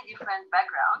with many different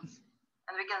backgrounds.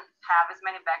 And we can have as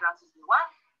many backgrounds as we want.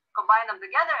 Combine them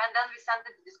together, and then we send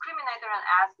it to the discriminator and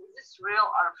ask, is this real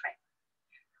or fake?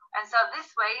 And so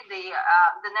this way,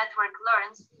 the network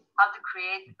learns how to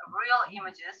create real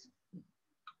images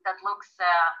that looks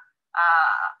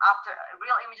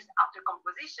real images after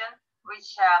composition,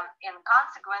 which in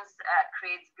consequence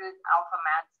creates good alpha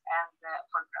mats and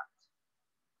foregrounds.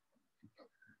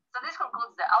 So this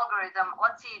concludes the algorithm.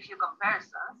 Let's see a few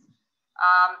comparisons.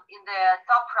 In the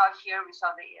top row here, we saw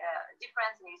the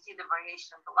difference, and you see the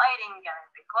variation in the lighting and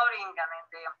in the clothing and in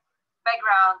the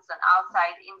backgrounds and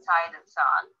outside, inside, and so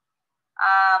on.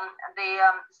 The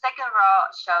second row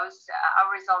shows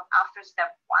our result after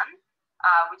step 1,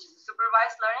 which is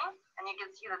supervised learning, and you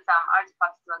can see that some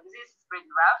artifacts still exist. It's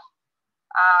pretty rough.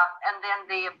 And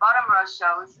then the bottom row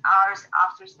shows ours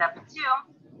after step 2,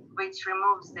 which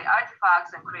removes the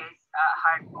artifacts and creates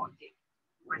higher quality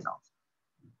results.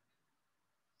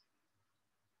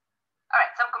 All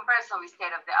right, some comparison with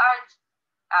state of the art.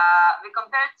 We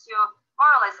compared to more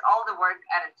or less all the work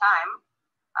at a time.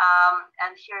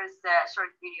 And here's the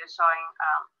short video showing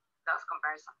those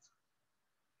comparisons.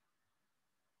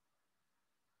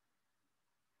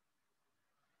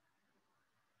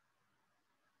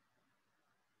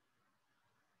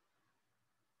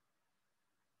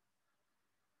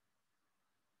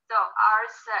 So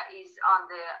ours is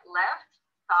on the left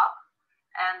top,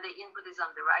 and the input is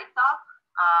on the right top.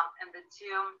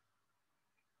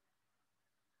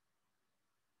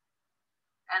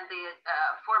 And the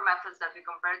four methods that we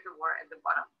compared to were at the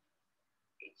bottom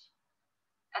page.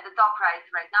 At the top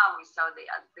right now, we saw the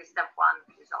step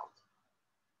 1 result.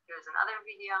 Here's another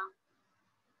video.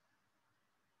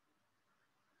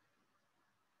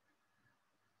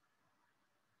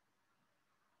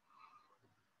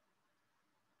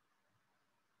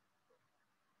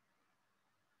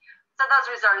 So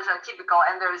those results are typical,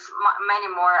 and there's many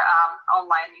more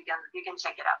online. You can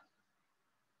check it out.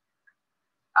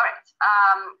 All right.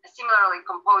 Similarly,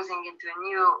 composing into a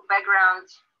new background.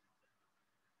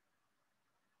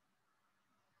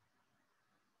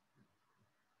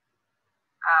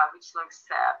 Which looks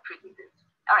pretty good.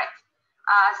 All right.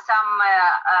 Some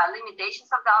limitations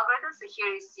of the algorithm. So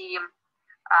here you see,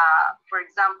 for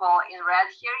example, in red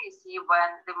here, you see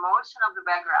when the motion of the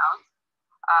background,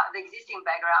 the existing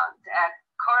background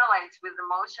correlates with the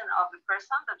motion of the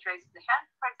person that raises the hand,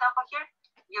 for example, here,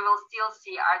 you will still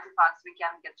see artifacts. We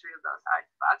can't get rid of those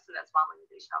artifacts. So that's one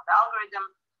limitation of the algorithm.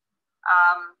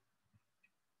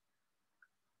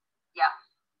 Yeah,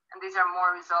 and these are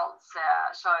more results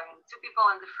showing 2 people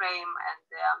in the frame and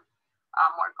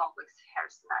more complex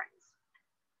hair scenarios.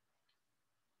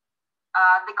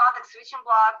 The context switching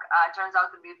block turns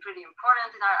out to be pretty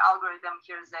important in our algorithm.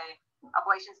 Here's a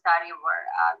ablation study where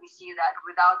we see that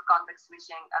without context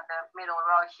switching at the middle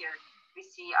row here, we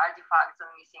see artifacts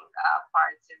and missing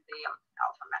parts in the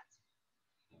alpha mat.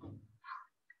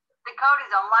 The code is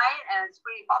online and it's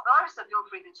pretty popular, so feel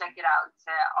free to check it out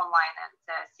online and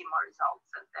see more results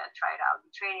and try it out. The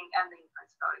training and the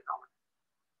inference code is online.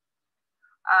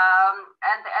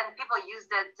 And people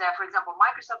used it, for example,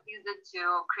 Microsoft used it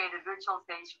to create a virtual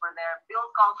stage for their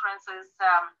build conferences.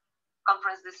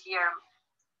 conference this year.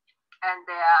 And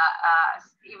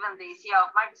even the CEO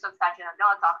of Microsoft, Satya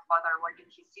Nadella, talked about our work in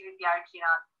his CVPR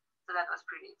keynote. So that was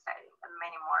pretty exciting, and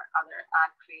many more other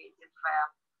creative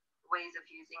ways of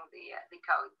using the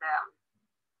code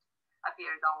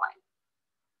appeared online.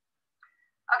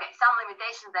 Okay, some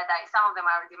limitations that some of them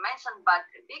I already mentioned, but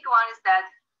a big one is that,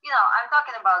 I'm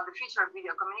talking about the future of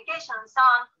video communication and so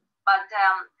on, but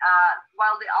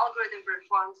while the algorithm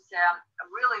performs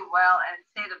really well and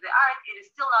state of the art, it is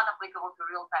still not applicable to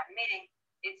real-time meeting.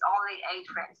 It's only 8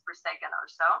 frames per second or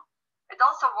so. It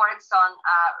also works on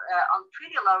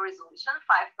pretty low resolution,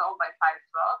 512 by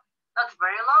 512, not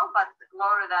very low, but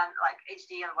lower than like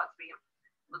HD and what we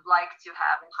would like to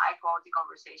have in high-quality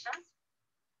conversations.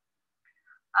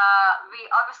 We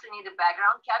obviously need a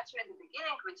background capture in the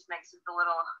beginning, which makes it a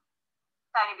little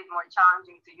tiny bit more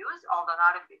challenging to use, although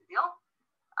not a big deal.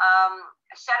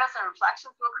 Shadows and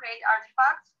reflections will create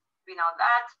artifacts. We know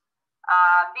that.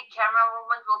 Big camera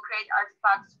movement will create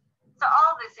artifacts. So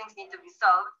all of these things need to be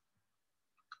solved.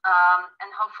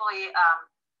 And hopefully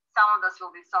some of those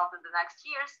will be solved in the next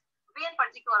years. We in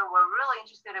particular were really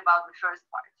interested about the first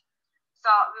part. So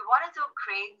we wanted to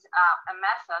create a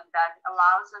method that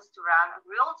allows us to run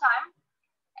real time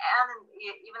and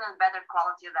even in better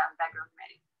quality than background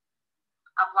media,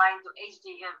 applying to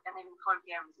HD and even 4K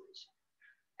resolution.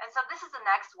 And so this is the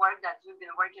next work that we've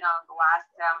been working on the last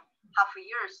half a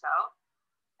year or so.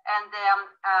 And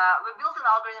we built an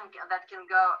algorithm that can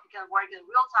work in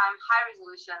real time, high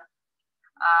resolution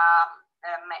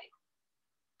media.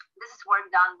 This is work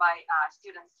done by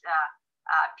students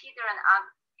Peter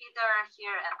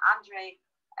here and Andre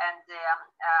and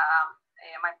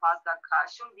my postdoc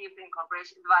Shumdeep in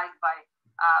cooperation, advised by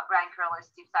Brian Curley,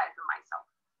 Steve Sides, and myself.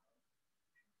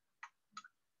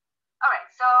 All right,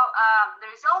 so the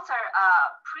results are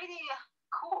pretty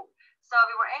cool. So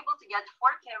we were able to get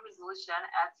 4K resolution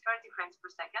at 30 frames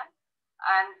per second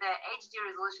and the HD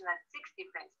resolution at 60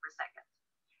 frames per second.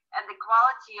 And the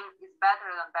quality is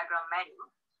better than background media.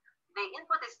 The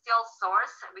input is still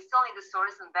source. We still need the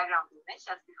source and background image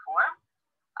as before.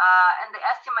 And the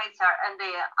estimates and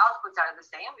the outputs are the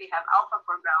same. We have alpha,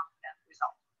 foreground, and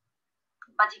result.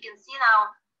 But you can see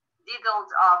now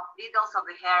details of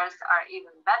the hairs are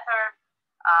even better.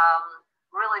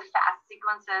 Really fast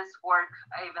sequences work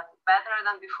even better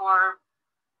than before,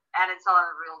 and it's all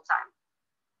in real time.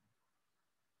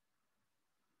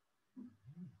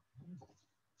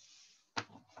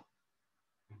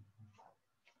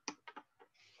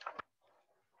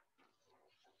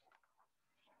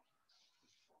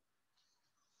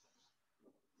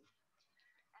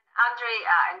 Andre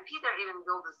and Peter even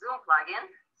built a Zoom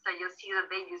plugin, so you'll see that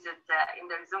they use it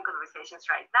in their Zoom conversations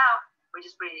right now, which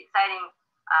is pretty exciting.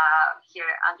 Here,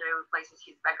 Andre replaces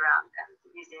his background and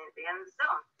using it in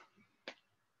Zoom.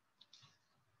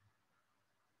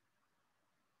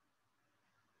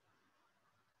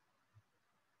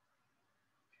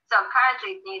 So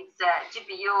currently it needs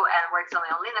GPU and works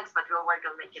only on Linux, but we'll work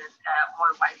on making it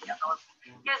more widely available.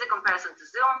 Here's a comparison to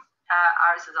Zoom.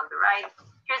 Ours is on the right.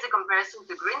 Here's a comparison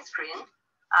to green screen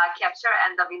capture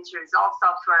and DaVinci Resolve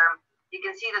software. You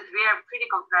can see that we are pretty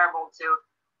comparable to,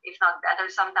 if not better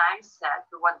sometimes,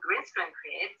 to what green screen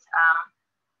creates.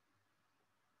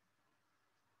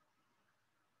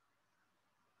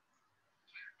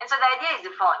 And so the idea is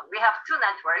the following. We have two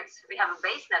networks. We have a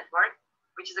base network,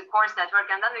 which is a coarse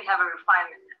network, and then we have a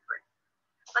refinement network.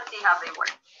 Let's see how they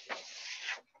work.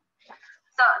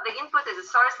 So the input is a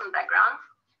source and background,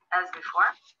 as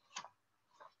before.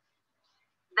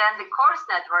 Then the coarse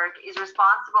network is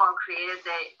responsible for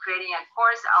creating a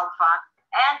coarse alpha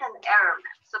and an error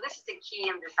map. So this is the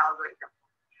key in this algorithm.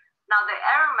 Now the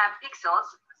error map pixels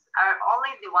are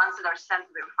only the ones that are sent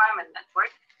to the refinement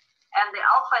network, and the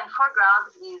alpha and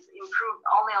foreground is improved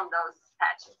only on those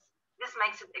patches. This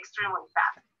makes it extremely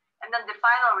fast. And then the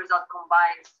final result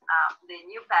combines the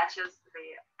new patches,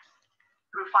 the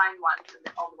refined ones, and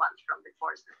the old ones from the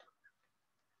coarse network.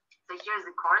 So here's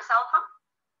the coarse alpha,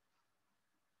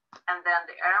 and then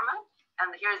the error map,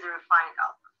 and here's the refined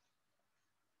alpha.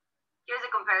 Here's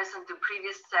a comparison to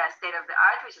previous state of the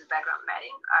art, which is background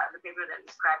matting, the paper that I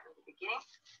described in the beginning.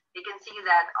 You can see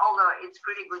that although it's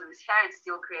pretty good with hair, it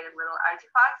still created little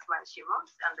artifacts when she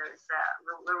moves, and there's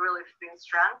really thin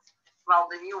strands,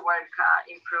 while the new work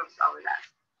improves over that.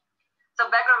 So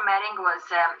background matting was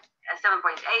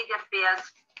 7.8 FPS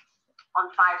on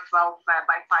 512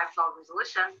 by 512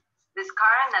 resolution. This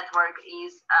current network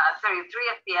is 33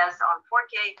 FPS on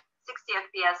 4K, 60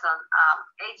 FPS on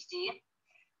HD.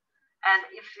 And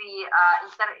if we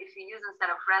use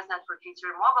instead of ResNet for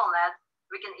future MobileNet,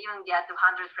 we can even get to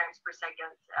 100 frames per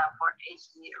second for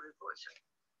HD resolution.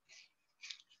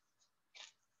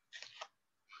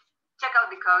 check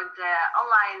out the code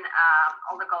online.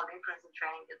 All the code inference and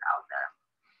training is out there,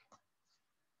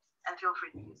 and feel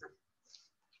free to use it.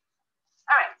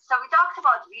 All right, so we talked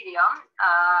about video,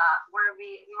 where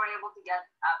we were able to get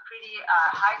a pretty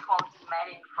high quality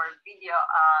mapping for video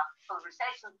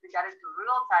conversations to get it to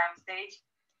real-time stage.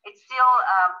 It's still,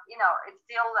 it's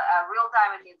still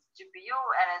real-time. It needs GPU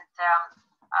and it's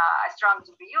a strong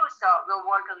GPU, so we'll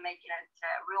work on making it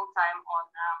real-time on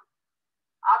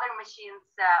other machines,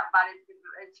 but it's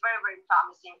very, very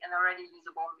promising and already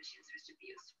usable on machines with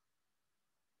GPUs.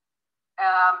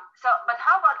 But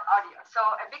how about audio? So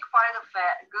a big part of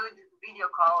a good video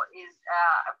call is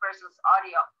a person's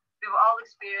audio. We've all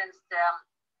experienced,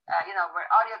 where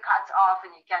audio cuts off and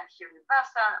you can't hear the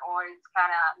person, or it's kind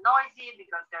of noisy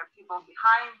because there are people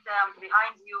behind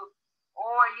you,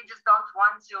 or you just don't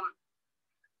want to.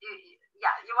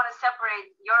 You want to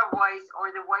separate your voice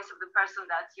or the voice of the person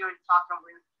that you're talking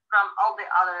with from all the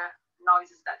other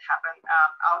noises that happen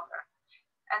out there.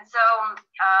 And so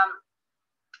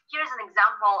here's an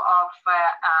example of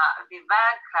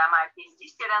Vivek, my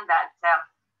PhD student, that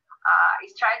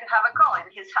is trying to have a call in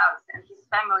his house, and his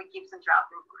family keeps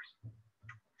interrupting him.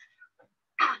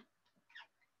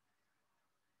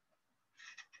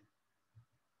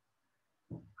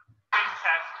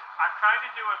 I'm trying to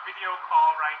do a video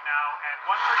call right now, and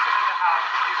one person in the house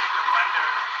is using the blender,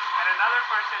 and another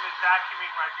person is vacuuming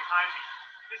right behind me.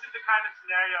 This is the kind of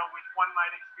scenario which one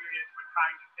might experience when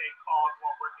trying to take calls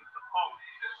while working from home.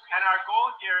 And our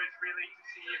goal here is really to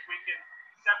see if we can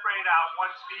separate out one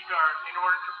speaker in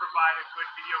order to provide a good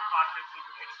video conferencing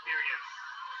experience.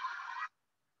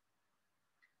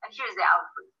 And here's the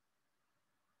output.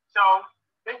 So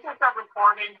this is a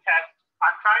recording test.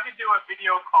 I'm trying to do a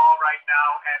video call right now,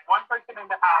 and one person in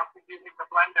the house is using the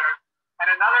blender,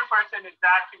 and another person is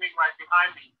vacuuming right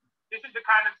behind me. This is the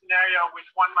kind of scenario which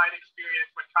one might experience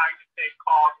when trying to take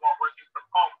calls while working from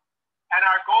home. And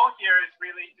our goal here is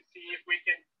really to see if we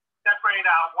can separate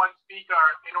out one speaker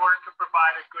in order to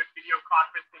provide a good video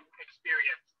conferencing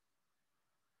experience.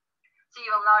 So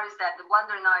you'll notice that the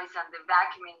blender noise and the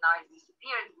vacuuming noise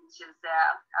disappeared, which is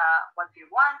what we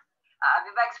want.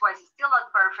 Vivek's voice is still not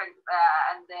perfect,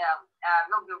 and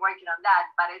we'll be working on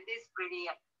that, but it is pretty,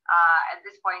 at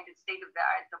this point, it's state of the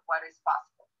art of what is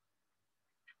possible.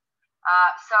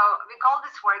 So we call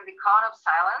this work the cone of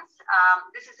silence.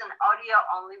 This is an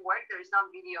audio-only work. There is no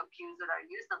video cues that are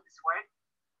used on this work.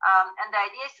 And the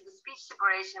idea is to do speech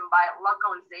separation by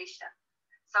localization.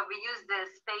 So we use the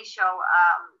spatial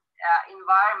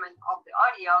environment of the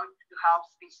audio to help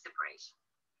speech separation.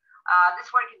 This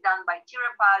work is done by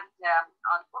Tirapad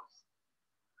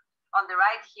on the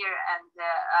right here, and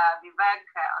Vivek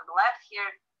on the left here.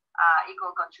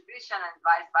 Equal contribution and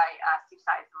advised by Steve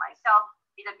Sides and myself.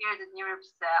 It appeared at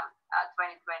NeurIPS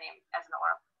 2020 as an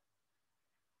oral.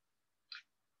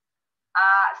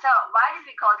 So why did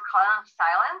we call it cone of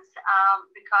silence?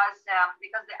 Because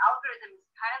the algorithm is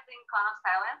kind of doing cone of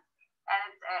silence,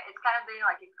 and it's kind of doing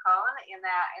like a cone in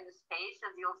the space,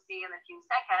 as you'll see in a few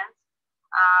seconds.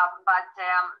 But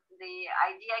the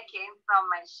idea came from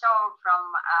a show from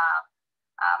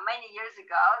many years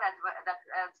ago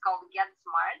that's called Get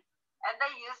Smart, and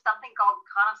they used something called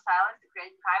cone of silence to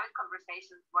create private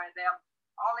conversations where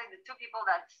only the two people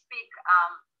that speak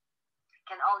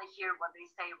can only hear what they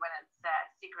say when it's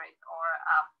secret or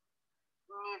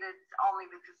needed only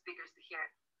the two speakers to hear.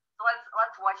 So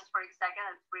let's watch it for a second.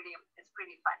 It's pretty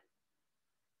funny.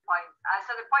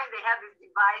 So the point, they have this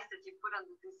device that you put on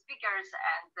the two speakers,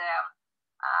 and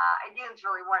it didn't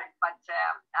really work, but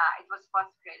it was supposed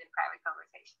to create a private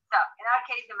conversation. So in our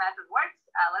case, the method works.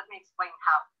 Let me explain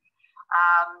how.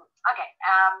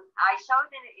 I showed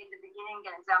in the beginning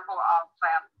an example of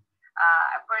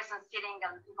a person sitting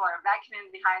and people are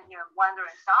vacuuming behind him, blender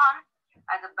and so on.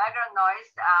 As a background noise,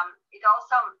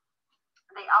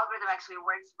 the algorithm actually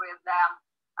works with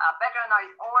background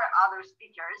noise or other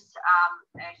speakers,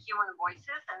 human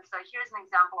voices. And so here's an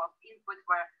example of input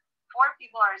where 4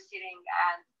 people are sitting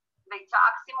and they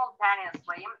talk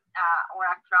simultaneously or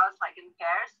across, like in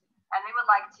pairs. And we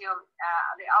would like to,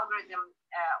 the algorithm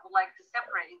would like to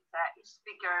separate each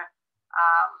speaker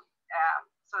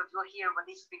so it will hear what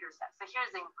each speaker says. So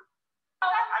here's the input.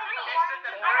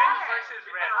 Orange versus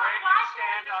red. Where do you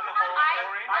stand on the whole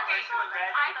orange versus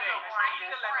red debate?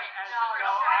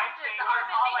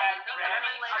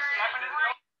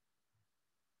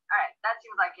 All right, that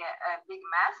seems like a big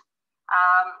mess.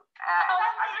 Orange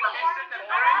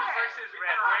versus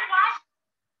red.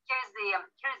 Here's the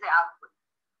output.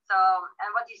 So,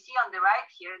 and what you see on the right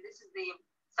here,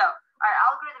 so our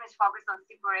algorithm is focused on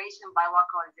separation by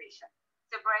localization.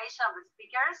 Separation of the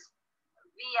speakers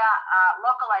via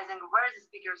localizing where the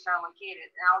speakers are located.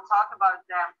 And I'll talk about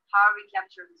how we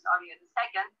capture this audio in a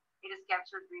second. It is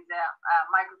captured with a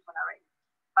microphone array.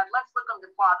 But let's look on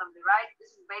the plot on the right.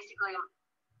 This is basically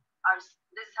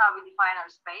this is how we define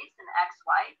our space in X,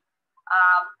 Y.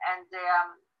 And the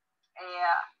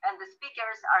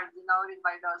speakers are denoted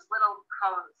by those little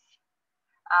cones.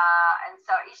 And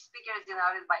so each speaker is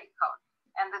denoted by a cone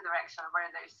and the direction where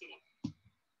they're sitting.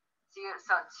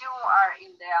 So two are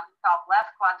in the top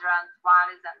left quadrant, one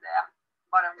is in the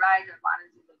bottom right, and one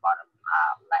is in the bottom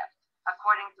left,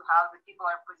 according to how the people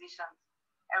are positioned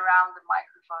around the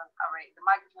microphone array. The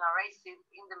microphone array sits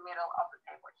in the middle of the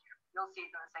table here. You'll see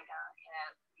it in a second in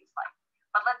a slide.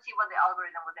 But let's see what the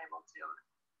algorithm was able to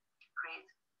create.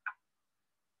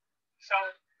 So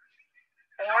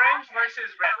orange versus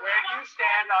red. Where do you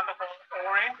stand on the whole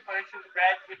orange versus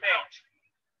red debate?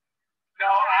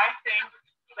 No, I think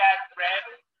that red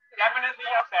definitely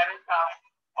a better sound.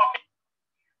 Okay.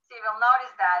 So you will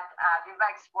notice that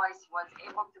Vivek's voice was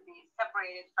able to be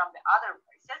separated from the other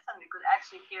voices, and we could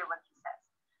actually hear what he says.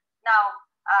 Now,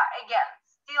 again,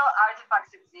 still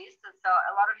artifacts exist, and so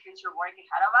a lot of future work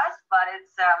ahead of us, but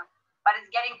it's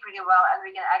getting pretty well, and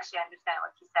we can actually understand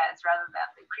what he says rather than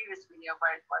the previous video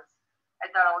where it was a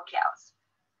total chaos.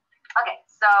 Okay,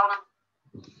 so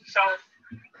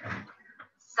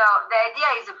the idea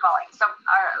is the following. So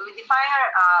we define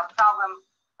our problem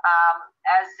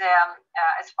as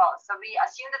follows. So we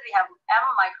assume that we have M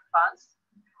microphones,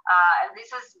 and this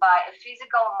is by a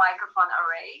physical microphone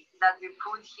array that we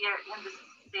put here in the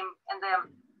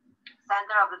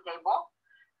center of the table.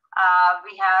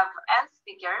 We have N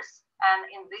speakers, and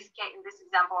in this case, in this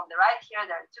example on the right here,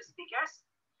 there are 2 speakers,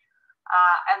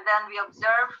 and then we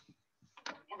observe.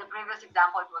 In the previous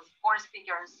example, it was 4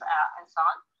 speakers and so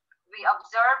on. We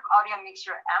observe audio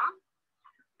mixture M.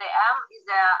 The M is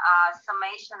a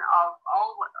summation of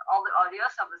all the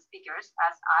audios of the speakers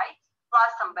as I,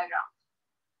 plus some background.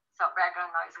 So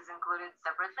background noise is included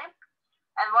separately.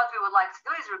 And what we would like to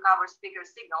do is recover speaker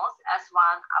signals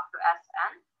S1 up to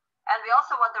Sn. And we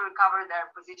also want to recover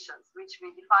their positions, which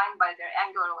we define by their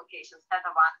angular locations, θ1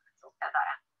 until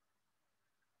θn.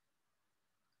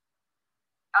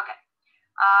 Okay.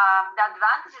 The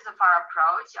advantages of our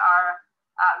approach are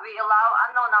we allow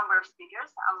unknown number of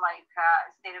speakers, unlike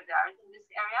state-of-the-art in this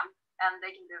area, and they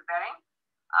can be varying.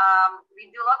 We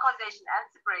do localization and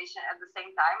separation at the same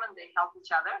time, and they help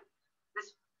each other.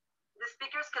 The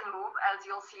speakers can move, as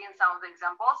you'll see in some of the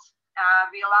examples.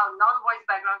 We allow non-voice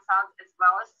background sounds as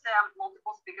well as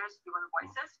multiple speakers given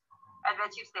voices, and we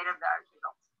achieve state-of-the-art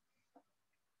results.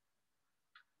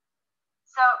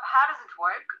 So how does it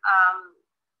work?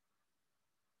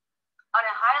 On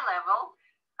a high level,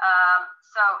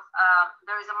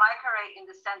 there is a mic array in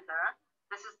the center.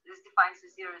 This defines the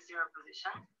 0, 0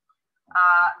 position.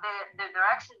 The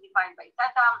direction is defined by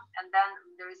theta, and then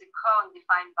there is a cone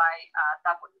defined by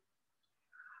W.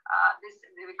 This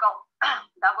we call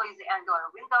W is the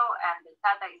angular window, and the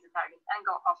theta is the target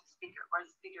angle of the speaker, where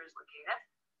the speaker is located.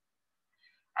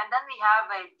 And then we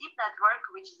have a deep network,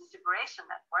 which is a separation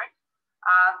network,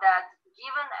 that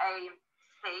given a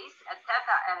space, a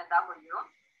theta and a W,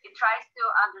 it tries to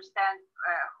understand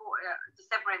to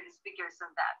separate the speakers in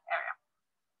that area.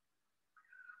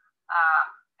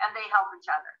 And they help each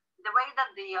other. The way that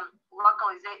the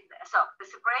localization, so the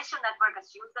separation network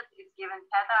assumes that it's given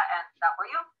theta and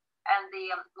W, and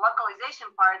the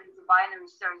localization part is a binary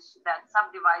search that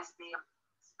subdivides the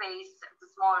space to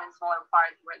smaller and smaller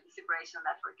parts where the separation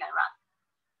network can run.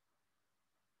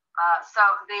 So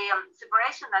the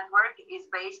separation network is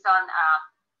based on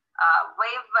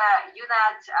wave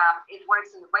UNet. It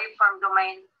works in the waveform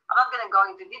domain. I'm not going to go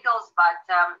into details, but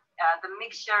the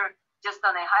mixture, just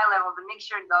on a high level, the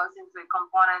mixture goes into a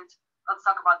component. Let's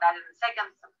talk about that in a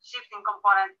second. Some shifting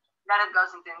component. Then it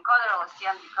goes into encoder or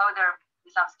CM decoder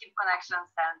with some skip connections,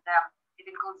 and it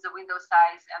includes the window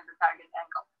size and the target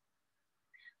angle.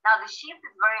 Now the shift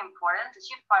is very important. The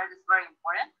shift part is very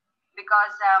important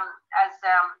because, as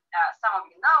some of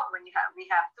you know, when we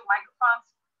have 2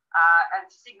 microphones and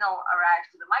signal arrives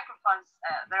to the microphones,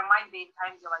 there might be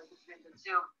time delay between the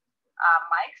 2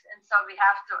 mics, and so we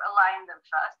have to align them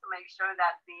first to make sure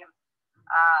that the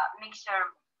mixture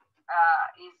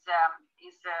is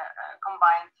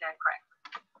combined correctly.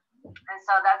 And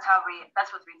so that's what we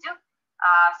do.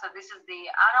 So this is the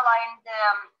unaligned.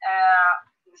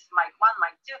 This is mic 1,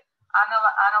 mic 2,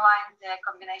 unaligned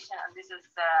combination, and this is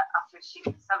after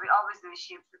shift. So we always do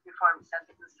shift before we send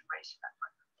it to the separation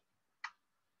network.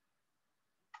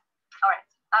 All right.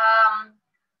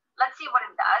 let's see what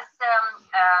it does.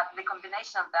 The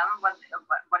combination of them, what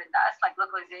it does, like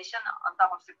localization on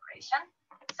top of separation.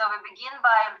 So we begin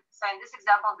by, so in this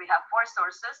example, we have 4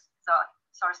 sources. So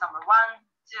source number 1,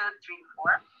 2, 3,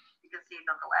 4. You can see it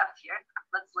on the left here.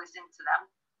 Let's listen to them.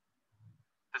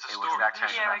 It's a story.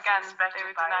 Here again, they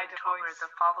were denied a voice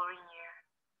the following year.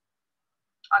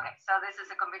 Okay, so this is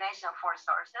a combination of 4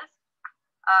 sources.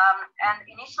 And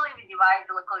initially we divide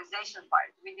the localization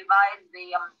part. We divide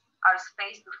the our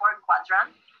space to 4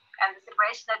 quadrants, and the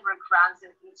separation network runs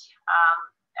in each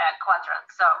quadrant.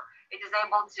 So it is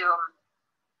able to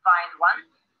find 1.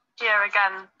 Here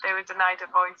again, they were denied a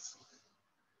voice.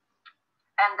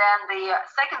 And then the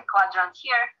second quadrant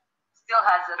here still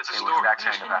has a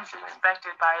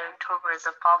expected by October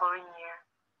the following year.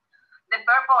 The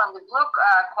purple and the blue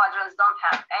quadrants don't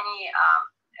have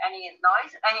any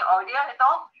noise, any audio at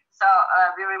all. So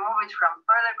we remove it from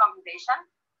further computation.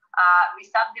 We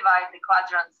subdivide the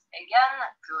quadrants again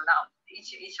to now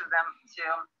each of them to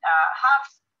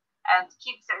halves, and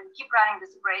keep running the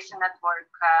separation network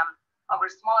over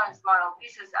smaller and smaller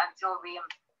pieces until we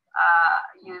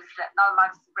use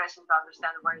null-max separation to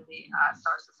understand where the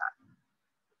sources are.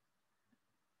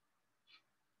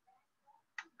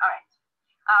 All right.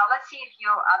 Let's see a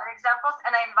few other examples,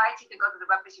 and I invite you to go to the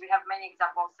webpage. We have many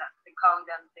examples, the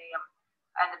code and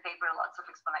the paper, lots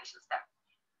of explanations there.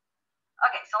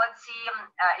 Okay, so let's see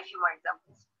a few more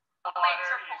examples. Water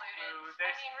is blue.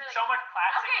 There's so much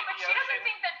plastic in the ocean. Okay, but she doesn't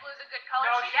think that blue's a good color.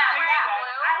 No, She's not wearing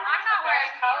blue. I'm not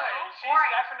wearing blue. She's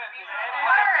definitely red is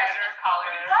a better color.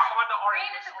 Come on, the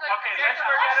orange. Green is a good color. Okay, let's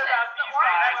forget about these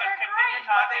guys and continue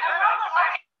talking about the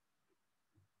fact.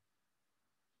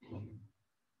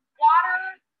 Water,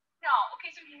 no. Okay,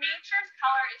 so nature's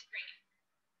color is green.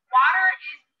 Water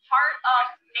is part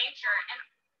of nature, and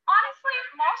honestly,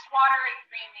 most water is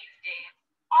green these days.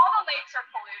 All the lakes are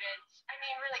polluted. I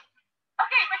mean, really.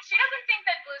 Okay, but she doesn't think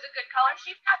that blue's a good color.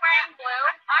 She's not wearing blue.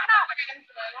 I'm not wearing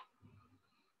blue.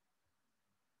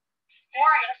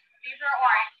 Orange. These are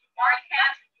orange. Orange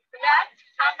pants. Best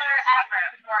color ever.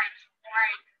 Orange.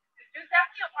 Orange. There's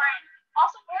definitely orange.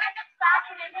 Also, orange is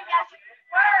fascinating as a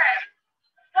word.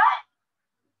 But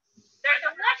they're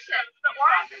delicious. The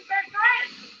oranges are great.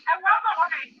 I love the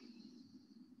orange.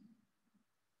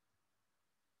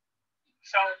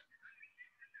 So,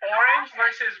 orange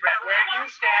versus red. Where do you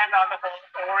stand on the whole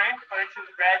orange versus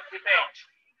red debate?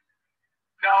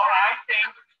 No, I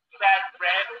think that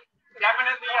red is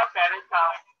definitely a better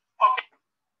color. Okay.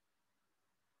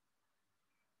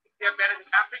 They're better than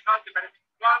apricots, they're better than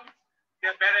plums,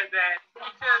 they're better than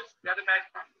peaches, they're the best.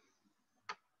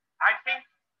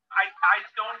 I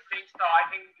don't think so. I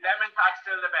think lemons are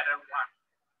still the better one.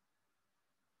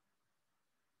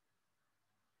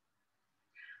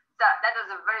 So that was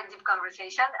a very deep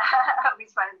conversation. Which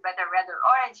one is better, red or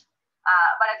orange?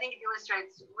 But I think it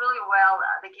illustrates really well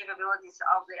the capabilities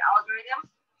of the algorithm.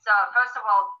 So first of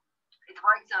all, it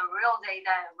works on real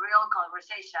data and real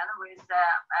conversation with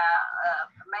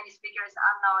many speakers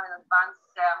unknown in advance,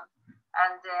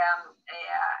 and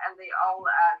they all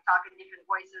talk in different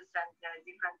voices and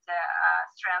different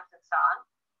strengths and so on.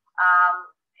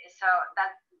 So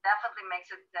that definitely makes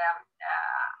it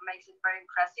very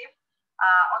impressive.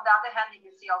 On the other hand, you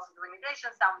can see also the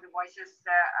limitations. Some of the voices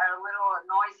are a little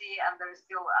noisy, and there's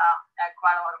still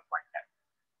quite a lot of work there.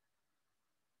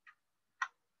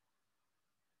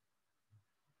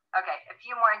 Okay, a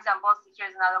few more examples.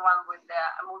 Here's another one with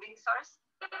a moving source.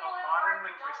 Modern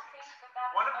linguistics.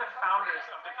 One of the founders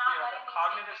of the field of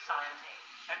cognitive science,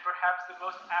 and perhaps the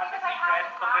most avidly read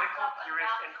political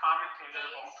theorist and commentator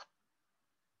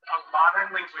of modern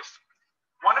linguistics.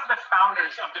 One of the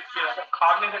founders of the field of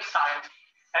cognitive science,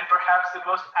 and perhaps the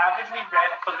most avidly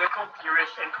read political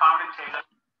theorist and commentator.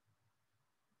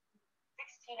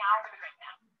 16 hours right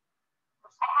now.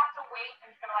 I have to wait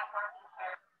until I'm working for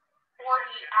 40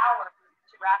 hours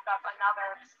to wrap up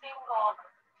another single.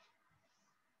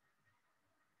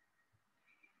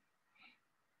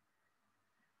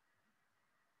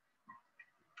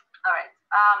 All right.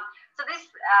 So this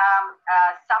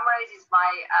summarizes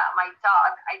my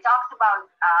talk. I talked about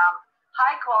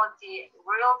high quality,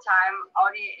 real-time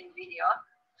audio and video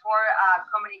for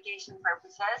communication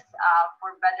purposes,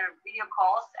 for better video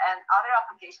calls and other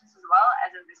applications as well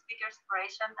as in the speaker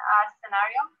separation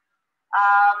scenario.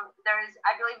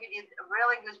 I believe we did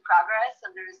really good progress,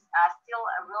 and there's still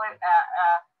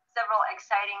several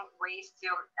exciting ways to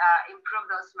improve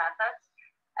those methods.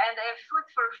 And a food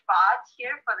for thought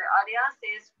here for the audience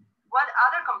is, what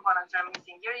other components are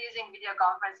missing? You're using video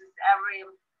conferences every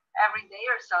day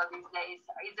or so these days.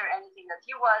 Is there anything that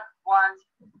you want?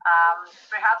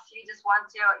 Perhaps you just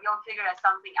want to, you'll figure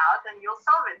something out and you'll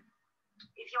solve it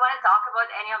if you want to talk about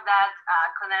any of that,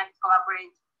 connect,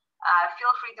 collaborate,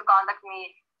 feel free to contact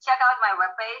me. Check out my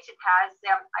webpage. It has,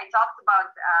 I talked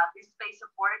about this space of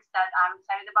works that I'm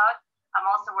excited about. I'm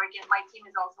also working, my team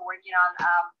is also working on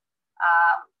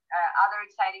other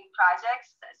exciting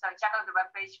projects. So check out the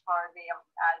webpage for the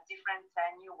different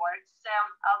new works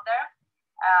out there.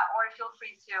 Or feel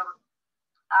free to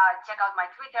check out my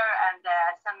Twitter and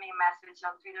send me a message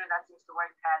on Twitter. That seems to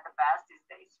work the best these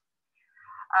days.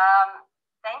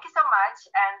 Thank you so much.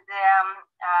 And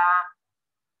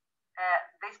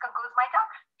this concludes my talk.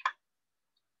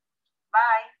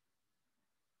 Bye.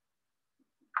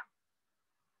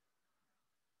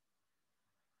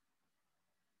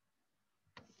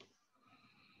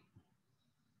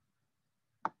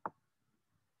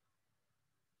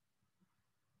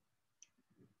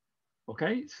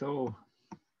 Okay, so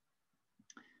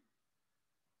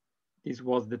this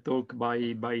was the talk by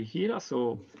Hira.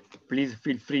 So please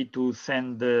feel free to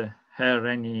send her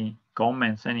any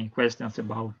comments, any questions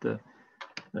about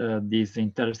this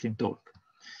interesting talk.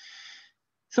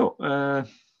 So are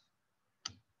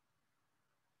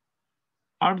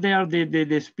there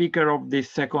the speaker of the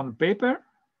second paper?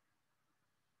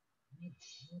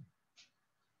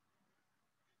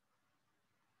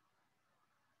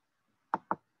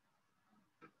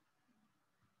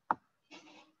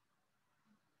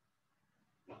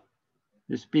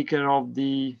 The speaker of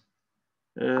the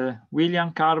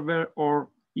William Carver or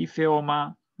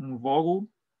Ifeoma Nvogu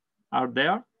are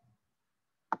there?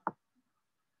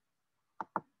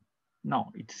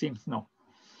 No, it seems no.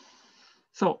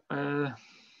 So,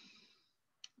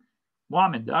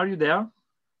 Mohammed, are you there?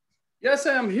 Yes,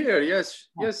 I am here. Yes,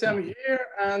 yes, I'm here,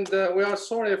 and we are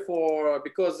sorry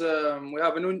because we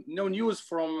have no news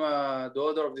from the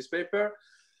author of this paper,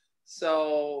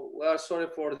 so we are sorry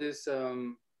for this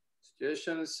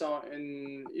situation. So,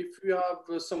 if you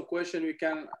have some question, you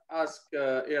can ask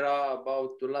Ira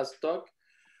about the last talk,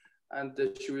 and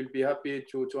she will be happy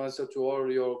to answer to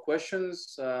all your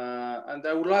questions. And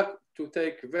I would like to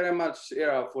thank very much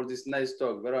Ira for this nice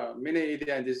talk. There are many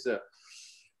ideas in this,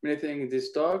 many things in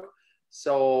this talk.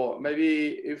 So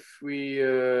maybe if we,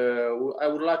 I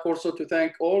would like also to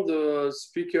thank all the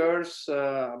speakers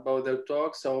about their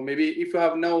talk. So maybe if you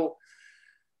have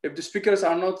if the speakers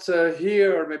are not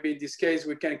here, maybe in this case,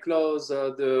 we can close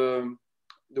the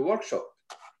workshop.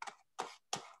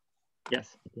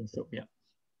 Yes, I think so, yeah.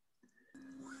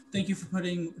 Thank you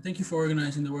for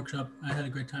organizing the workshop. I had a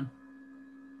great time.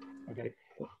 Okay,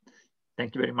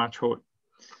 thank you very much, Hall.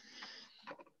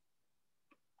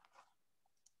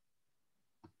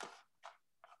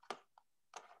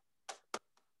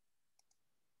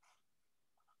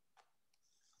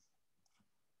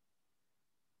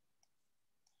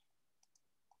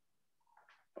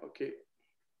 Okay.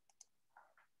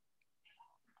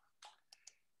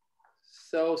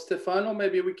 So Stefano,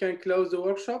 maybe we can close the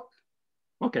workshop.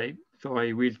 Okay, so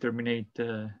I will terminate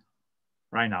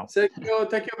right now. Thank you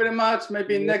very much.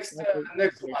 Maybe next one.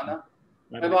 Huh?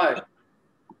 Bye-bye.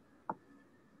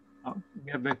 Oh,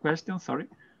 we have a question, sorry.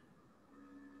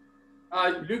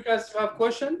 Lucas, you have a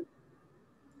question?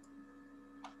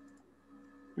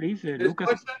 Please, Lucas.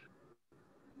 Question?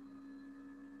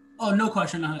 Oh, no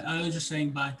question. I was just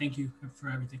saying bye. Thank you for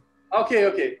everything.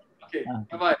 Okay.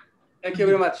 Bye-bye. Thank you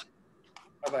very much.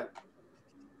 Bye-bye.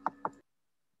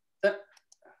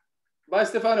 Bye,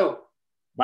 Stefano.